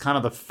 is kind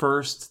of the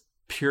first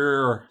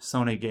pure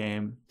Sony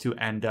game to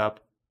end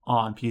up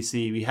on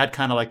PC. We had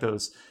kind of like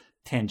those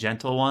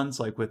tangential ones,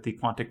 like with the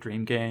Quantic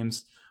Dream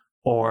games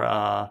or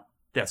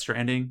Death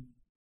Stranding.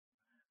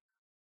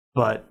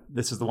 But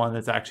this is the one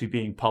that's actually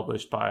being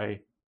published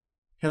by...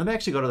 Here, let me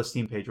actually go to the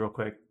Steam page real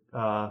quick.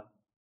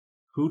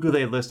 Who do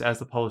they list as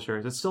the publisher?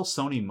 Is it still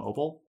Sony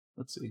Mobile?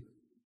 Let's see.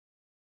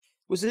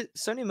 Was it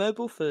Sony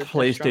Mobile for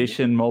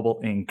PlayStation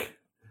Mobile Inc.?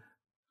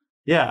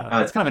 Yeah,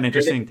 that's kind of an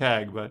interesting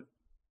tag, but...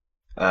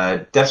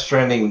 Death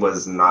Stranding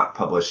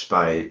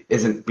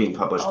isn't being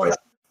published by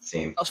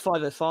Steam. That was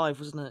 505,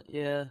 wasn't it?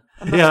 Yeah.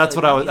 Yeah, that's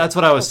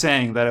what I was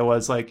saying, that it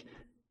was like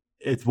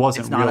it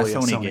wasn't not really a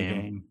Sony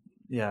game.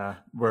 Yeah,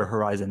 where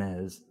Horizon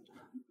is.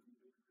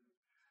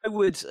 I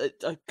would,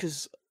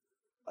 because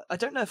I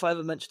don't know if I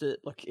ever mentioned it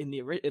like in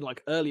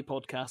early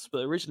podcasts, but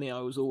originally I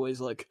was always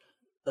like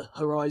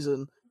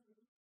Horizon.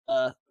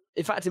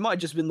 In fact, it might have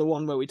just been the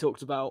one where we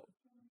talked about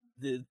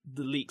the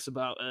leaks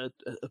about a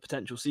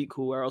potential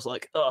sequel, where I was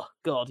like, oh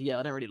god, yeah,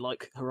 I don't really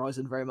like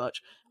Horizon very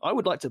much. I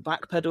would like to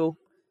backpedal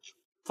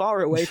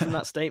far away from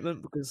that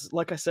statement, because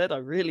like I said, I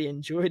really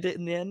enjoyed it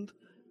in the end.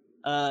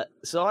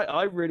 So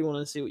I really want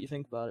to see what you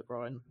think about it,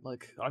 Brian.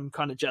 Like, I'm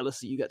kind of jealous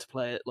that you get to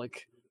play it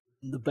like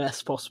the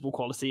best possible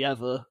quality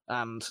ever,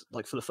 and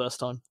like for the first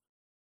time.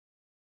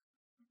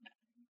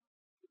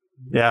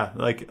 Yeah,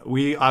 like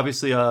we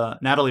obviously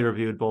Natalie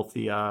reviewed both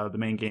the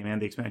main game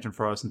and the expansion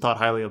for us and thought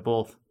highly of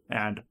both,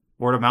 and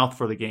word of mouth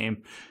for the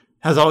game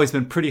has always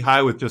been pretty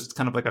high, with just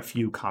kind of like a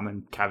few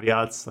common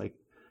caveats, like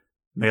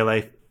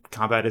melee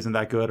combat isn't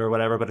that good or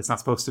whatever, but it's not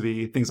supposed to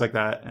be, things like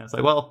that. And it's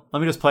like, well, let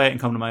me just play it and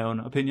come to my own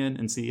opinion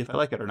and see if I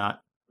like it or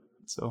not.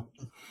 So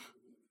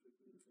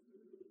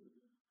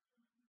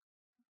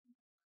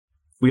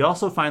we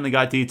also finally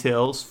got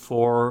details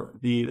for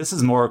this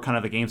is more kind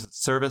of the games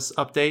service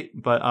update,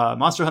 but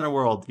Monster Hunter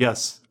World,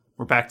 yes,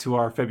 we're back to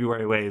our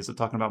February ways of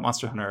talking about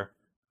Monster Hunter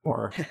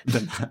more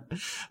than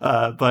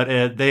that.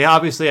 But they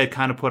obviously had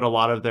kind of put a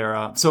lot of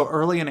their... so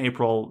early in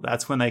April,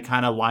 that's when they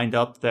kind of lined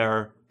up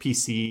their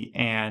PC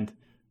and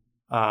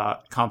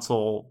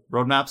console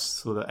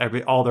roadmaps, so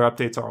that all their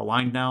updates are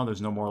aligned now.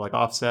 There's no more like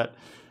offset.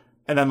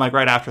 And then like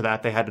right after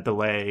that, they had to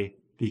delay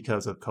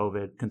because of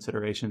COVID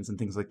considerations and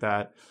things like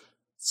that.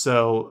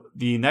 So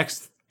the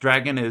next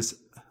dragon is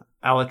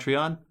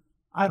Alatreon.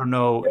 I don't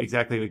know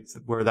exactly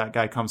where that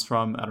guy comes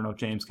from. I don't know if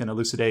James can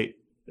elucidate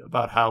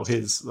about how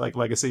his like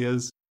legacy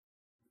is.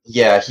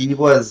 Yeah, he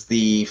was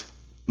the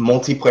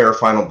multiplayer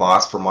final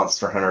boss for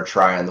Monster Hunter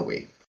Tri on the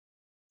Wii.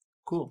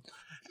 Cool.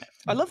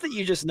 I love that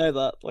you just know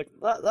that. Like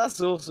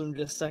that's awesome.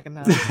 Just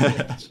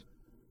secondhand.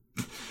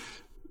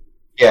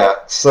 Yeah.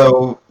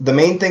 So the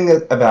main thing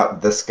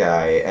about this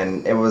guy,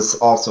 and it was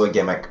also a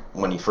gimmick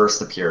when he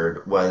first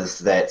appeared, was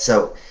that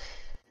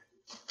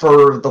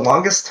for the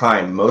longest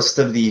time, most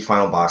of the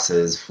final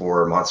bosses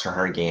for Monster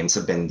Hunter games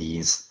have been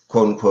these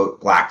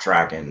quote-unquote black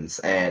dragons,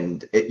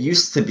 and it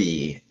used to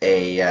be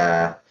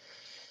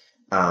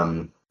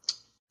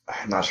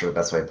I'm not sure the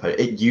best way to put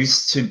it. It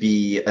used to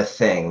be a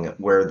thing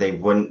where they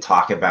wouldn't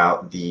talk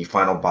about the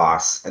final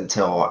boss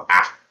until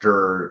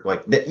after,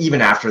 even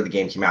after the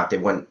game came out, they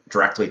wouldn't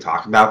directly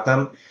talk about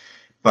them.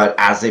 But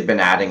as they've been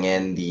adding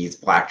in these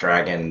black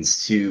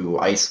dragons to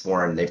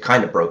Iceborne, they've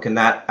kind of broken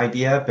that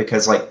idea,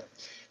 because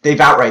they've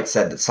outright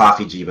said that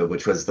Safi'jiiva,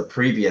 which was the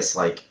previous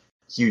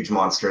huge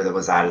monster that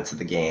was added to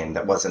the game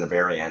that wasn't a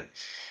variant,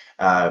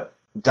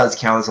 does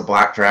count as a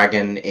black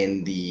dragon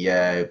in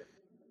the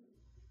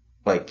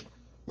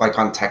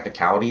on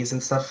technicalities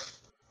and stuff,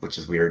 which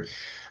is weird.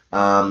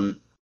 So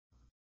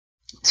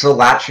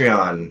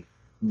Latreon,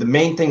 the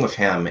main thing with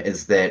him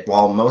is that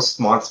while most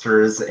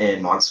monsters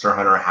in Monster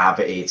Hunter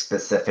have a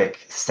specific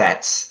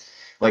set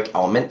like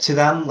element to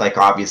them. Like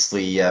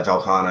obviously,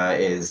 Velkhana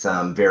is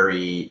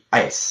very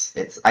ice.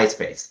 It's ice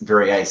based,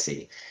 very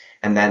icy,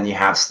 and then you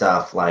have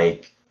stuff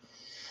like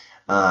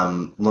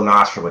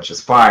Lunastra, which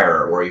is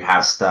fire, or you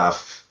have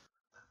stuff.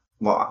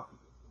 Well,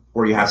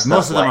 or you have stuff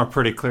Most of them like are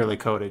pretty clearly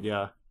coded,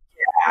 yeah.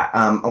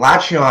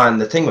 Elatrion.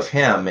 The thing with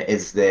him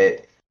is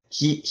that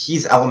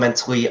he's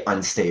elementally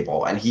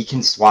unstable, and he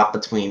can swap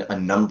between a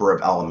number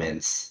of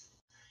elements,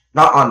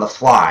 not on the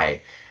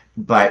fly,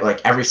 but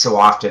like every so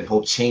often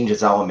he'll change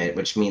his element,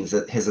 which means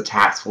that his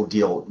attacks will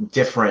deal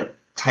different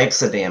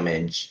types of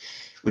damage,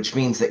 which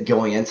means that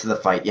going into the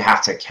fight you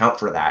have to account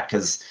for that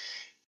because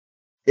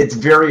it's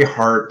very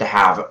hard to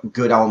have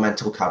good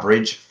elemental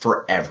coverage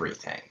for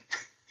everything.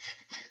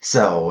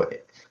 So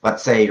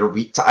let's say you're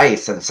weak to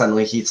ice and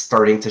suddenly he's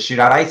starting to shoot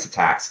out ice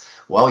attacks.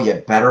 Well, you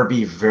better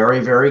be very,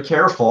 very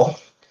careful.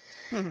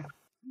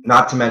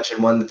 Not to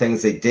mention, one of the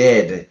things they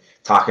did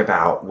talk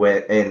about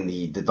in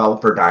the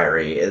developer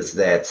diary is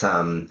that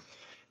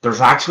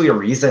there's actually a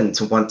reason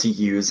to want to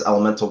use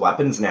elemental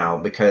weapons now,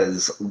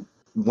 because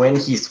when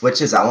he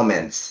switches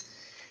elements,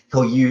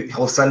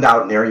 he'll send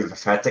out an area of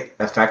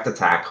effect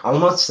attack,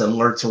 almost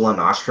similar to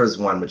Lunastra's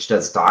one, which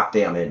does dot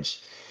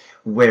damage,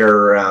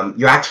 where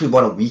you actually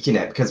want to weaken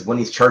it, because when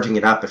he's charging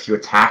it up, if you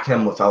attack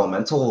him with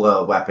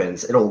elemental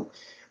weapons, it'll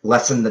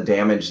lessen the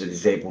damage that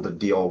he's able to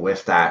deal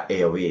with that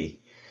AoE.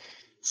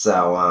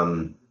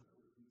 So,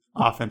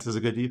 offense is a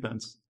good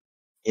defense.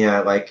 Yeah,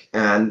 like,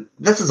 and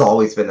this has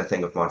always been the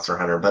thing with Monster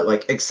Hunter, but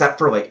like, except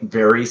for like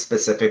very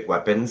specific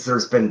weapons,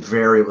 there's been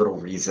very little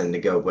reason to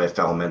go with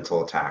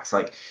elemental attacks.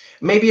 Like,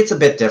 maybe it's a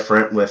bit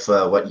different with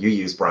what you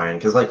use, Brian,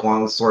 because like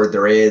longsword,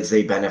 there is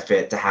a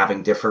benefit to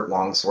having different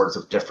longswords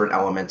with different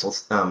elemental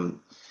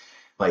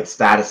like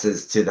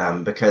statuses to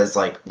them, because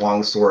like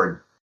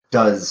longsword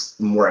does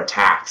more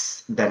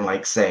attacks than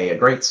like say a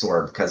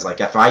greatsword. Because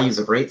like if I use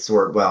a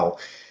greatsword, well,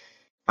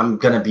 I'm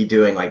going to be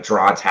doing like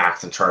draw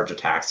attacks and charge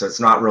attacks, so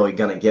it's not really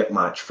going to get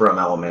much from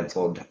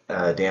elemental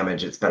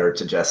damage. It's better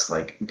to just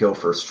like go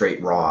for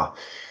straight raw.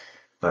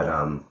 But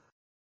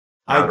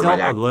I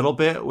dealt a little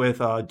bit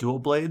with dual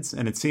blades,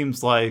 and it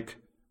seems like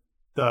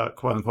the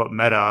quote unquote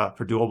meta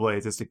for dual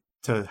blades is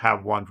to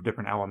have one for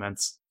different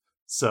elements.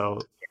 So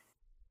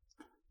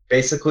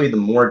basically, the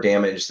more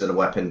damage that a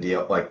weapon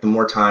like the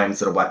more times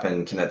that a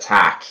weapon can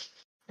attack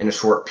in a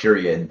short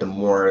period, the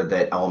more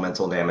that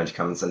elemental damage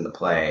comes into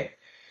play.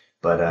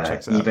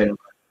 But even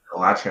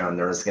Elatrion,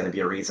 there is going to be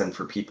a reason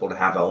for people to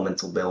have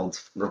elemental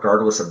builds,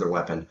 regardless of their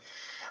weapon.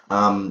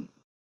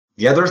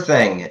 The other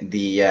thing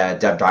the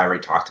Dev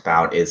Diary talked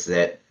about is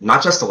that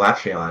not just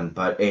Elatrion,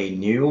 but a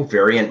new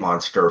variant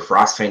monster,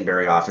 Frostfang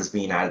Barioth, is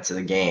being added to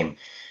the game,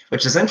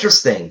 which is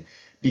interesting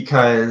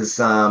because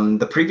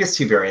the previous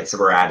two variants that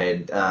were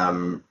added,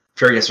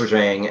 Furious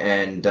Rajang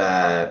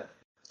and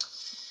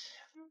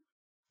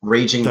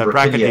Raging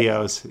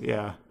Brachydios,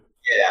 yeah.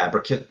 Yeah,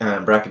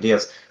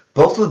 Brachydios.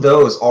 Both of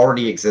those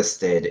already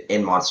existed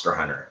in Monster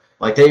Hunter.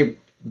 Like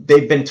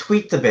they've been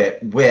tweaked a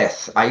bit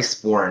with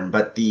Iceborne,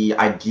 but the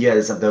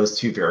ideas of those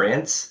two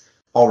variants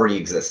already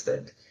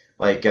existed.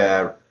 Like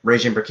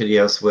Raging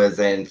Brachydios was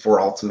in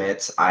 4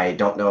 Ultimate. I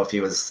don't know if he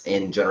was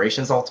in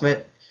Generations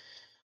Ultimate.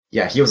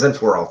 Yeah, he was in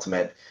 4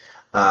 Ultimate.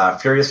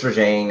 Furious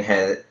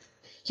Rajang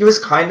he was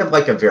kind of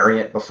like a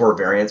variant before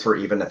variants were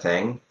even a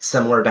thing,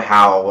 similar to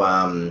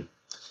how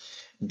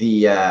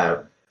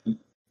the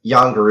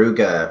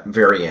Yangaruga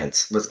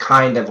variant was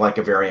kind of like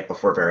a variant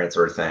before variants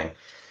were a thing.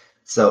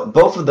 So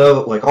both of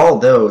those, like all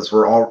of those,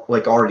 were all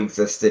like already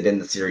existed in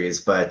the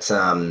series. But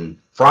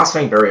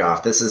Frostfang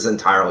Barioth, this is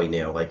entirely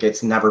new. Like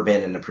it's never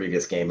been in a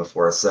previous game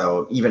before.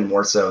 So even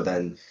more so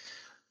than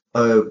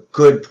a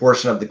good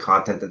portion of the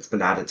content that's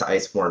been added to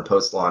Iceborne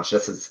post-launch,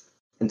 this is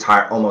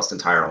almost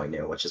entirely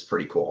new, which is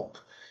pretty cool.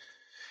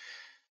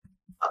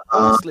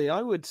 Honestly,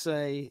 I would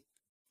say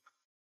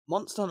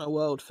Monster Hunter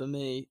World for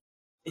me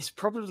is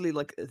probably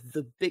like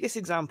the biggest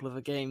example of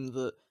a game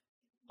that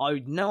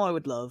I know I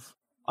would love,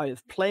 I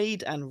have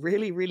played and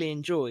really, really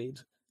enjoyed,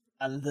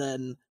 and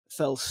then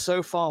fell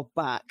so far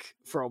back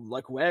from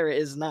like where it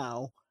is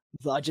now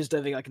that I just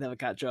don't think I can ever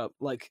catch up.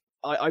 Like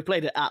I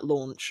played it at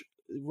launch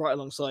right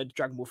alongside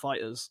Dragon Ball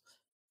FighterZ.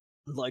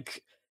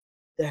 Like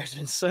there's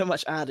been so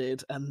much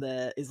added, and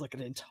there is like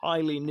an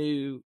entirely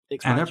new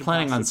expansion. And they're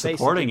planning on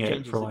supporting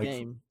it for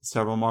like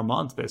several more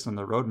months based on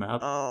the roadmap.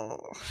 Oh,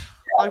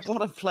 I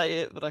want to play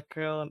it, but I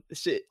can't.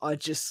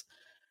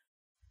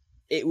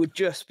 It would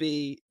just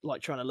be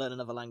like trying to learn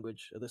another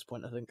language at this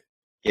point, I think.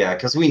 Yeah,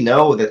 because we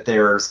know that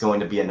there's going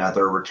to be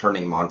another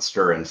returning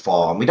monster in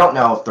fall, and we don't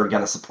know if they're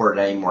going to support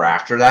it anymore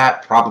after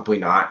that. Probably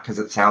not, because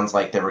it sounds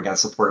like they were going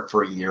to support it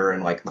for a year,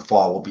 and like the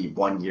fall will be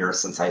 1 year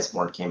since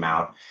Iceborne came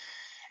out.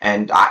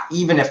 And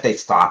even if they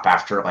stop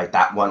after like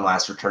that one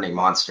last returning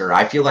monster,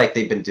 I feel like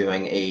they've been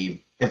doing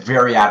a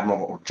very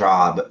admirable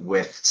job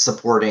with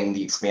supporting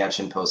the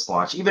expansion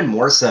post-launch, even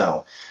more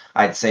so,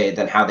 I'd say,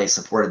 than how they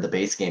supported the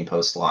base game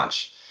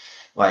post-launch.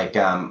 Like,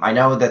 I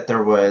know that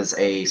there was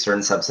a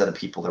certain subset of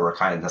people that were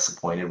kind of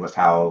disappointed with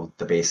how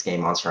the base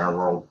game Monster Hunter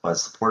World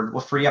was supported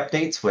with free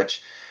updates,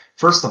 which,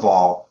 first of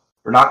all,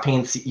 or not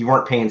paying, you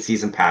weren't paying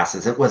season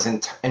passes. It was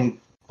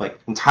like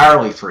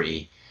entirely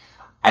free.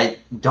 I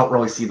don't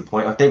really see the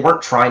point. Like they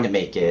weren't trying to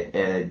make it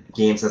a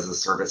games as a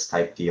service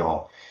type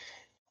deal.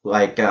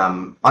 Like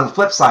on the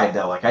flip side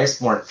though, like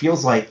Iceborne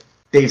feels like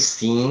they've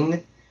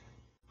seen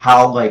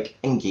how like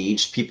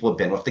engaged people have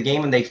been with the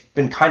game, and they've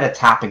been kind of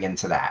tapping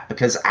into that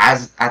because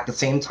as at the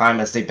same time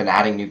as they've been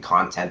adding new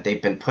content,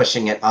 they've been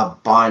pushing it a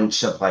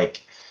bunch of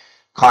like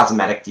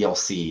cosmetic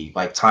DLC,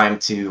 like time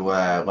to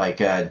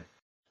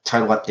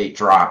title update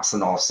drops,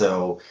 and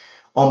also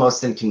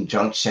almost in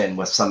conjunction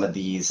with some of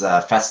these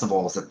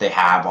festivals that they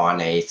have on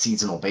a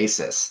seasonal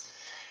basis,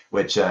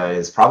 which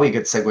is probably a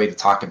good segue to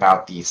talk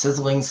about the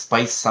Sizzling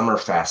Spice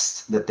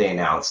Summerfest that they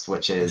announced,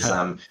 which is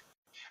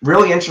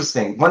really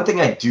interesting. One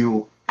thing I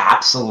do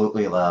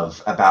absolutely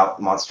love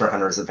about Monster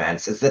Hunter's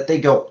events is that they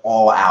go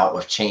all out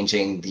with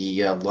changing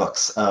the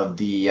looks of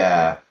the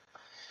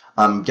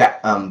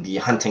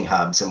hunting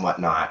hubs and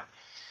whatnot.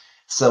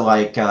 So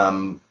like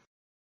a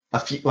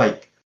few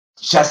like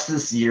just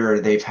this year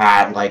they've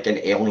had like an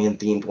alien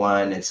themed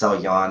one in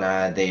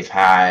Selyana. They've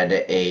had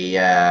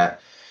a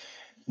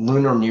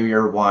Lunar New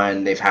Year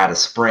one. They've had a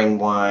spring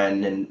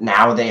one, and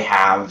now they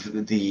have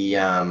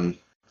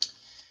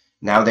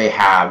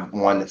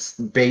one that's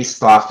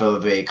based off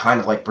of a kind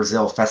of like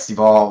Brazil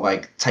festival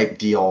like type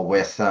deal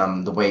with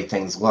the way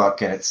things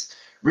look, and it's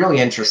really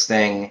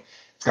interesting.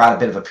 It's got a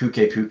bit of a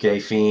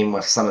Puke theme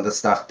with some of the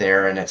stuff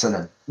there, and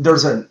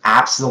there's an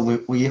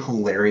absolutely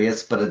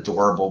hilarious but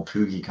adorable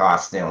Poogie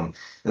costume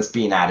that's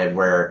being added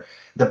where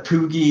the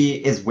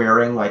Poogie is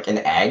wearing like an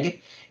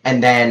egg,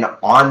 and then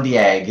on the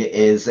egg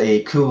is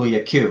a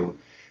Kuliaku.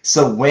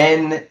 So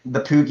when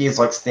the Poogie is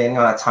like standing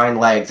on its hind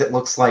legs, it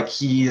looks like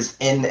he's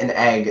in an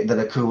egg that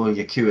a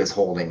Kuliaku is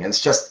holding, and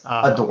it's just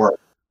adorable.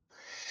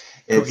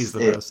 Poogie's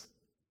the best.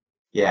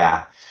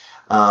 Yeah.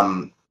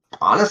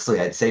 Honestly,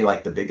 I'd say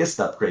like the biggest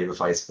upgrade with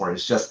Iceborne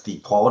is just the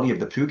quality of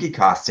the Poogie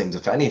costumes,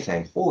 if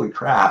anything. Holy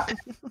crap.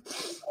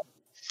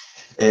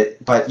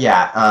 But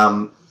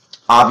yeah,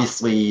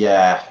 obviously,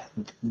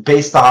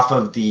 based off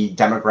of the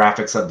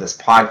demographics of this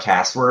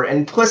podcast, we're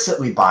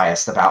implicitly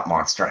biased about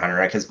Monster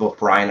Hunter because both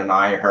Brian and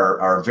I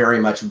are very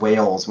much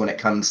whales when it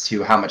comes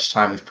to how much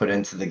time we've put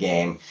into the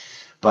game.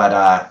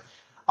 But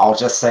I'll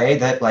just say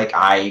that like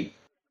I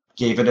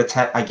gave it a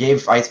 10. I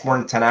gave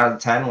Iceborne a 10 out of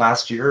 10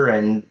 last year,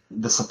 and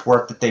the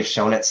support that they've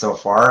shown it so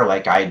far,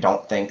 like I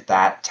don't think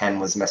that 10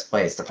 was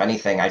misplaced. If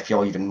anything, I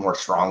feel even more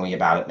strongly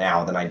about it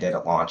now than I did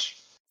at launch.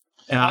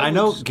 Yeah, I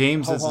know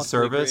games as a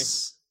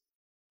service.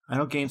 I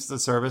know games as a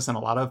service in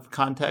a lot of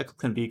context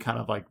can be kind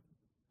of like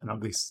an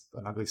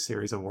ugly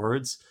series of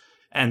words.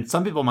 And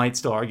some people might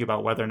still argue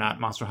about whether or not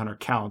Monster Hunter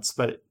counts,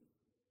 but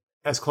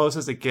as close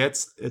as it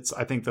gets, it's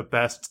I think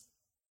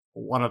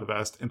one of the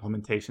best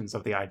implementations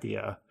of the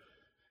idea.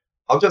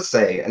 I'll just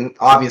say, and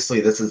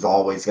obviously this is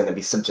always going to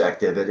be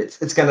subjective, and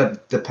it's going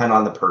to depend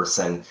on the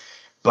person,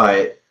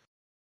 but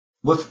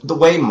with the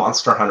way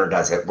Monster Hunter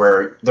does it,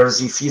 where there's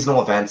these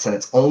seasonal events and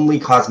it's only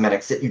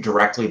cosmetics that you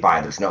directly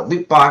buy. There's no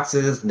loot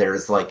boxes. And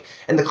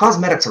the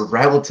cosmetics are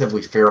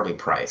relatively fairly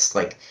priced.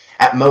 Like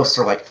at most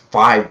are like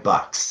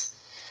 $5,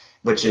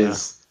 which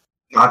is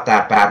not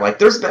that bad. Like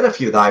there's been a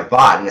few that I've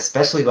bought, and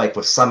especially like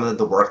with some of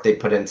the work they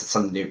put into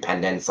some of the new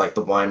pendants, like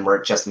the one where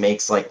it just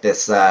makes like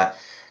this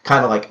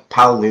kind of like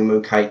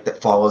Paolumu kite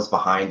that follows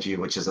behind you,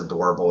 which is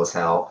adorable as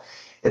hell.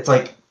 It's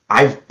like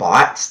I've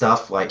bought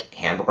stuff like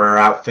handler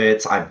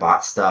outfits, I've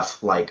bought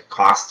stuff like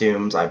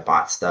costumes, I've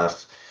bought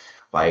stuff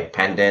like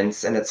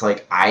pendants, and it's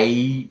like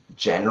I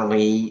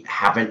generally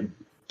haven't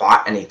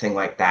bought anything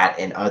like that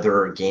in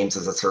other games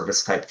as a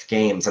service type of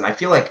games. And I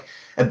feel like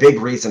a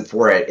big reason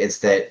for it is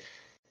that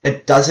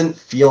it doesn't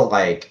feel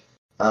like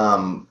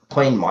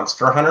playing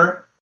Monster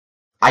Hunter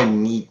I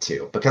need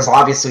to, because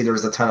obviously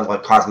there's a ton of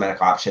like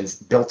cosmetic options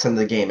built in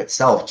the game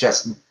itself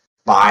just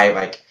by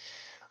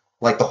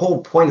like the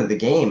whole point of the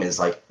game is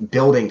like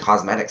building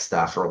cosmetic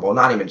stuff, or well,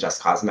 not even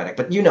just cosmetic,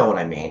 but you know what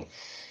I mean.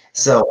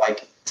 So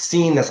like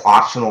seeing this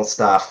optional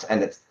stuff,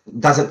 and it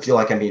doesn't feel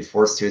like I'm being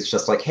forced to. It's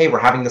just like, hey, we're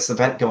having this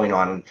event going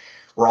on, and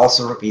we're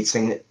also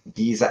releasing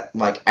these at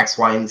like X,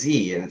 Y, and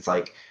Z, and it's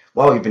like,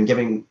 well, we've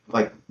been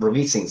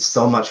releasing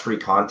so much free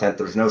content.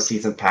 There's no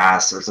season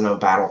pass, there's no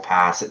battle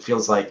pass. It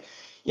feels like,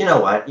 you know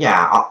what?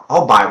 Yeah,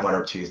 I'll buy one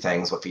or two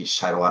things with each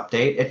title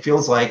update. It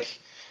feels like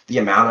the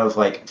amount of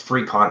like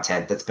free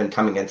content that's been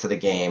coming into the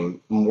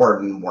game more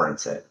than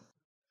warrants it.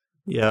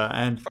 Yeah,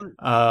 and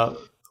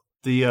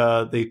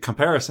the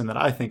comparison that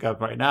I think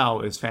of right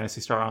now is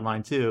Phantasy Star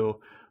Online 2,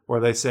 where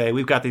they say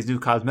we've got these new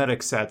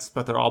cosmetic sets,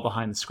 but they're all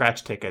behind the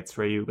scratch tickets,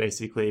 where you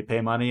basically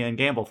pay money and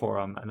gamble for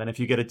them, and then if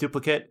you get a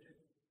duplicate,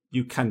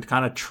 you can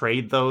kind of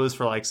trade those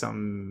for like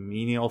some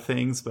menial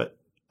things, but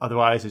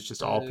otherwise it's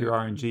just all pure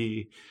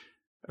RNG.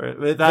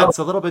 That's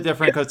a little bit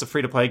different because it's a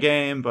free-to-play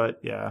game, but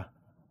yeah.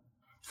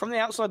 From the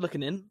outside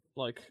looking in,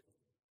 like,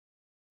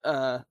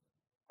 I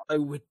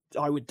would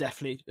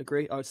definitely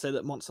agree. I would say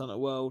that Monster Hunter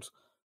World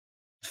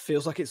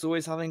feels like it's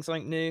always having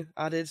something new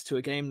added to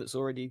a game that's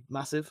already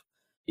massive.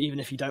 Even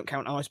if you don't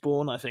count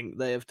Iceborne, I think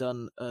they have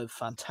done a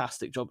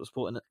fantastic job of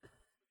supporting it.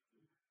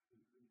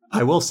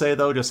 I will say,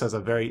 though, just as a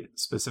very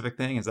specific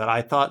thing, is that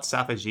I thought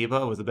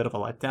Safajiva was a bit of a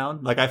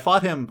letdown. Like, I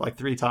fought him like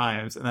 3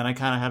 times, and then I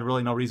kind of had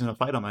really no reason to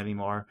fight him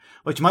anymore,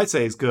 which you might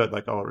say is good,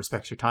 like, oh, it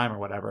respects your time or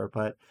whatever,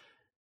 but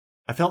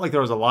I felt like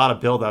there was a lot of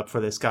buildup for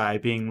this guy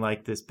being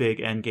like this big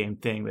endgame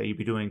thing that you'd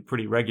be doing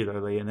pretty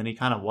regularly, and then he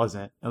kind of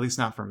wasn't, at least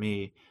not for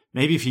me.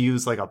 Maybe if you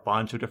use like a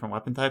bunch of different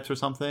weapon types or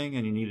something,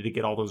 and you needed to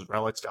get all those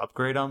relics to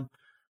upgrade them.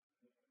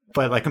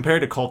 But like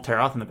compared to Kul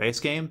Tiroth in the base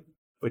game,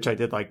 which I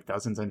did like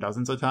dozens and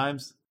dozens of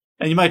times,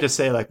 and you might just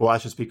say like, well,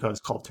 that's just because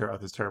Kul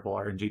Tiroth is terrible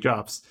RNG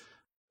drops.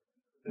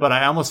 But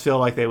I almost feel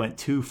like they went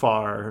too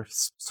far,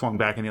 swung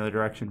back in the other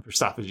direction for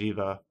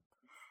Safajiva.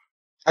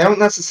 I don't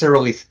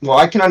necessarily, well,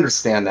 I can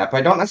understand that, but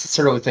I don't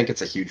necessarily think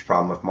it's a huge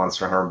problem with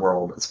Monster Hunter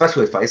World,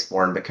 especially with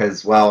Iceborne,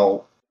 because,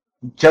 well,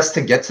 just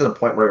to get to the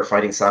point where you're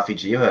fighting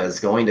Safajiva is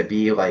going to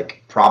be,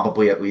 like,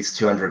 probably at least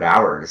 200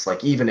 hours.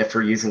 Like, even if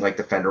you're using, like,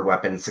 Defender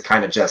weapons to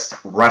kind of just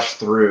rush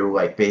through,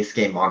 like, base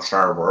game Monster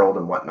Hunter World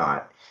and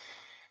whatnot.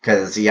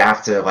 Because you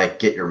have to, like,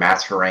 get your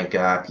master rank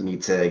up, you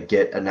need to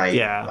get a night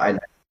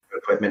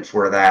equipment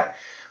for that.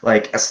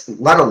 Like,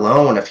 let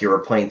alone if you were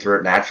playing through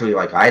it naturally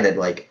like I did,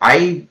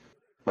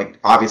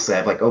 obviously I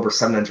have like over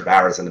 700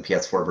 hours in the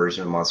PS4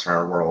 version of Monster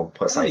Hunter World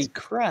plus Holy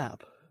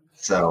crap.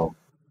 So,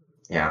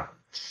 yeah.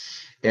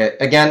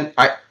 Again,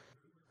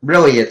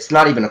 it's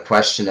not even a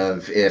question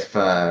of if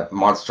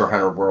Monster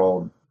Hunter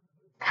World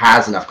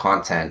has enough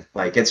content.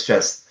 Like, it's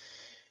just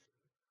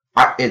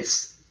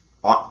it's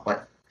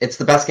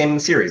the best game in the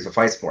series with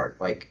Iceborne.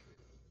 Like,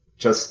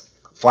 just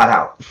flat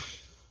out.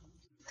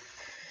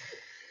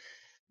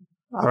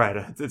 All right,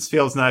 it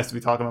feels nice to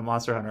be talking about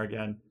Monster Hunter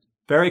again.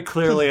 Very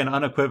clearly and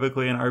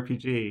unequivocally an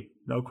RPG.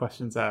 No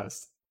questions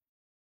asked.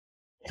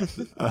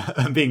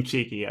 I'm being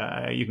cheeky.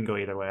 You can go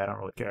either way. I don't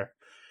really care.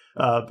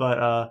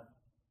 But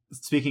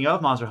speaking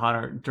of Monster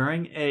Hunter,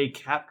 during a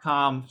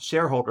Capcom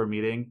shareholder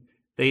meeting,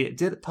 they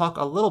did talk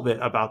a little bit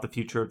about the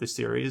future of the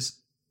series.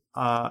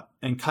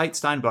 And Kite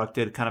Steinbuck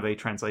did kind of a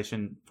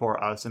translation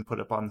for us and put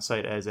it up on the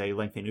site as a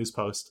lengthy news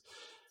post.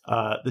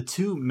 The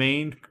 2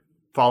 main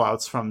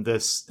fallouts from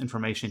this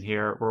information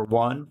here were,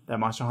 1, that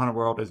Monster Hunter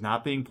World is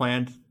not being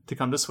planned to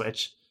come to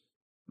Switch.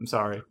 I'm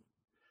sorry.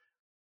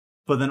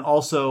 But then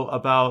also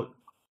about,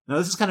 now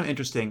this is kind of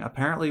interesting.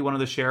 Apparently one of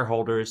the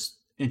shareholders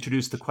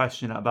introduced the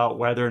question about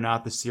whether or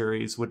not the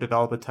series would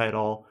develop a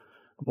title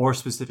more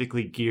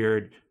specifically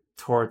geared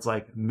towards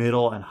like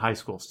middle and high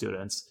school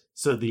students.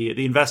 So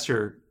the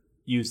investor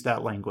used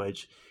that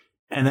language.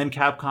 And then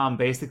Capcom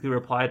basically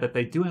replied that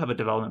they do have a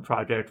development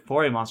project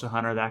for a Monster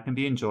Hunter that can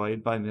be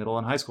enjoyed by middle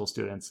and high school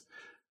students.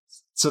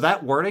 So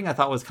that wording I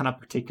thought was kind of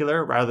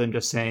particular rather than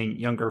just saying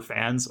younger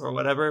fans or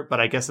whatever, but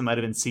I guess it might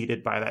have been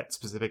seeded by that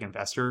specific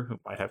investor who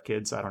might have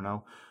kids. I don't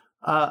know.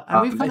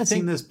 And we've kind of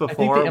seen this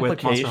before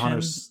with Monster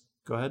Hunters.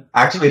 Go ahead.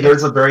 Actually,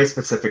 there's a very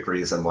specific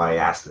reason why I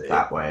asked it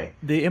that way.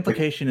 The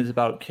implication is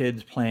about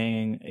kids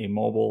playing a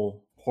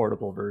mobile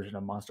portable version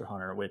of Monster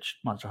Hunter, which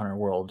Monster Hunter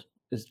World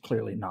is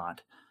clearly not.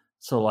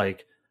 So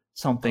like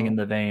something in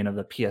the vein of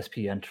the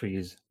PSP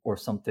entries or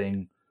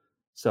something.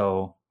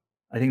 So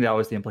I think that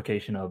was the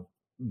implication of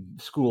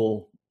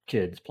school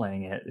kids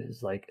playing it,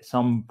 is like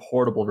some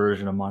portable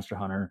version of Monster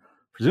Hunter,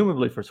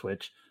 presumably for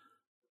Switch.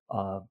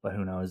 But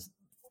who knows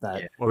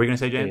that? What were we going to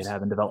say, James? They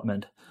have in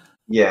development.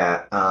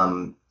 Yeah.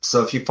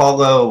 So if you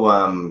follow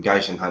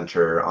Gaijin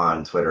Hunter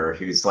on Twitter,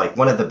 who's like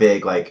one of the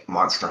big like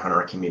Monster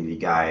Hunter community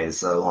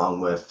guys,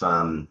 along with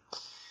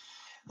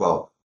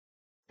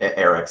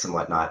Eric's and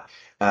whatnot.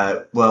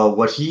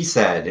 What he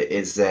said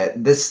is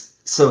that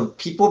so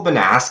people have been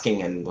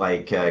asking in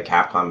like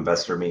Capcom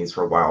investor meetings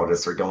for a while,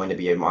 is there going to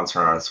be a Monster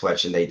Hunter on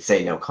Switch? And they'd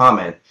say no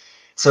comment.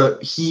 So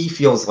he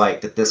feels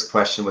like that this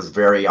question was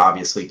very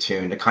obviously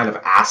tuned to kind of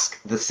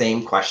ask the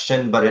same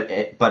question,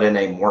 but in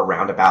a more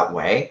roundabout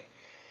way.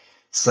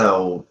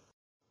 So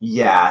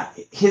yeah,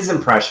 his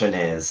impression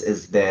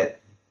is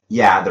that,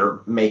 yeah, they're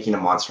making a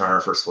Monster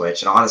Hunter for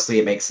Switch. And honestly,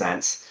 it makes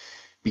sense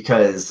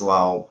because,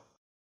 well,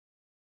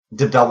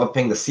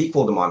 developing the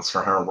sequel to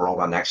Monster Hunter World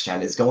on Next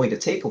Gen is going to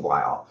take a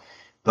while.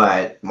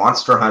 But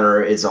Monster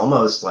Hunter is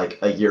almost like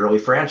a yearly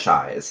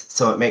franchise.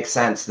 So it makes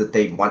sense that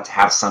they want to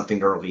have something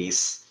to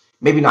release.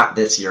 Maybe not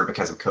this year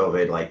because of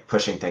COVID, like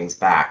pushing things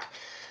back.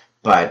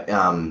 But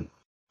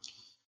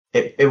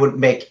it would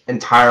make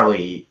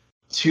entirely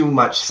too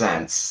much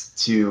sense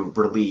to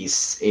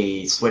release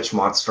a Switch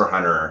Monster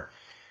Hunter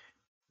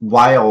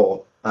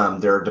while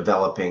they're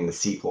developing the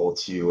sequel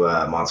to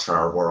Monster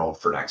Hunter World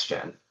for Next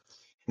Gen.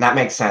 And that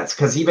makes sense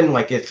because even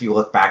like if you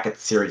look back at the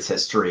series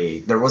history,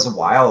 there was a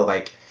while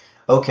like,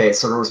 okay,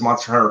 so there was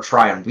Monster Hunter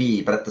Tri on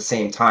Wii, but at the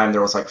same time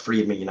there was like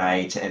Freedom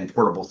Unite and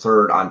Portable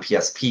Third on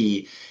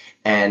PSP.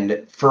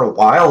 And for a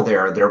while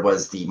there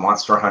was the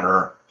Monster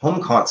Hunter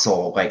home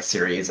console like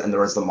series, and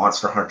there was the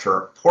Monster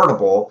Hunter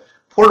portable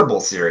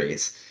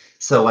series.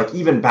 So like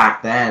even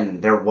back then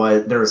there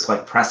was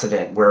like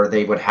precedent where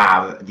they would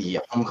have the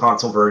home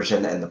console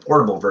version and the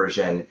portable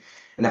version,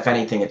 and if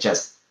anything, it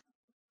just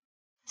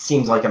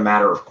seems like a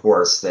matter of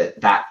course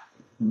that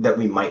that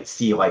we might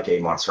see like a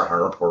Monster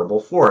Hunter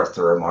Portable 4th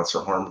or a Monster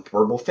Hunter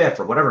Portable 5th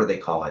or whatever they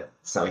call it.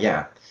 So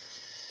yeah.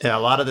 Yeah, a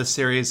lot of the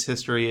series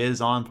history is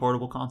on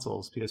portable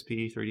consoles,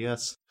 PSP,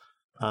 3DS,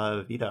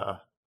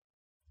 Vita.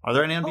 Are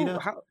there any on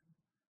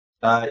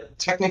Vita?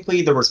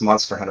 Technically, there was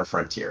Monster Hunter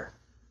Frontier.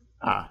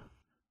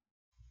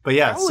 But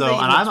yeah, How are so they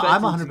and even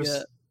I'm expecting 100%.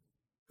 to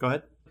Go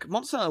ahead.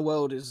 Monster Hunter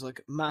World is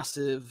like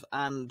massive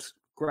and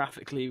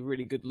graphically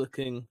really good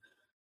looking,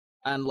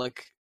 and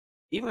like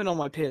even on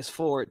my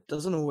PS4, it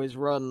doesn't always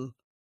run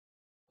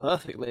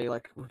perfectly.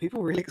 Like, were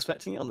people really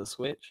expecting it on the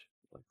Switch?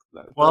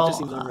 Like, that just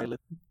seems unrealistic.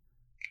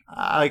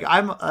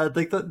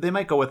 They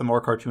might go with a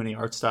more cartoony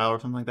art style or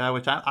something like that.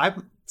 Which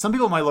some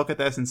people might look at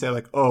this and say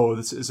like, oh,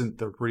 this isn't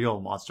the real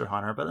Monster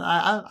Hunter. But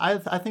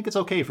I think it's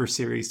okay for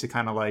series to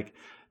kind of like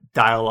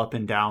dial up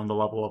and down the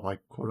level of like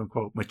quote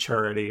unquote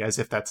maturity, as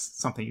if that's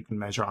something you can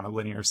measure on a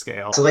linear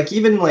scale. So like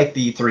even like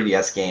the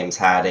 3DS games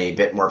had a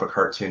bit more of a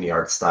cartoony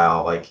art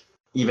style, like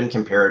even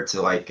compared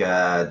to like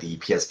the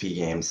PSP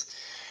games.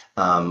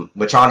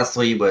 Which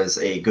honestly was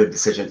a good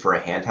decision for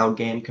a handheld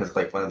game, because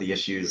like one of the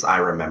issues I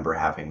remember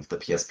having with the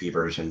PSP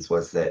versions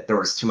was that there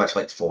was too much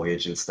like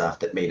foliage and stuff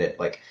that made it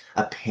like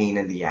a pain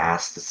in the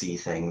ass to see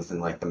things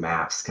in like the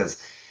maps,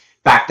 because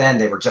back then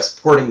they were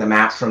just porting the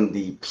maps from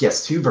the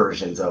PS2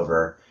 versions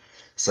over.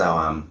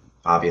 So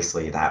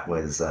obviously that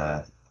was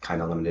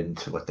kind of limited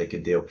to what they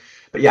could do.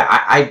 But yeah,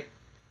 I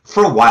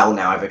for a while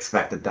now I've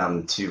expected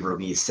them to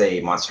release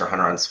a Monster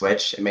Hunter on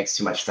Switch. It makes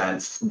too much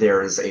sense.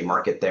 There's a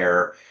market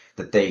there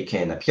that they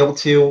can appeal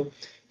to.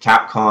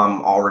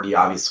 Capcom already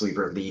obviously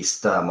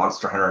released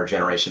Monster Hunter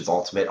Generations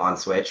Ultimate on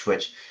Switch,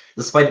 which,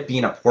 despite it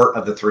being a port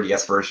of the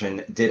 3DS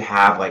version, did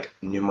have like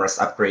numerous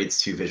upgrades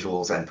to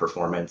visuals and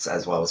performance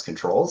as well as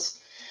controls.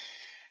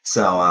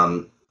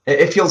 So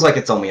it feels like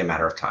it's only a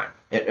matter of time.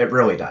 It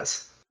really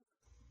does.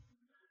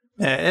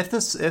 Yeah,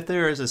 if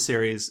there is a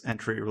series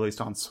entry released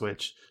on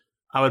Switch,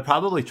 I would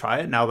probably try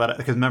it now that,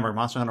 because remember,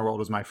 Monster Hunter World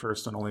was my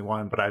first and only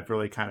one, but I've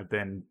really kind of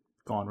been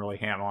going really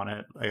ham on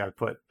it. Like I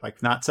put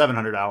like not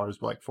 700 hours,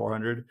 but like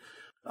 400.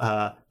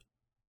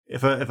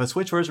 If a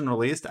Switch version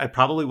released, I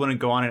probably wouldn't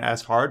go on it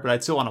as hard, but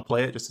I'd still want to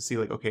play it just to see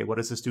like, okay, what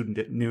does this do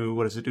new?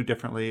 What does it do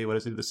differently? What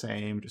does it do the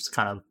same? Just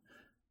kind of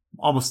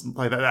almost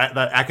like that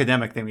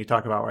academic thing we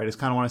talk about, right? I just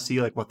kind of want to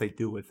see like what they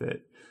do with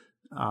it.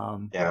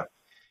 Yeah.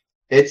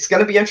 It's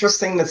going to be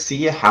interesting to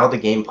see how the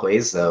game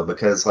plays, though,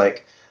 because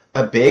like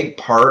a big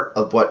part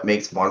of what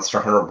makes Monster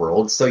Hunter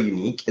World so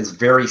unique is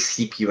very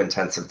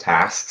CPU-intensive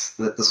tasks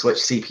that the Switch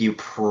CPU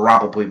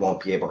probably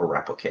won't be able to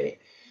replicate.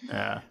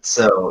 Yeah.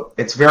 So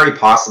it's very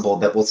possible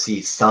that we'll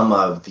see some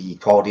of the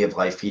quality of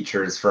life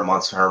features for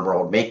Monster Hunter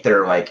World make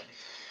their like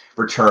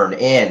return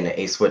in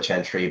a Switch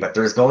entry, but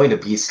there's going to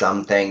be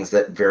some things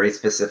that very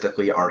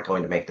specifically aren't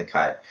going to make the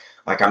cut.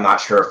 Like, I'm not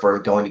sure if we're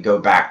going to go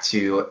back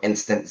to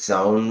instant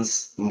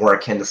zones, more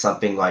akin to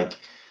something like,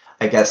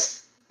 I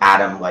guess,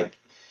 Adam, like,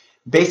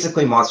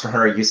 basically Monster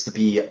Hunter used to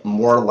be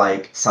more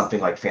like something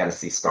like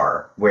Phantasy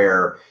Star,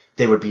 where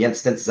they would be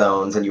instant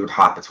zones and you would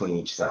hop between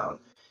each zone.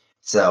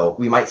 So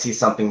we might see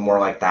something more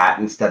like that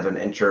instead of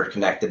an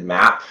interconnected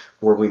map,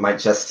 where we might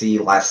just see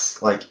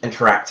less like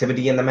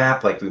interactivity in the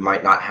map. Like we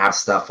might not have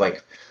stuff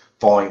like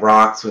falling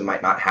rocks. We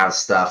might not have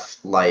stuff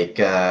like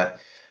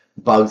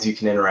bugs you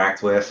can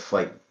interact with,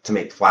 like to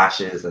make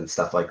flashes and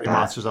stuff like that.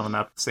 Monsters on the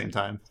map at the same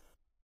time.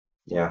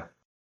 Yeah.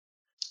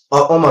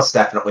 Well, almost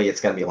definitely it's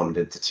going to be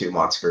limited to 2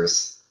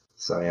 monsters.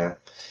 So yeah.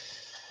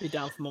 Be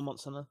down for more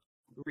Monster Hunter.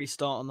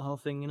 Restart on the whole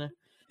thing, you know.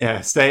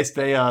 Yeah,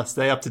 stay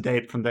up to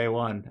date from day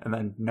one, and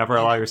then never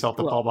allow yourself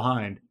to fall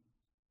behind.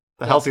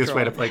 The healthiest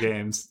way to play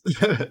games.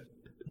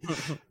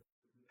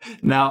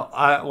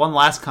 Now, one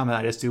last comment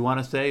I just do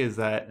want to say is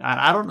that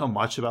I don't know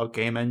much about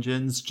game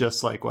engines,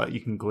 just like what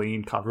you can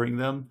glean covering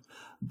them,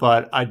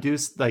 but I do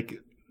like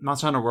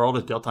Monster Hunter World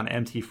is built on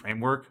MT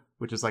Framework,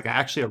 which is like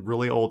actually a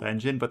really old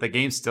engine, but the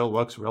game still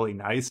looks really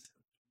nice.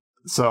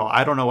 So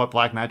I don't know what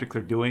Black Magic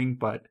they're doing,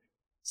 but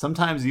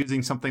sometimes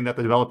using something that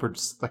the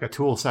developers, like a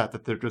tool set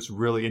that they're just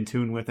really in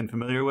tune with and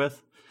familiar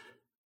with,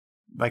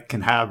 like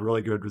can have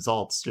really good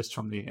results just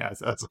from the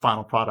as a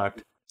final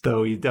product.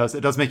 Though it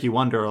does make you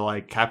wonder,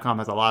 like Capcom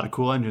has a lot of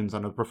cool engines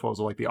under the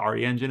proposal, like the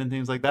RE engine and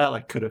things like that.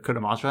 Like could a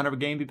Monster Hunter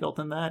game be built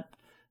in that?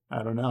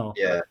 I don't know.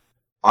 Yeah.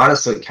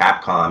 Honestly,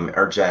 Capcom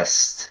are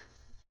just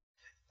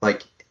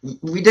like,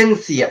 we didn't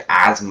see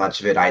as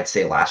much of it, I'd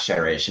say, last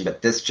generation,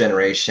 but this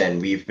generation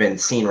we've been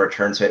seeing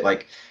returns to it.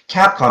 Like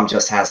Capcom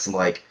just has some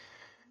like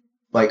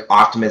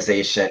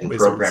optimization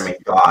Wizards. Programming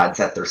gods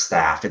at their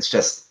staff. It's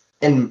just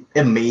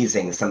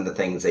amazing some of the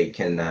things they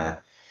can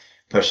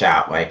push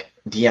out. Like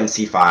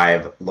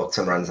DMC5 looks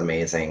and runs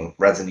amazing.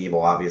 Resident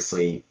Evil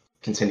obviously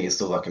continues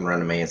to look and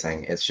run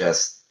amazing. It's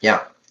just,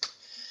 yeah.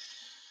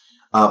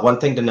 One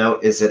thing to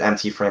note is that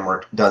MT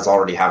Framework does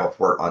already have a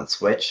port on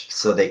Switch,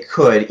 so they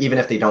could, even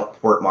if they don't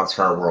port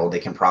Monster Hunter World, they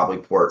can probably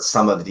port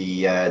some of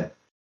the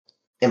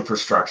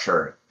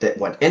infrastructure that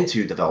went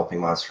into developing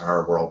Monster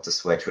Hunter World to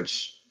Switch,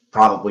 which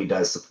probably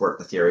does support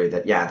the theory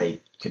that, yeah,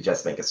 they could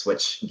just make a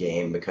Switch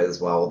game because,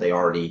 well, they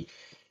already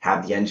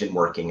have the engine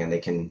working and they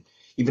can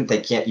even if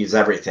they can't use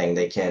everything,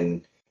 they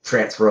can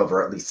transfer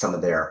over at least some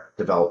of their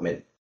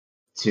development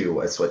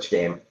to a Switch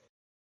game.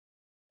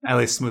 At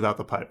least smooth out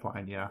the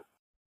pipeline, yeah.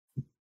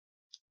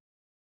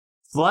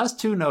 The last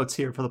two notes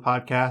here for the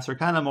podcast are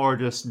kind of more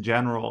just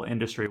general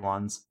industry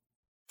ones.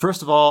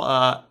 First of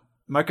all,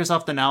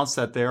 Microsoft announced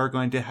that they are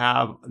going to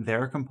have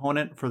their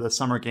component for the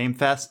Summer Game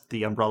Fest,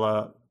 the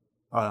umbrella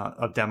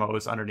of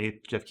demos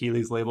underneath Jeff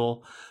Keighley's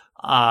label.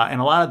 And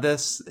a lot of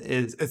this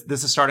is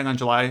starting on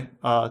July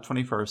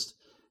 21st.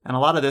 And a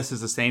lot of this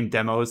is the same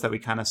demos that we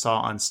kind of saw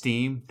on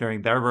Steam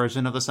during their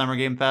version of the Summer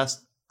Game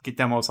Fest. Get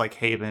demos like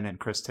Haven and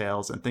Cris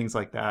Tales and things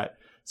like that.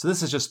 So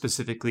this is just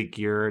specifically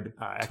geared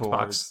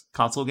Xbox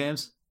console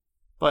games.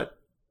 But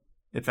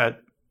if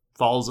that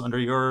falls under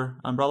your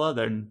umbrella,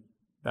 then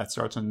that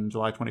starts on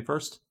July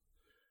 21st.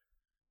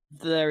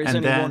 There is And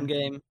only then- one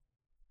game.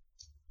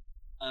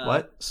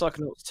 What?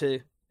 Psychonauts 2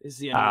 is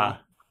the only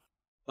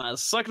one.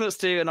 Psychonauts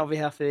 2 and I'll be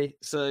happy.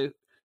 So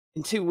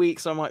in 2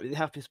 weeks I might be the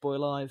happiest boy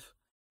alive.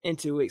 In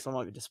 2 weeks I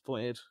might be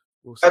disappointed.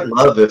 We'll see. I'd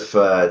love if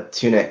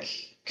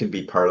Tunic could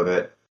be part of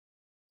it.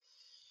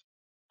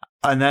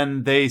 And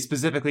then they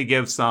specifically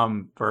give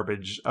some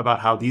verbiage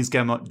about how these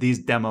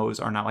demos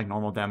are not like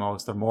normal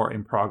demos. They're more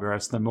in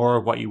progress. They're more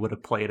of what you would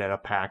have played at a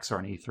PAX or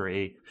an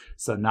E3.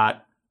 So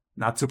not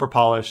super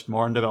polished,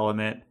 more in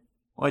development,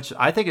 which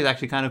I think is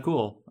actually kind of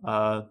cool.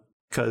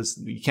 Because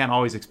you can't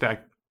always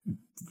expect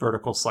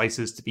vertical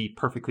slices to be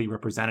perfectly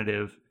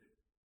representative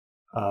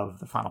of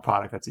the final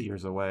product that's a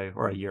year away.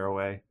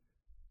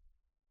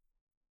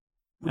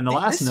 And the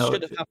last this note.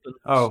 should have happened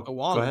Oh, a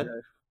while go ahead.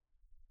 ago.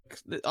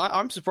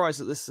 I'm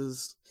surprised that this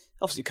is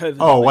obviously COVID.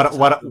 Oh, makes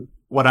it happen.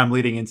 what I'm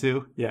leading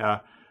into? Yeah.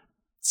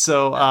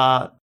 So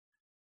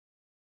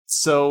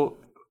so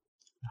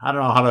I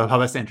don't know how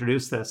best to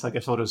introduce this. I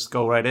guess I'll just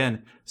go right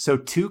in. So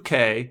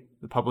 2K,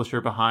 the publisher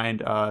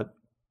behind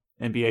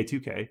NBA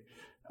 2K,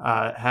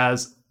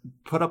 has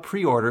put up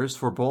pre-orders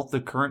for both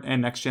the current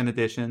and next gen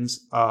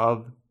editions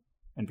of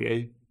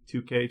NBA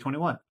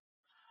 2K21.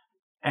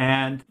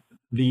 And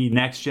the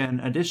next gen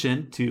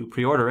edition, to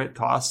pre-order it,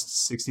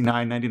 costs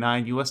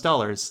 $69.99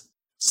 US.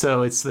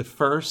 So it's the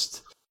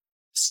first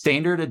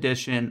standard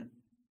edition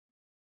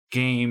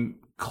game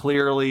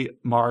clearly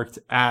marked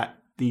at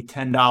the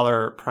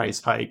 $10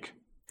 price hike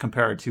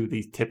compared to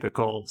the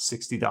typical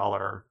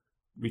 $60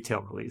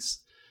 retail release,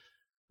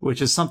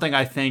 which is something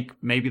I think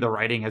maybe the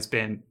writing has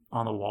been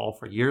on the wall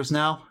for years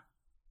now.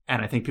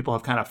 And I think people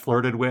have kind of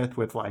flirted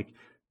with like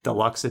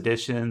deluxe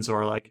editions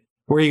or like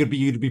where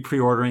you'd be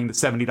pre-ordering the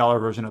 $70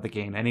 version of the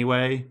game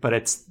anyway, but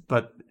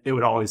it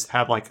would always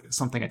have like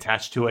something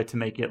attached to it to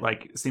make it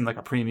like seem like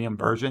a premium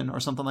version or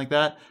something like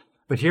that.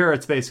 But here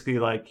it's basically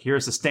like,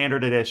 here's the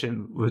standard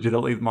edition,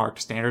 legitimately marked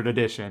standard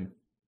edition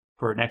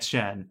for next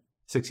gen,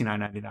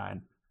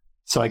 $69.99.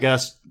 So I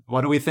guess,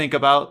 what do we think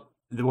about,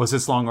 was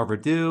this long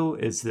overdue?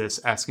 Is this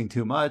asking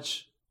too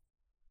much?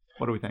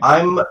 What do we think?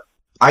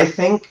 I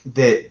think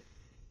that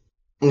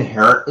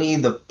inherently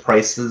the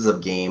prices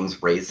of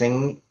games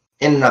raising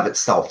in and of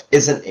itself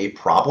isn't a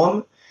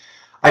problem.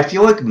 I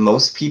feel like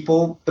most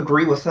people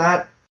agree with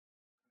that,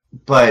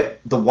 but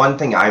the one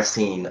thing I've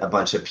seen a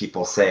bunch of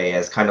people say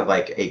as kind of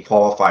like a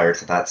qualifier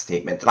to that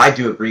statement that I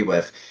do agree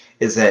with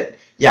is that,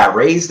 yeah,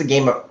 raise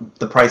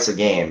the price of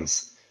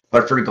games,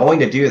 but if you're going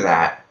to do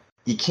that,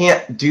 you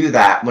can't do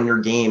that when your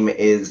game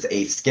is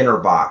a Skinner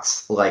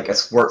box, like a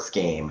sports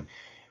game,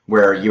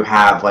 where you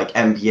have like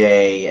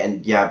NBA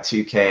and you have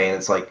 2K, and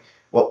it's like,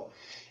 well,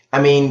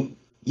 I mean,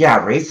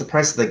 yeah, raise the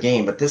price of the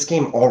game, but this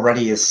game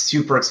already is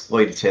super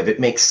exploitative. It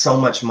makes so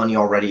much money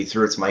already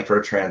through its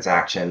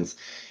microtransactions.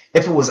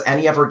 If it was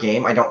any other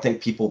game, I don't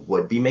think people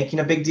would be making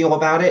a big deal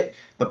about it.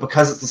 But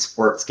because it's a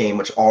sports game,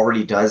 which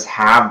already does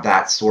have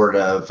that sort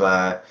of,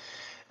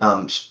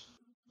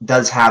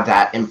 does have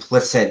that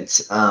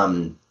implicit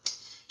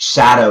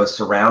shadow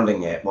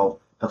surrounding it, well,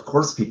 of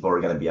course people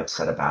are going to be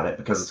upset about it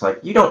because it's like,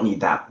 you don't need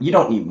that. You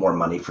don't need more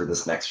money for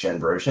this next gen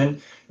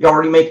version. You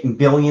already make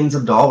billions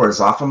of dollars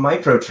off of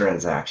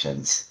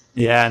microtransactions.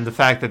 Yeah, and the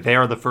fact that they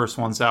are the first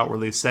ones to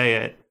outwardly say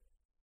it,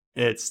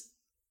 it's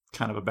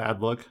kind of a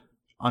bad look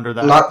under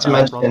that. Not to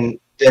mention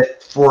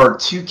that for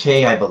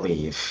 2K, I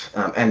believe,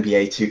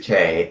 NBA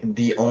 2K,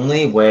 the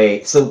only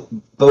way, so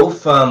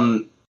both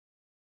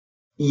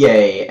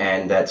EA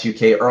and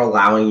 2K are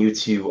allowing you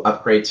to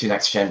upgrade to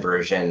next gen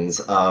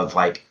versions of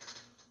like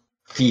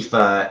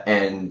FIFA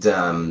and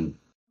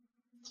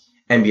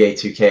NBA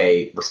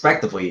 2K,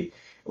 respectively,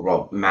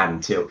 well,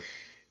 Madden too.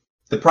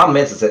 The problem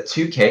is that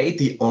 2K,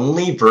 the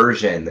only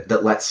version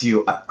that lets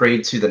you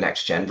upgrade to the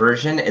next gen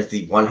version is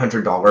the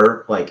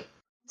 $100 like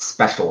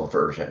special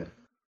version.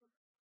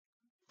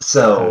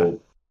 So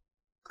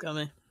Got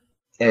me.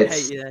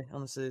 it's Hey, yeah,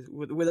 honestly,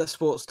 with their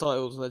sports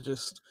titles, they're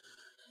just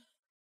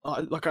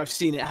like I've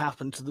seen it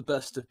happen to the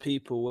best of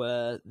people,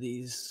 where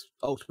these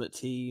ultimate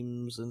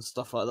teams and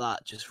stuff like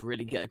that just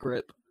really get a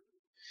grip,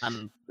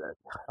 and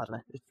I don't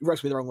know, it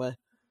rubs me the wrong way.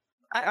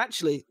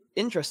 Actually,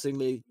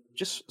 interestingly,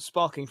 just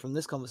sparking from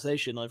this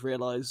conversation, I've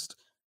realised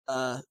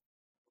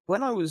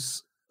when I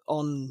was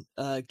on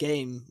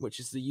Game, which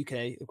is the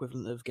UK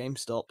equivalent of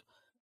GameStop,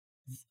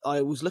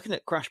 I was looking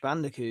at Crash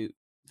Bandicoot,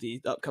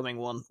 the upcoming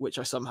one, which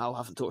I somehow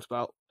haven't talked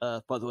about.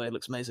 By the way, it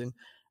looks amazing.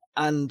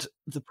 And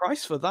the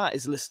price for that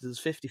is listed as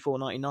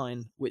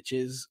 $54.99, which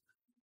is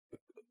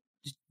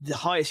the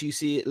highest you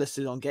see it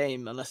listed on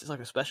Game, unless it's like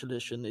a special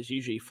edition, is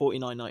usually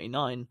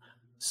 $49.99.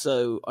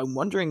 So I'm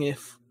wondering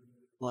if,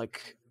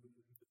 like,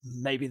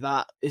 maybe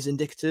that is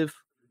indicative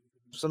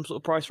of some sort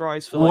of price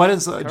rise for. What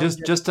like, is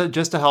current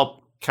just to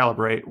help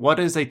calibrate? What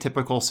is a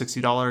typical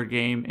 $60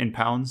 game in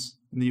pounds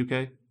in the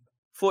UK?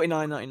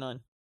 $49.99.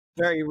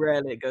 Very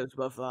rarely it goes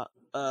above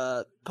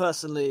that.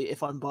 Personally,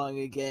 if I'm buying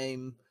a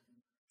game,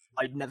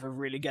 I'd never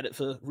really get it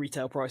for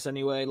retail price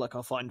anyway. Like,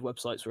 I'll find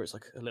websites where it's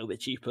like a little bit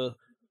cheaper.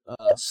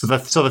 So the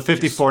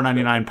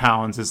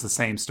 £54.99 is the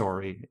same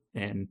story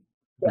in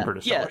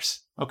British yeah.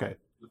 dollars. Okay.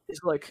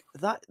 It's like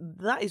that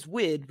is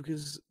weird,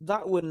 because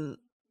that wouldn't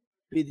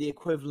be the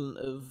equivalent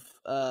of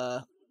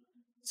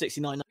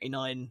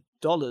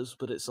 $69.99,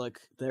 but it's like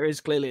there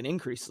is clearly an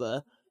increase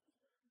there.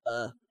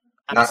 And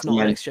it's not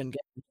an next gen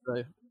game,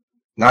 so.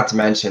 Not to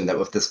mention that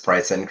with this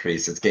price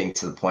increase, it's getting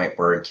to the point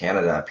where in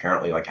Canada,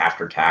 apparently, like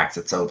after tax,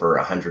 it's over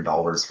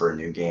 $100 for a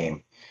new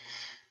game,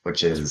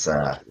 which is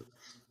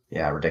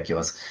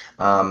ridiculous.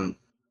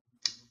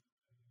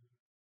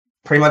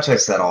 Pretty much I've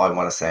said all I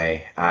want to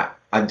say. I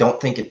don't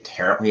think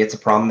inherently it's a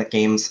problem that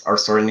games are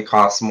starting to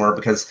cost more,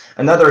 because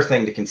another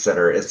thing to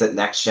consider is that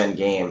next-gen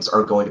games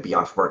are going to be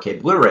on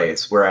 4K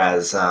Blu-rays,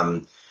 whereas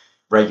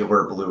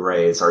regular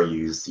Blu-rays are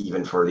used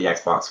even for the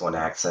Xbox One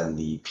X and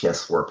the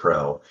PS4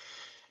 Pro.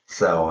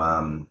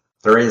 So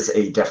there is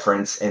a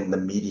difference in the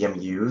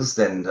medium used,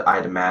 and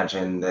I'd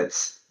imagine that,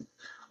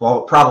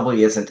 well, it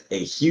probably isn't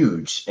a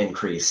huge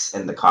increase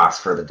in the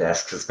cost for the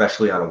discs,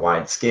 especially on a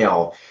wide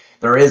scale.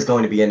 There is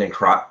going to be an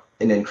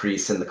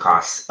increase in the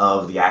cost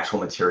of the actual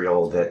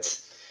material that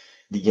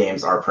the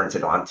games are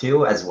printed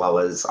onto, as well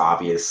as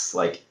obvious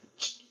like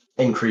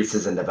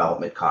increases in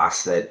development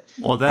costs that.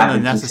 Well, then the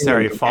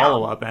necessary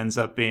follow-up ends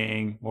up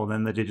being, well,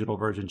 then the digital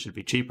version should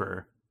be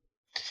cheaper.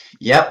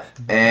 Yep,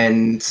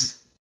 and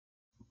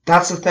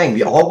that's the thing.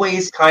 We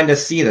always kind of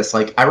see this.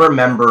 Like, I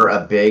remember a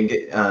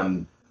big,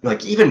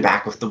 like even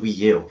back with the Wii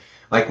U,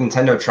 like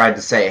Nintendo tried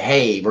to say,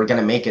 hey, we're going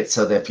to make it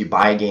so that if you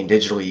buy a game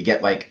digitally, you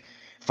get like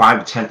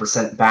 5 to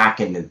 10% back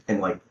in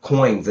like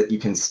coins that you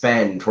can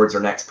spend towards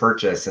your next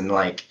purchase. And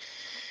like,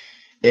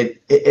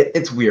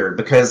 it's weird,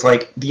 because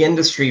like the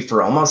industry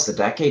for almost a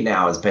decade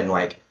now has been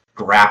like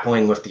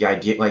grappling with the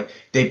idea, like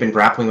they've been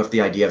grappling with the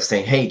idea of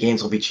saying, hey,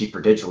 games will be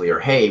cheaper digitally, or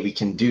hey, we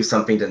can do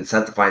something to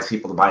incentivize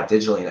people to buy it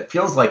digitally. And it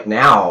feels like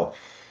now,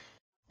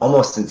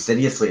 almost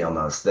insidiously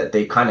almost, that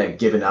they've kind of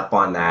given up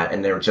on that,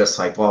 and they're just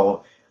like,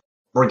 well,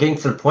 we're getting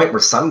to the point where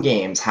some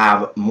games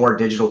have more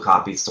digital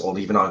copies sold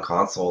even on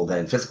console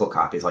than physical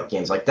copies, like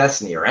games like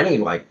Destiny or any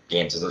like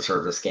games as a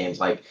service games,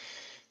 like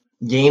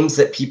games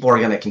that people are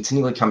going to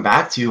continually come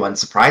back to.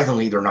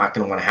 Unsurprisingly, they're not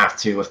going to want to have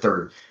to, if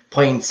they're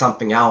playing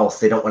something else,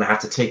 they don't want to have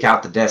to take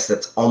out the disc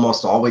that's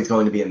almost always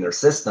going to be in their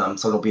system.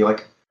 So it'll be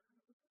like,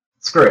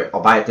 screw it,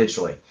 I'll buy it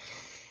digitally.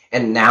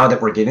 And now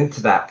that we're getting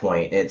to that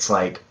point, it's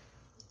like,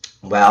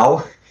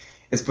 well,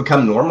 it's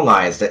become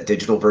normalized that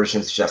digital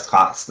versions just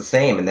cost the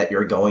same, and that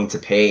you're going to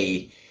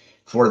pay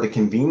for the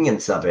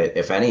convenience of it,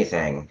 if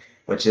anything,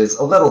 which is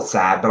a little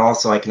sad, but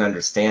also I can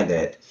understand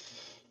it.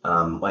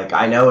 Like,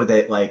 I know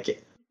that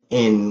like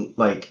in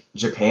like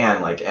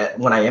Japan, like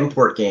when I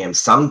import games,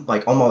 some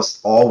like almost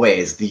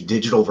always the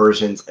digital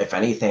versions, if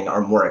anything,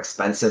 are more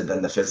expensive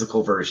than the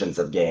physical versions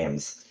of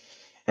games.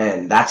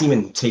 And that's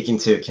even taking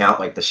into account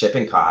like the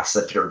shipping costs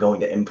if you're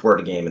going to import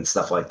a game and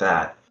stuff like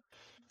that.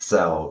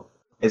 So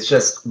it's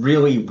just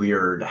really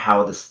weird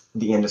how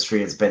the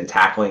industry has been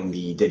tackling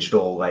the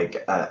digital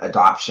like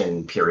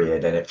adoption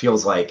period, and it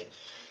feels like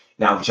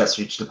now we've just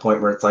reached a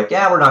point where it's like,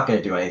 yeah, we're not going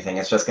to do anything.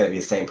 It's just going to be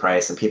the same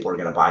price, and people are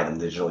going to buy them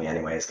digitally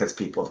anyways because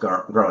people have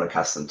grown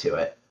accustomed to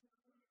it.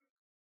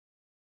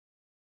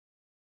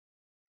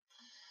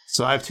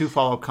 So I have two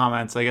follow-up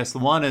comments. I guess the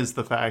one is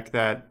the fact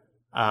that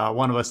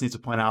one of us needs to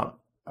point out,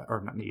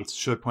 or not needs,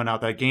 should point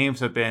out that games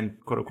have been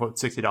quote unquote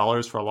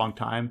 $60 for a long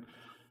time.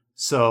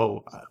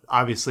 So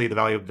obviously the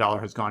value of the dollar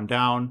has gone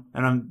down.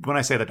 And when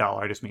I say the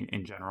dollar, I just mean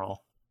in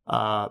general.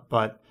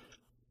 But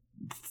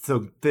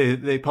so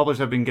the publishers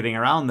have been getting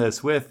around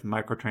this with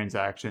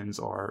microtransactions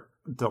or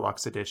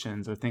deluxe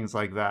editions or things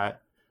like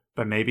that.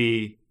 But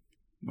maybe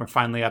we're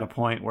finally at a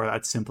point where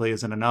that simply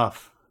isn't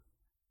enough.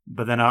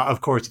 But then,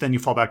 of course, then you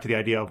fall back to the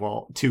idea of,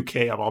 well,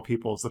 2K of all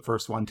people is the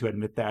first one to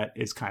admit that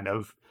is kind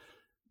of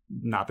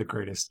not the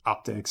greatest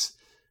optics.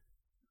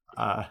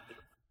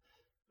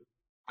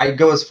 I'd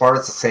go as far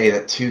as to say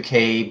that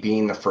 2K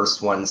being the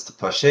first ones to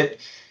push it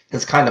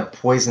has kind of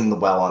poisoned the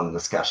well on the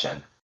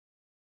discussion.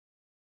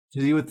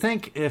 You would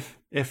think if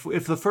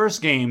the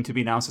first game to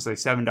be announced as a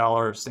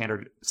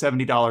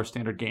 $70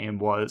 standard game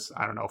was,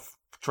 I don't know,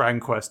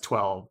 Dragon Quest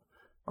 12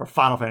 or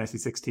Final Fantasy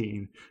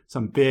 16,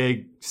 some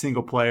big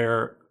single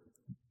player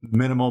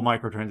minimal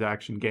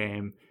microtransaction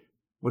game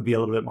would be a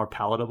little bit more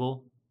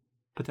palatable,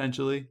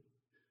 potentially.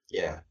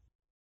 Yeah.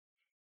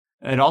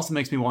 It also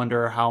makes me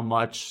wonder how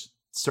much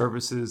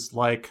services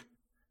like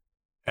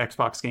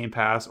Xbox Game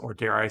Pass, or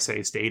dare I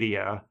say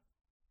Stadia,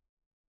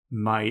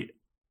 might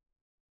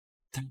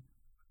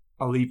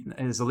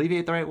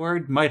alleviate the right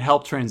word? Might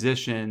help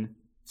transition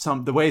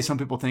the way some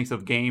people think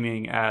of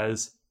gaming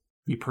as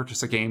you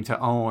purchase a game to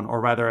own,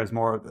 or rather as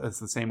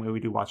the same way we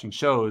do watching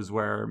shows,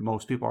 where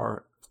most people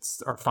are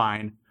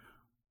fine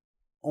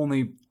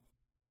only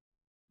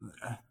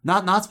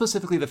not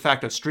specifically the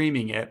fact of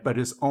streaming it, but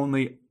is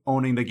only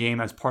owning the game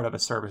as part of a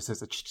service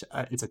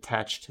it's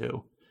attached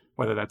to,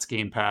 whether that's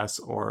Game Pass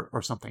or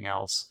something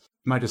else.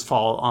 It might just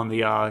fall on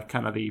the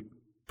kind of the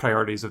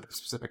priorities of the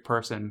specific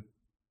person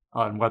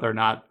on whether or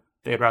not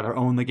they'd rather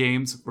own the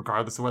games,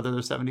 regardless of whether they're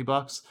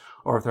 $70,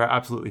 or if they're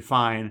absolutely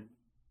fine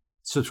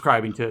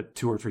subscribing to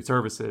 2 or 3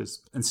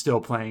 services and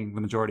still playing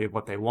the majority of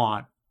what they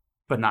want,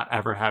 but not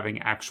ever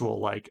having actual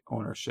like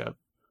ownership.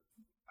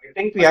 I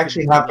think we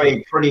actually have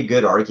a pretty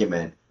good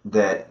argument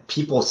that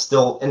people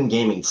still in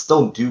gaming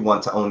still do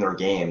want to own their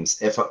games.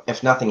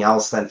 If nothing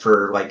else, then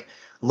for like,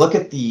 look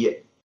at the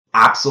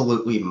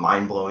absolutely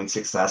mind-blowing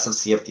success of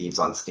Sea of Thieves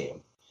on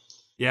Steam.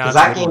 Yeah, because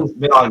that game's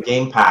been on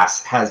Game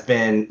Pass,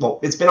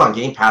 it's been on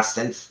Game Pass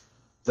since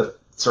the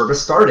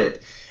service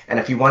started. And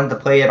if you wanted to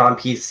play it on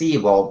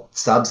PC, well,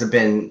 subs have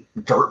been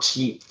dirt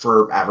cheap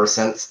ever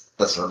since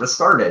the service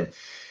started.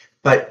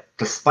 But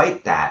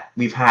despite that,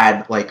 we've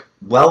had like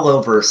well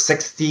over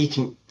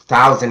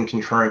 60,000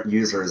 concurrent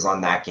users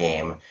on that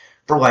game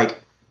for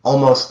like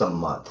almost a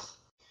month.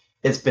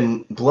 It's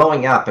been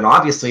blowing up, and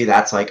obviously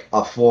that's like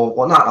not a full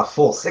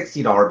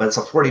 $60, but it's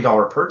a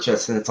 $40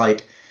 purchase. And it's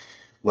like,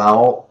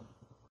 well,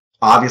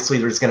 obviously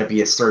there's going to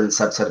be a certain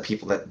subset of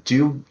people that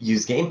do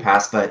use Game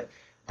Pass, but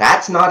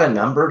that's not a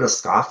number to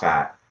scoff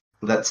at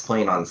that's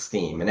playing on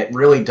Steam. And it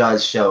really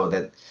does show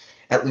that,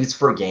 at least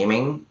for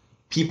gaming,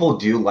 people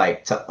do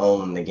like to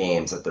own the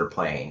games that they're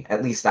playing.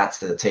 At least that's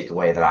the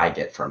takeaway that I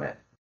get from it.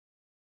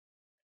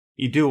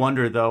 You do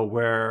wonder, though,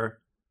 where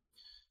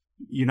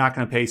you're not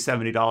going to pay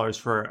 $70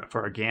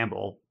 for a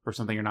gamble for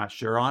something you're not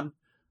sure on.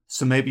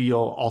 So maybe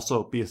you'll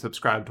also be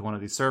subscribed to one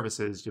of these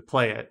services, you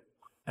play it,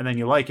 and then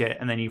you like it,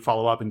 and then you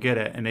follow up and get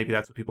it, and maybe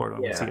that's what people are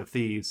doing with Sea of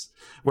Thieves,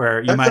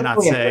 where you might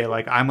not say,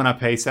 like, I'm going to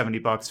pay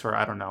 $70 for,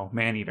 I don't know,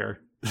 Maneater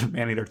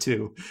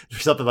 2, or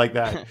something like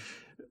that.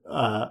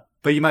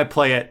 But you might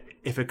play it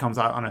if it comes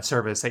out on a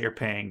service that you're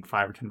paying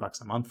 $5 or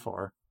 $10 a month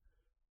for.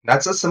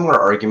 That's a similar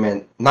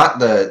argument, not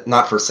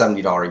for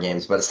 $70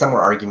 games, but a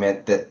similar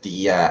argument that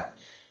the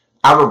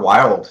Outer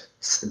Wilds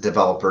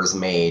developers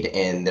made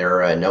in their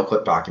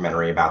NoClip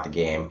documentary about the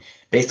game,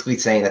 basically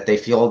saying that they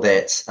feel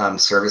that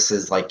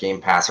services like Game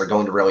Pass are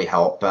going to really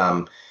help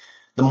the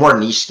more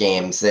niche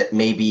games that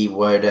maybe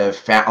would have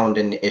found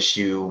an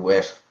issue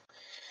with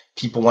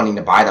people wanting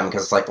to buy them,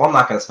 because it's like, well, I'm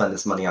not going to spend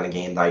this money on a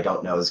game that I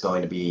don't know is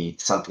going to be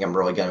something I'm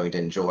really going to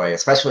enjoy,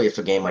 especially if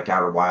a game like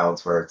Outer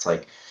Wilds, where it's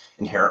like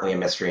inherently a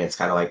mystery, and it's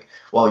kind of like,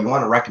 well, you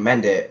want to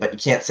recommend it, but you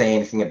can't say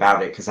anything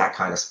about it because that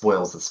kind of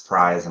spoils the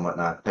surprise and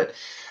whatnot. But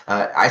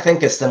I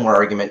think a similar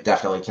argument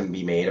definitely can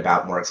be made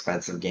about more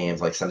expensive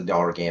games, like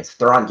 $70 games. If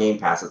they're on Game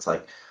Pass, it's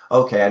like,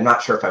 okay, I'm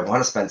not sure if I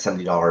want to spend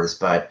 $70,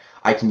 but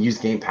I can use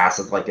Game Pass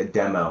as like a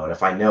demo, and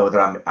if I know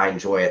that I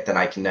enjoy it, then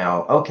I can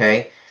now,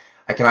 okay,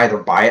 I can either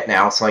buy it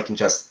now so I can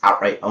just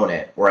outright own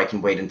it, or I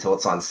can wait until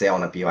it's on sale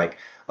and it'd be like,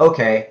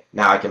 okay,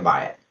 now I can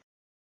buy it.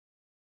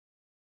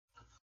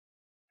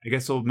 I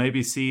guess we'll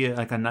maybe see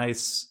like a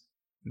nice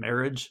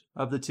marriage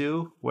of the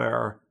two,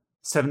 where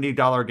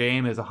 $70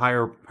 game is a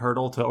higher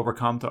hurdle to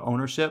overcome to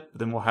ownership. But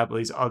then we'll have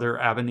these other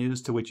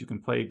avenues to which you can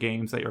play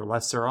games that you're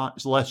less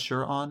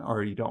sure on,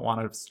 or you don't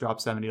want to drop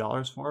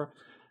 $70 for.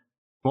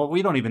 Well,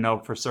 we don't even know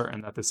for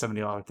certain that the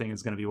 $70 thing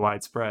is going to be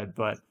widespread,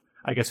 but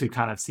I guess we've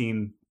kind of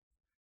seen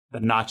the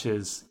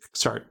notches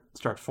start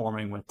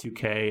forming with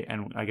 2K,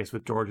 and I guess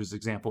with George's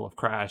example of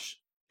Crash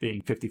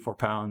being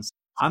 £54.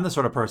 I'm the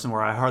sort of person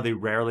where I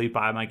rarely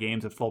buy my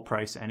games at full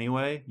price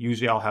anyway.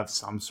 Usually I'll have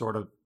some sort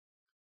of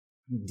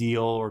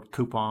deal or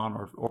coupon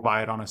or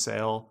buy it on a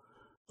sale.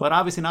 But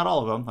obviously not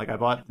all of them. Like I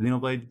bought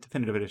Xenoblade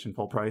Definitive Edition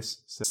full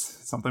price. So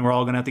it's something we're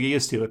all going to have to get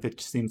used to if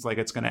it seems like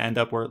it's going to end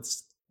up where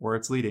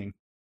it's leading.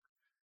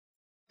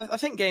 I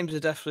think games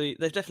they've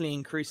definitely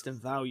increased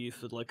in value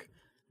for like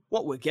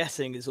what we're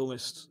getting is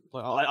almost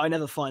like I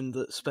never find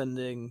that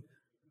spending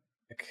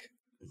like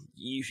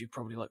usually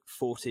probably like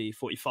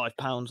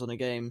 £40-45 on a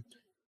game.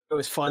 I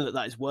always find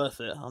that is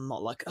worth it. I'm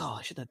not like, oh,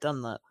 I shouldn't have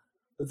done that.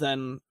 But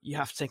then you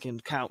have to take into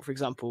account, for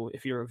example,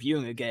 if you're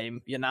reviewing a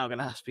game, you're now going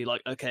to have to be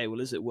like, okay, well,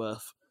 is it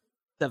worth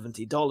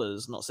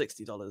 $70, not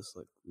 $60?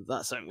 Like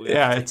that's something weird.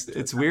 Yeah,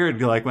 it's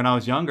weird. Like when I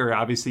was younger,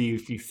 obviously,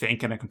 if you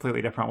think in a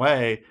completely different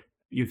way,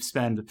 you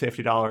spend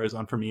 $50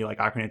 on, for me, like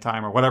Ocarina of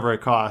Time or whatever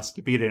it costs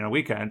to beat it in a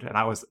weekend, and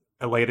I was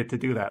elated to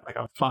do that. Like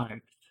I was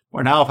fine.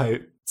 Where now, if I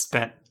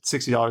spent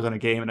 $60 on a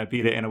game and I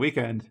beat it in a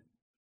weekend,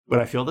 would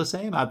I feel the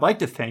same? I'd like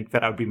to think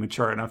that I would be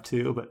mature enough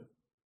to, but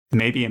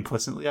maybe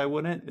implicitly I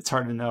wouldn't. It's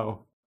hard to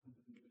know.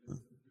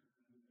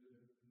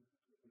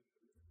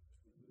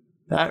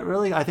 That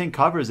really, I think,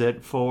 covers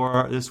it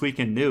for this week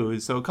in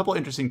news. So a couple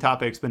interesting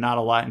topics, but not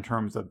a lot in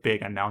terms of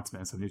big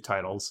announcements of new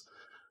titles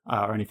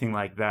or anything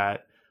like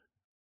that.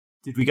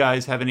 Did we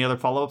guys have any other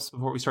follow-ups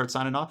before we start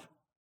signing off?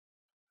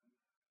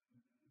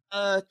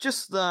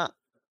 Just that,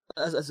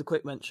 as a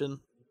quick mention,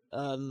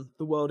 The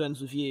World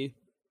Ends With You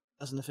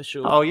as an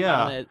official. Oh,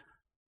 yeah. Anime.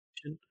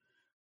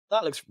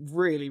 That looks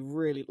really,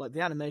 really, like,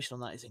 the animation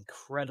on that is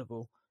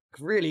incredible.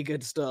 Really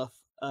good stuff.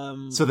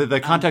 So the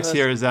context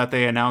here is that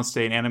they announced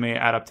an anime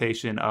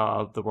adaptation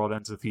of The World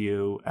Ends With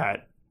You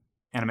at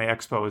Anime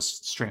Expo's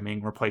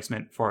streaming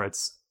replacement for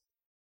its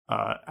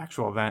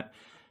actual event.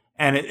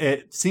 And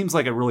it seems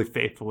like it really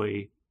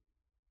faithfully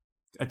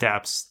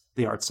adapts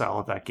the art style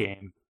of that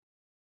game.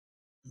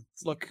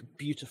 Like,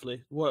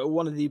 beautifully.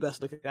 One of the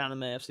best looking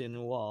anime I've seen in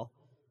a while.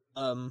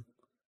 And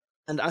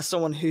as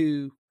someone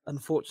who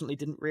unfortunately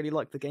didn't really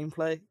like the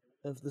gameplay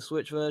of the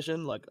Switch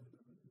version, like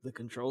the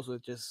controls were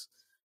just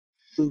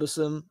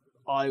cumbersome.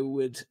 I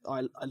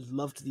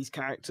loved these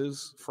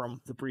characters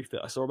from the brief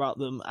bit I saw about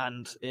them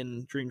and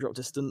in Dream Drop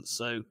Distance,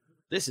 so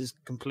this is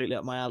completely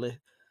up my alley.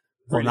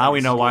 Well, now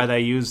we know why they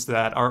used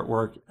that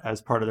artwork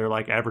as part of their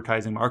like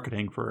advertising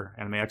marketing for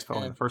Anime Expo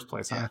in the first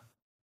place, huh?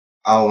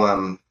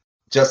 I'll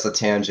just a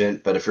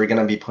tangent, but if you're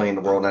gonna be playing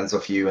The World Ends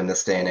With You in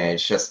this day and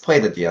age, just play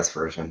the DS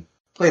version.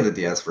 Play the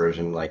DS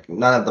version. Like,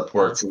 none of the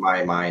ports in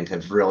my mind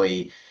have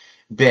really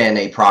been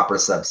a proper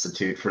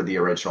substitute for the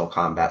original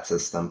combat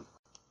system.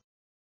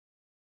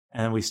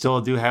 And we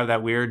still do have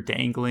that weird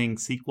dangling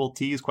sequel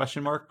tease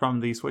question mark from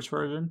the Switch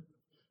version.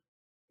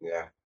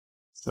 Yeah.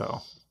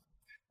 So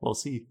we'll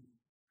see.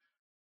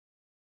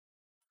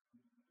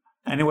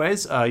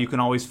 Anyways, you can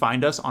always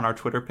find us on our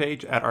Twitter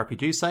page at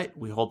RPG Site.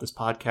 We hold this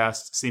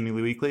podcast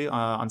seemingly weekly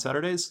on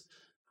Saturdays.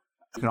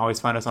 You can always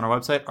find us on our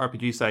website,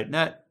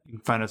 RPGSite.net. You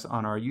can find us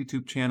on our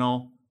YouTube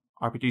channel,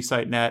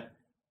 RPGSite.net.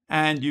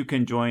 And you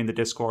can join the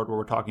Discord where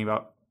we're talking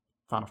about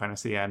Final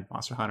Fantasy and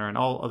Monster Hunter and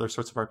all other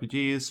sorts of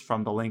RPGs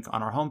from the link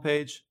on our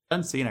homepage.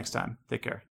 And see you next time. Take care.